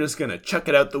on, so I'm just going to chuck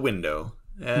it out the window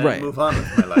and Right. move on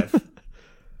with my life.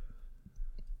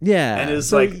 Yeah. And his,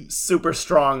 so like, super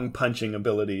strong punching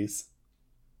abilities.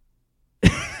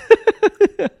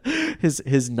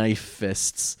 his knife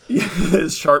fists.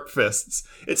 His sharp fists.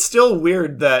 It's still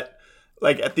weird that,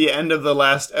 like, at the end of the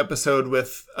last episode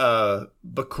with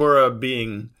Bakura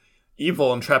being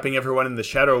evil and trapping everyone in the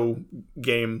shadow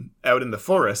game out in the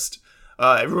forest,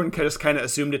 everyone just kind of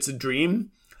assumed it's a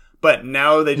dream. But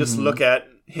now they just look at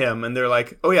him and they're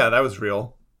like, oh yeah, that was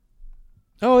real.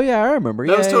 Oh yeah, I remember.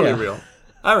 That was totally yeah. real.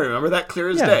 I remember that clear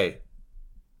as Yeah. day.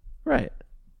 Right.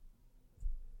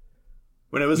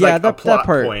 When it was Yeah, like a that plot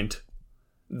part- point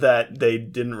that they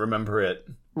didn't remember it.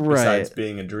 Right. Besides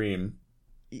being a dream.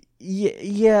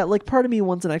 Yeah, like part of me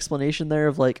wants an explanation there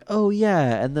of like, oh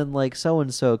yeah, and then like so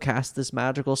and so cast this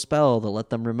magical spell to let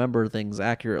them remember things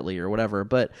accurately or whatever.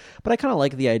 But I kind of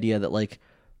like the idea that like,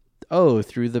 oh,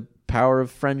 through the power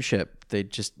of friendship, they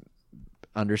just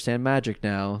understand magic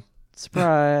now.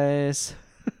 Surprise.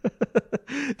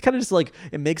 Kind of just like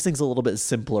it makes things a little bit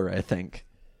simpler, I think.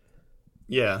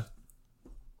 Yeah.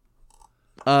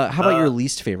 How about your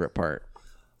least favorite part?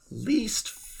 Least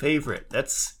favorite?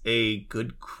 That's a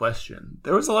good question.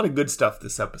 There was a lot of good stuff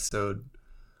this episode.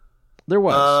 There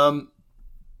was.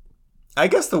 I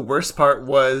guess the worst part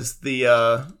was the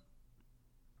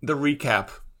recap.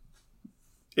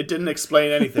 It didn't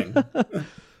explain anything.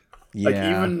 Yeah. Like,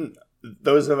 even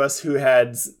those of us who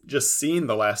had just seen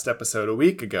the last episode a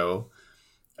week ago,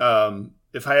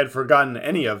 if I had forgotten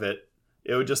any of it,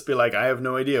 it would just be like, I have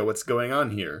no idea what's going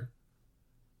on here.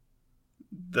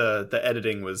 The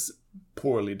editing was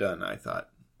poorly done, I thought.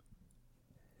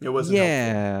 It wasn't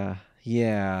helpful.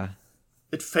 Yeah.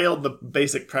 It failed the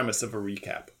basic premise of a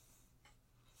recap.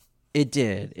 It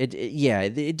did. It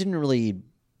didn't really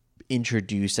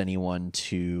introduce anyone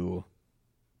to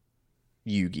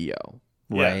Yu-Gi-Oh,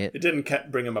 right? Yeah, it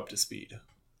didn't bring him up to speed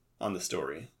on the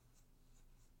story.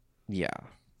 Yeah,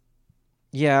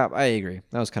 I agree.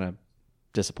 That was kind of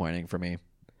disappointing for me.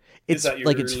 Is that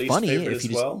your it's least funny favorite if you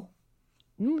as well?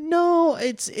 No,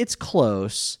 it's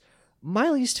close. My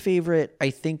least favorite, I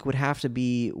think, would have to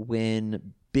be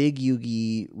when Big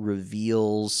Yugi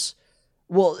reveals.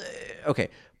 Well, okay,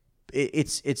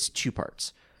 it's two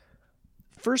parts.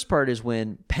 First part is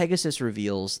when Pegasus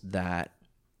reveals that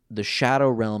the Shadow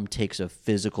Realm takes a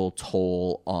physical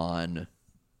toll on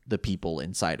the people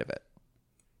inside of it.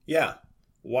 Yeah.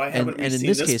 Why haven't we and in seen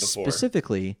this this case before?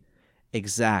 specifically,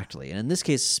 exactly. And in this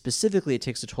case specifically, it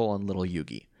takes a toll on little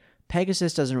Yugi.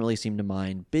 Pegasus doesn't really seem to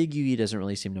mind. Big Yugi doesn't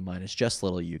really seem to mind. It's just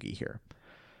little Yugi here.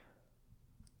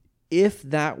 If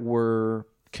that were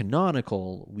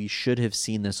canonical, we should have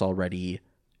seen this already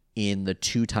in the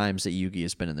 2 times that Yugi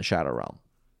has been in the Shadow Realm.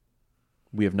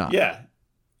 We have not. Yeah.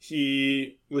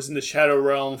 He was in the Shadow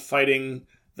Realm fighting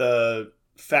the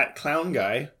fat clown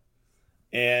guy,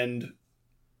 and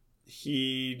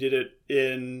he did it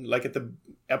in, like, at the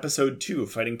episode 2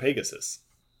 fighting Pegasus.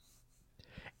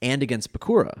 And against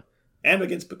Bakura. And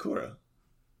against Bakura.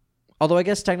 Although I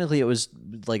guess technically it was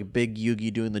like Big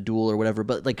Yugi doing the duel or whatever,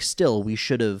 but like still there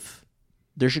should have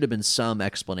been some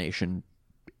explanation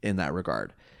in that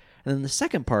regard. And then the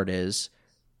second part is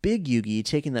Big Yugi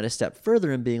taking that a step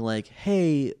further and being like,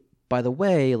 hey, by the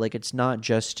way, like it's not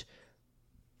just,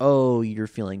 oh, you're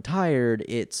feeling tired.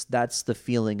 That's the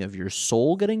feeling of your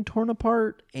soul getting torn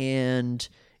apart. And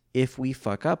if we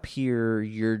fuck up here,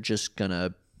 you're just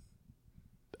gonna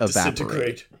evaporate.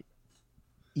 Disintegrate.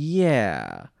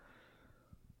 Yeah.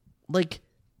 Like,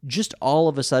 just all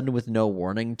of a sudden with no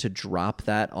warning to drop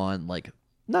that on, like,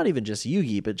 not even just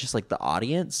Yugi, but just, like, the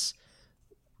audience.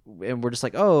 And we're just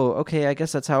like, oh, okay, I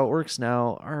guess that's how it works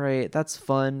now. All right, that's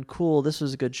fun. Cool, this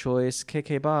was a good choice.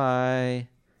 KK, bye.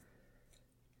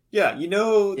 Yeah,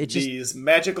 these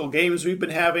magical games we've been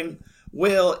having?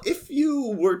 Well, if you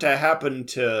were to happen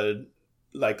to,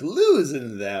 like, lose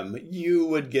in them, you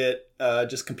would get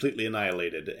just completely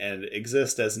annihilated and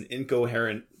exist as an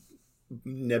incoherent,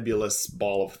 nebulous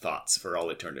ball of thoughts for all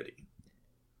eternity.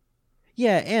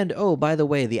 Yeah, and oh, by the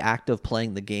way, the act of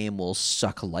playing the game will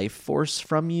suck life force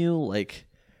from you. Like,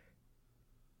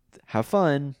 have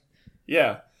fun.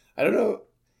 Yeah, I don't know.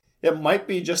 It might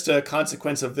be just a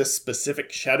consequence of this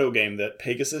specific shadow game that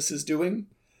Pegasus is doing,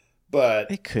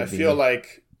 but I feel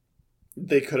like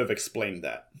they could have explained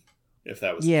that if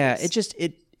that was the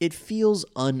case. It feels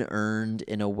unearned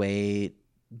in a way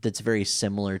that's very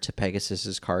similar to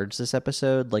Pegasus's cards this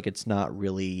episode. Like, it's not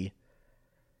really...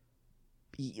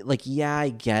 Like, yeah, I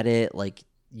get it. Like,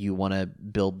 you want to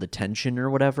build the tension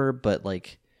or whatever, but,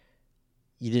 like,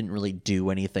 you didn't really do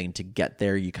anything to get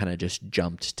there. You kind of just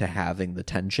jumped to having the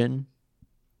tension.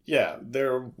 Yeah,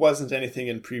 there wasn't anything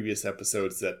in previous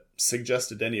episodes that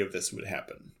suggested any of this would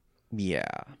happen.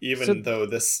 Yeah. Even though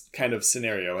this kind of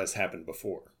scenario has happened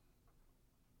before.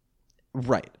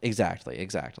 Right, exactly.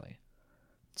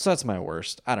 So that's my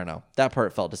worst. I don't know. That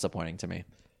part felt disappointing to me.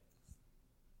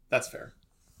 That's fair.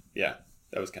 Yeah,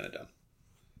 that was kind of dumb.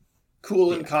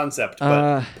 Cool in concept,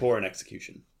 but poor in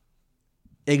execution.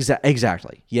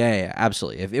 Exactly. Yeah,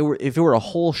 absolutely. If it were a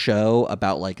whole show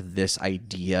about like this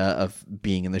idea of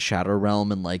being in the Shadow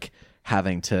Realm and like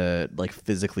having to like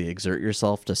physically exert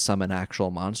yourself to summon actual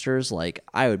monsters, like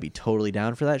I would be totally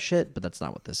down for that shit, but that's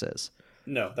not what this is.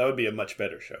 No, that would be a much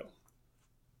better show.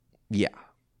 Yeah.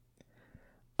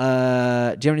 Do you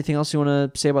have anything else you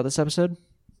want to say about this episode?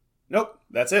 Nope,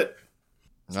 that's it.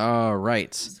 All right.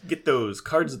 Let's get those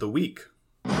cards of the week.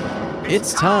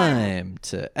 It's time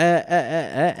to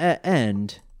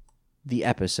end the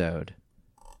episode.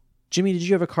 Jimmy, did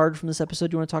you have a card from this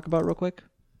episode you want to talk about real quick?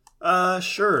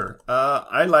 Sure.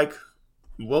 I like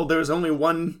Well, there's only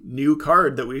one new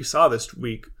card that we saw this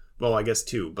week. Well, I guess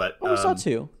two, but Oh, we saw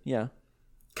two. Yeah.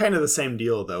 kind of the same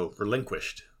deal though.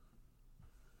 Relinquished.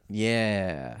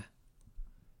 Yeah.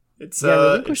 It's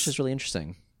Relinquished is really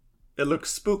interesting. It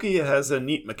looks spooky. It has a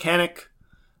neat mechanic.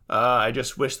 I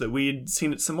just wish that we'd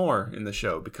seen it some more in the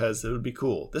show because it would be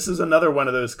cool. This is another one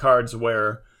of those cards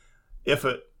where if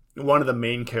one of the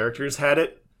main characters had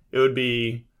it, it would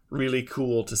be really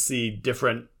cool to see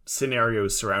different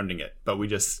scenarios surrounding it. But we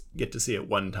just get to see it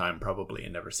one time probably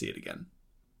and never see it again.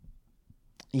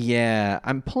 Yeah,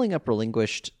 I'm pulling up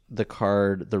Relinquished,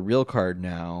 the real card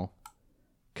now,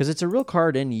 because it's a real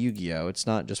card in Yu-Gi-Oh! It's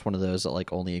not just one of those that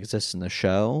like only exists in the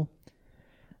show.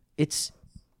 It's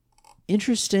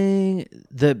interesting.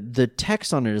 The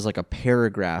text on it is like a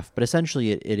paragraph, but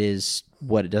essentially it is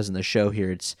what it does in the show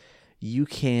here. It's you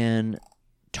can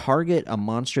target a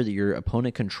monster that your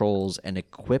opponent controls and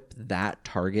equip that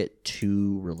target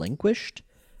to Relinquished.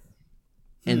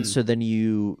 And so then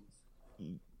you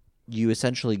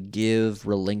essentially give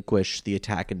Relinquish the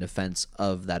attack and defense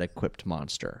of that equipped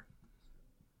monster.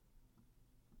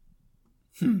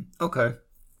 Okay.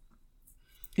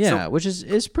 Yeah, So, which is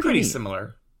pretty Pretty neat.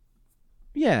 similar.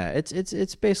 Yeah,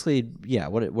 it's basically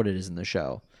what it is in the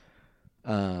show.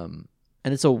 And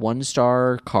it's a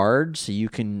 1-star card, so you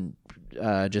can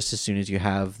just as soon as you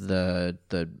have the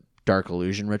Dark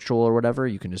Illusion ritual or whatever,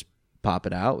 you can just pop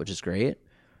it out, which is great.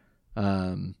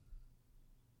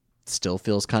 Still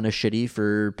feels kind of shitty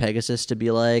for Pegasus to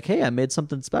be like, "Hey, I made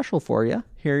something special for you.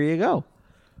 Here you go."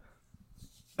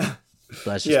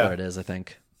 That's just what it is, I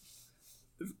think.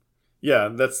 Yeah,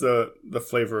 that's the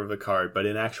flavor of the card, but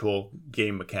in actual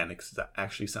game mechanics, that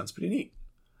actually sounds pretty neat.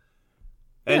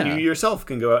 And Yeah. you yourself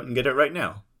can go out and get it right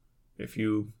now if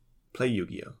you play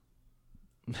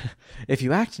Yu-Gi-Oh! If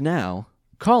you act now,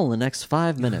 call in the next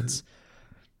 5 minutes.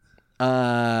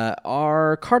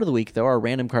 Our card of the week, though, our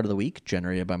random card of the week,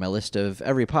 generated by my list of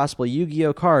every possible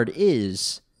Yu-Gi-Oh card,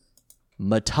 is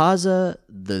Mataza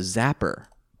the Zapper.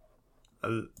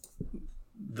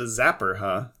 The Zapper,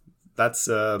 huh? That's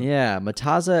Yeah,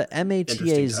 Mataza,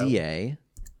 Mataza,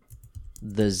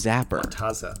 the Zapper.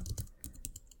 Taza.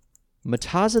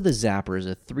 Mataza the Zapper is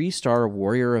a 3-star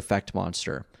warrior effect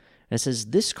monster. And it says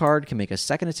this card can make a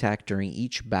second attack during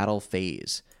each battle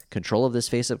phase. Control of this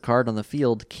face-up card on the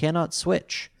field cannot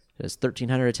switch. It has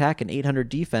 1,300 attack and 800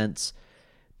 defense.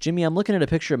 Jimmy, I'm looking at a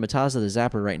picture of Mataza the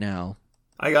Zapper right now.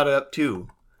 I got it up too.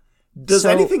 Does So-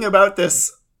 anything about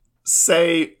this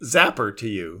say Zapper to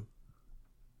you?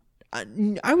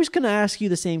 I was going to ask you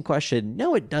the same question.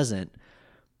 No, it doesn't.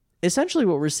 Essentially,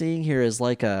 what we're seeing here is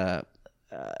like a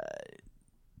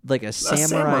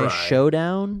samurai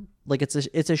showdown. Like it's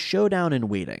a showdown in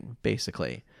waiting,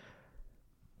 basically.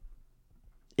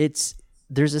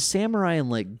 There's a samurai in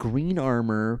like green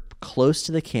armor close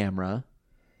to the camera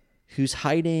who's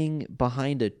hiding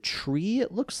behind a tree,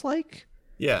 it looks like.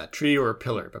 Yeah, tree or a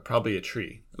pillar, but probably a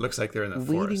tree. It looks like they're in the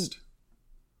forest.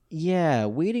 Yeah,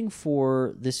 waiting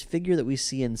for this figure that we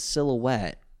see in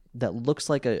silhouette that looks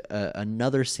like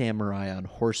another samurai on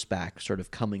horseback sort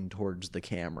of coming towards the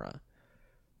camera.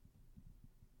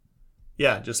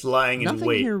 Yeah, just lying in Nothing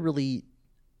wait. here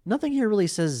really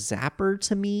says Zapper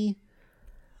to me.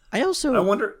 I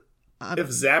wonder if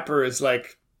Zapper is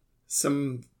like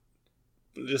some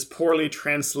just poorly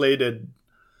translated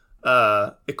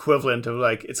equivalent of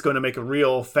like it's going to make a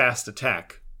real fast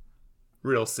attack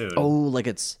real soon. Oh, like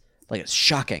it's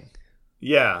shocking.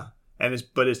 Yeah,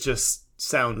 but it just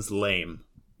sounds lame.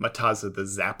 Mataza the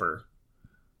Zapper.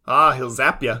 Ah, he'll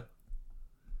zap ya.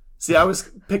 See, I was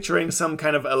picturing some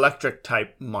kind of electric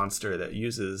type monster that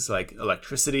uses like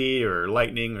electricity or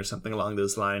lightning or something along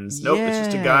those lines. Nope, it's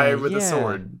just a guy with a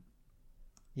sword.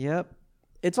 Yep.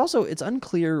 It's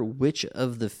unclear which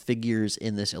of the figures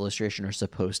in this illustration are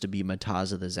supposed to be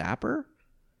Mataza the Zapper.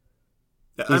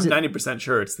 I'm 90%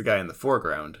 sure it's the guy in the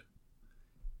foreground.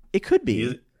 It could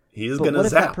be. He's but gonna what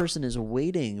zap. if that person is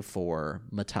waiting for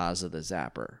Mataza the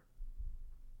Zapper?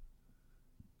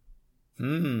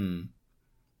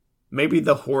 Maybe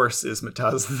the horse is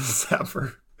Mataza the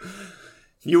Zapper.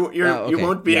 You okay.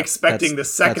 won't be expecting the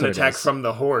second that's what it attack is. from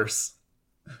the horse.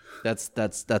 That's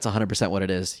 100% what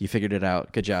it is. You figured it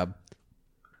out. Good job.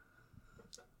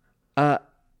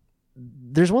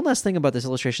 There's one last thing about this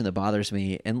illustration that bothers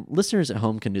me, and listeners at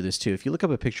home can do this too. If you look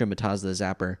up a picture of Mataza the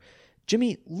Zapper,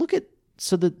 Jimmy, look at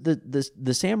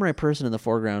the samurai person in the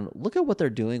foreground. Look at what they're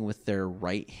doing with their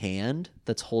right hand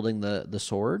that's holding the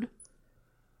sword.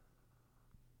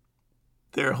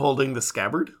 They're holding the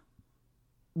scabbard?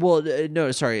 Well,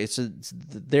 no, sorry. It's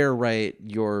their right,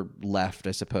 your left,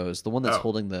 I suppose. The one that's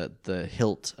holding the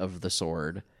hilt of the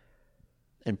sword.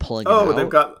 and pulling it out. Oh, they've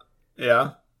got,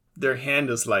 yeah. Their hand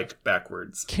is like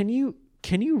backwards. Can you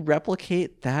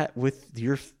replicate that with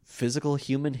your physical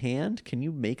human hand? Can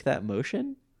you make that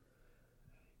motion?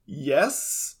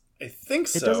 Yes, I think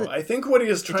so. I think what he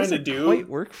is trying to do quite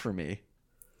work for me.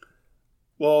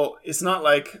 Well, it's not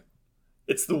like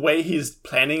it's the way he's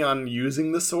planning on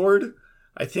using the sword.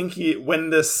 I think when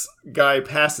this guy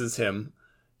passes him,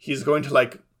 he's going to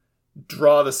like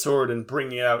draw the sword and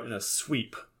bring it out in a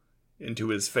sweep into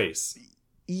his face.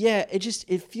 Yeah,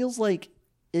 it feels like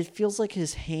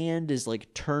his hand is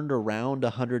like turned around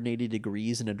 180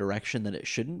 degrees in a direction that it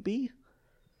shouldn't be.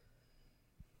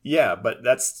 Yeah, but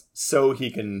that's so he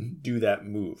can do that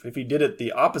move. If he did it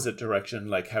the opposite direction,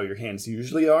 like how your hands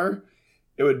usually are,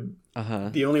 it would.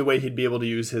 The only way he'd be able to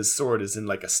use his sword is in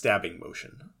like a stabbing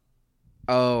motion.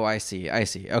 Oh, I see.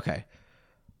 Okay.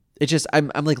 It's just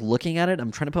I'm like looking at it.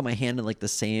 I'm trying to put my hand in like the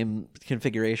same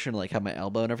configuration, like have my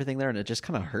elbow and everything there, and it just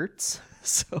kind of hurts.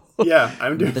 So yeah,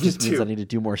 I'm doing that just too. means I need to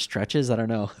do more stretches. I don't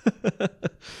know.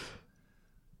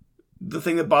 The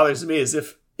thing that bothers me is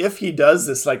if he does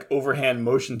this like overhand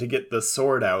motion to get the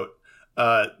sword out,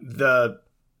 the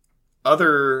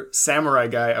other samurai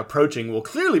guy approaching will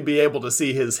clearly be able to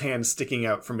see his hand sticking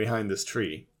out from behind this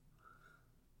tree.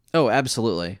 Oh,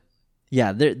 absolutely.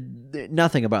 Yeah,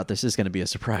 nothing about this is going to be a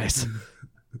surprise.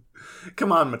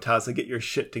 Come on, Mataza, get your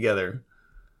shit together.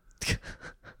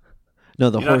 No,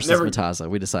 the horse is Mataza,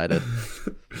 we decided.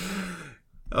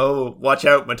 Oh, watch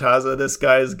out, Mataza. This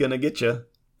guy's going to get you.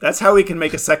 That's how he can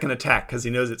make a second attack, because he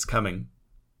knows it's coming.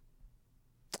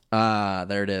 Ah,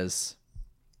 there it is.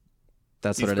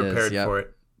 He's what it is. He's prepared for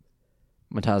it.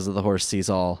 Mataza the horse sees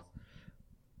all.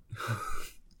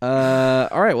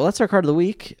 All right, well, that's our card of the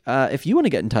week. If you want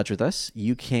to get in touch with us,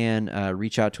 you can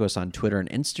reach out to us on Twitter and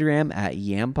Instagram at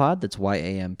Yampod. That's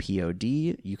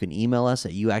YAMPOD. You can email us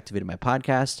at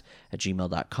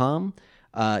youactivatedmypodcast@gmail.com.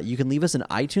 You can leave us an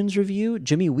iTunes review.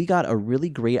 Jimmy, we got a really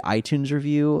great iTunes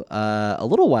review a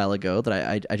little while ago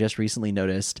that I just recently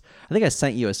noticed. I think I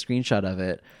sent you a screenshot of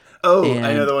it. Oh,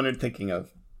 I know the one you're thinking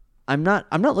of. I'm not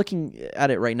looking at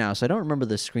it right now, so I don't remember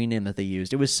the screen name that they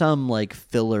used. It was some like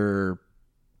filler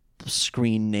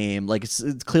screen name. Like it's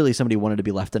clearly somebody wanted to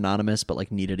be left anonymous, but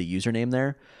like needed a username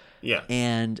there. Yeah.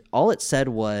 And all it said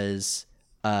was,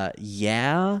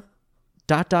 yeah, ...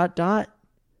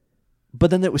 But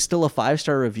then it was still a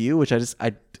 5-star review, which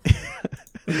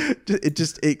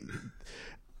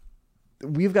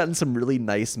we've gotten some really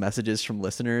nice messages from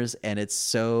listeners, and it's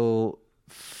so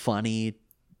funny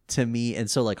to me and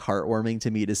so like heartwarming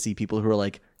to me to see people who are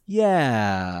like,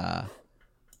 yeah,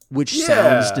 which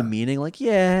sounds demeaning, like,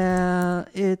 yeah,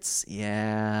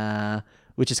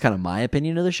 which is kind of my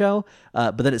opinion of the show.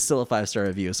 But then it's still a 5-star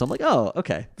review. So I'm like, oh,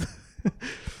 okay.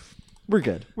 We're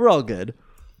good. We're all good.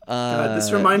 God,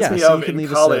 this reminds me of in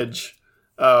college.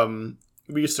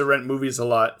 We used to rent movies a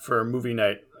lot for movie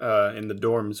night in the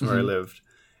dorms where I lived.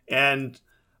 And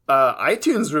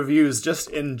iTunes reviews just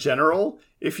in general,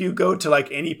 if you go to like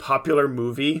any popular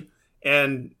movie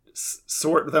and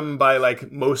sort them by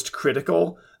like most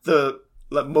critical, the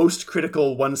most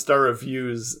critical 1-star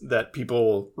reviews that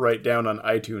people write down on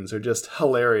iTunes are just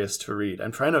hilarious to read.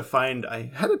 I'm trying to find,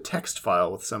 I had a text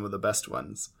file with some of the best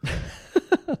ones.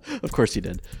 Of course you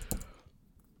did.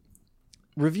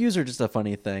 Reviews are just a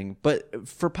funny thing, but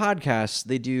for podcasts,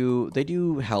 they do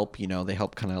help, they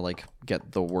help kind of like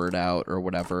get the word out or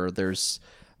whatever. There's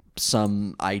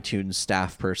some iTunes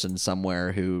staff person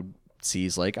somewhere who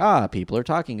sees like, people are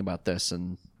talking about this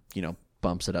and,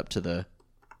 bumps it up to the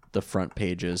front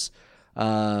pages.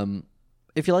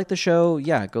 If you like the show,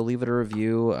 go leave it a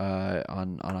review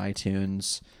on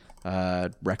iTunes.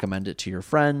 Recommend it to your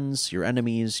friends, your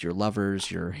enemies, your lovers,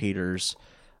 your haters.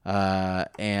 If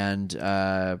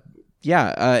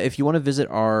you want to visit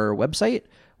our website,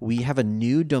 we have a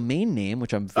new domain name,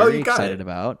 which I'm very excited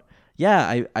about.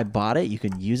 Yeah, I bought it. You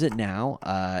can use it now.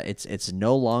 It's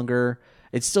no longer,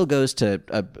 it still goes to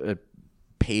a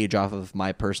page off of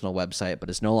my personal website, but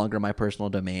it's no longer my personal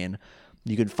domain.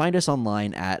 You can find us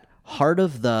online at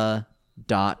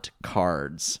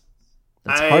heartofthe.cards.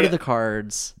 That's Heart of the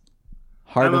Cards.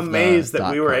 I'm amazed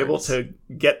that we were able to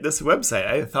get this website.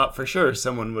 I thought for sure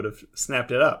someone would have snapped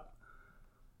it up.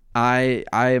 I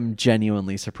am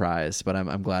genuinely surprised, but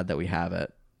I'm glad that we have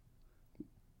it.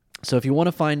 So if you want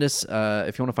to find us,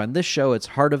 if you want to find this show, it's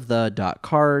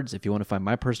heartofthe.cards. If you want to find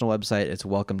my personal website, it's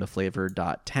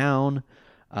welcometoflavor.town.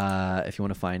 If you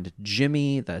want to find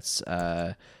Jimmy, that's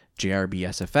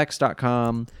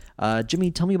jrbsfx.com.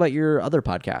 Jimmy, tell me about your other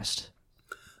podcast.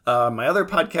 My other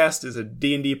podcast is a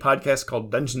D&D podcast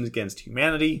called Dungeons Against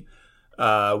Humanity.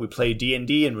 We play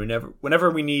D&D, and whenever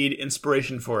we need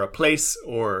inspiration for a place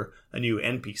or a new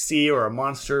NPC or a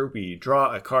monster, we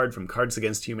draw a card from Cards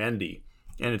Against Humanity.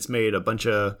 And it's made a bunch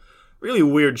of really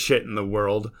weird shit in the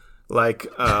world. Like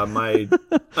my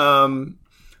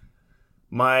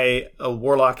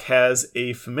warlock has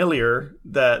a familiar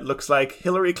that looks like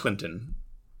Hillary Clinton.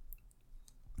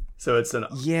 So it's just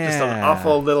an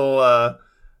awful little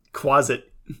quasit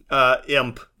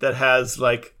imp that has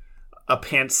like a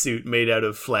pantsuit made out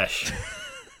of flesh.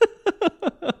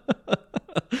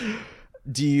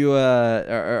 Do you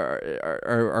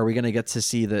are we gonna get to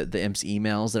see the imp's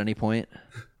emails at any point?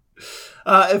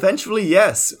 Eventually,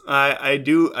 yes. I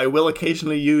will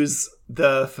occasionally use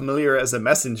the familiar as a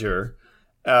messenger,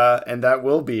 and that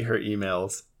will be her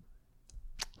emails.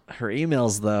 Her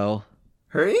emails, though.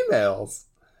 Her emails.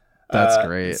 That's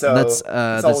great. So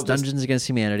that's Dungeons Against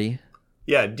Humanity.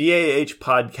 Yeah, DAH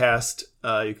podcast.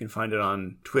 You can find it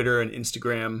on Twitter and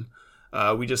Instagram.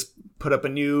 We just put up a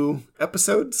new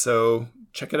episode, so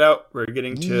check it out. We're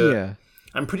getting to... Yeah.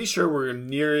 I'm pretty sure we're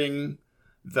nearing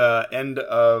the end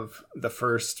of the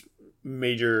first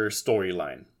major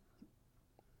storyline.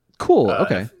 Cool.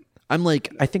 Okay. I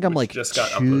think I'm like just got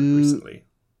uploaded recently.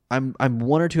 I'm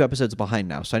 1 or 2 episodes behind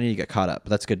now, so I need to get caught up. But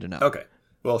that's good to know. Okay.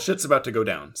 Well, shit's about to go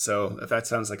down. So if that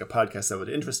sounds like a podcast that would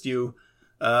interest you,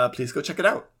 please go check it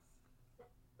out.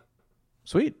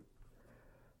 Sweet.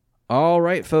 All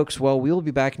right, folks. Well, we will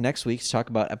be back next week to talk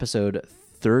about episode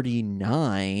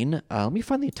 39. Let me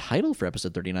find the title for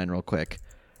episode 39 real quick.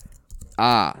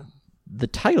 The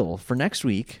title for next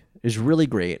week is really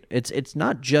great. It's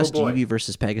not just Yugi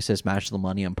versus Pegasus Match of the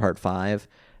Millennium Part 5.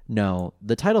 No,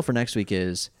 the title for next week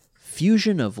is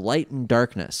Fusion of Light and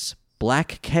Darkness.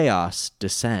 Black Chaos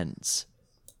Descends.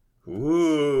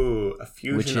 Ooh, a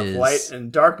fusion of light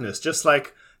and darkness, just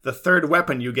like the third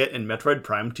weapon you get in Metroid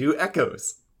Prime 2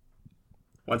 Echoes.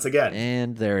 Once again.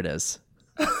 And there it is.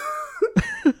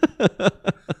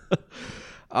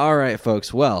 All right,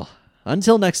 folks. Well,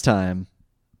 until next time.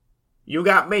 You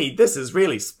got me. This is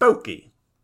really spooky.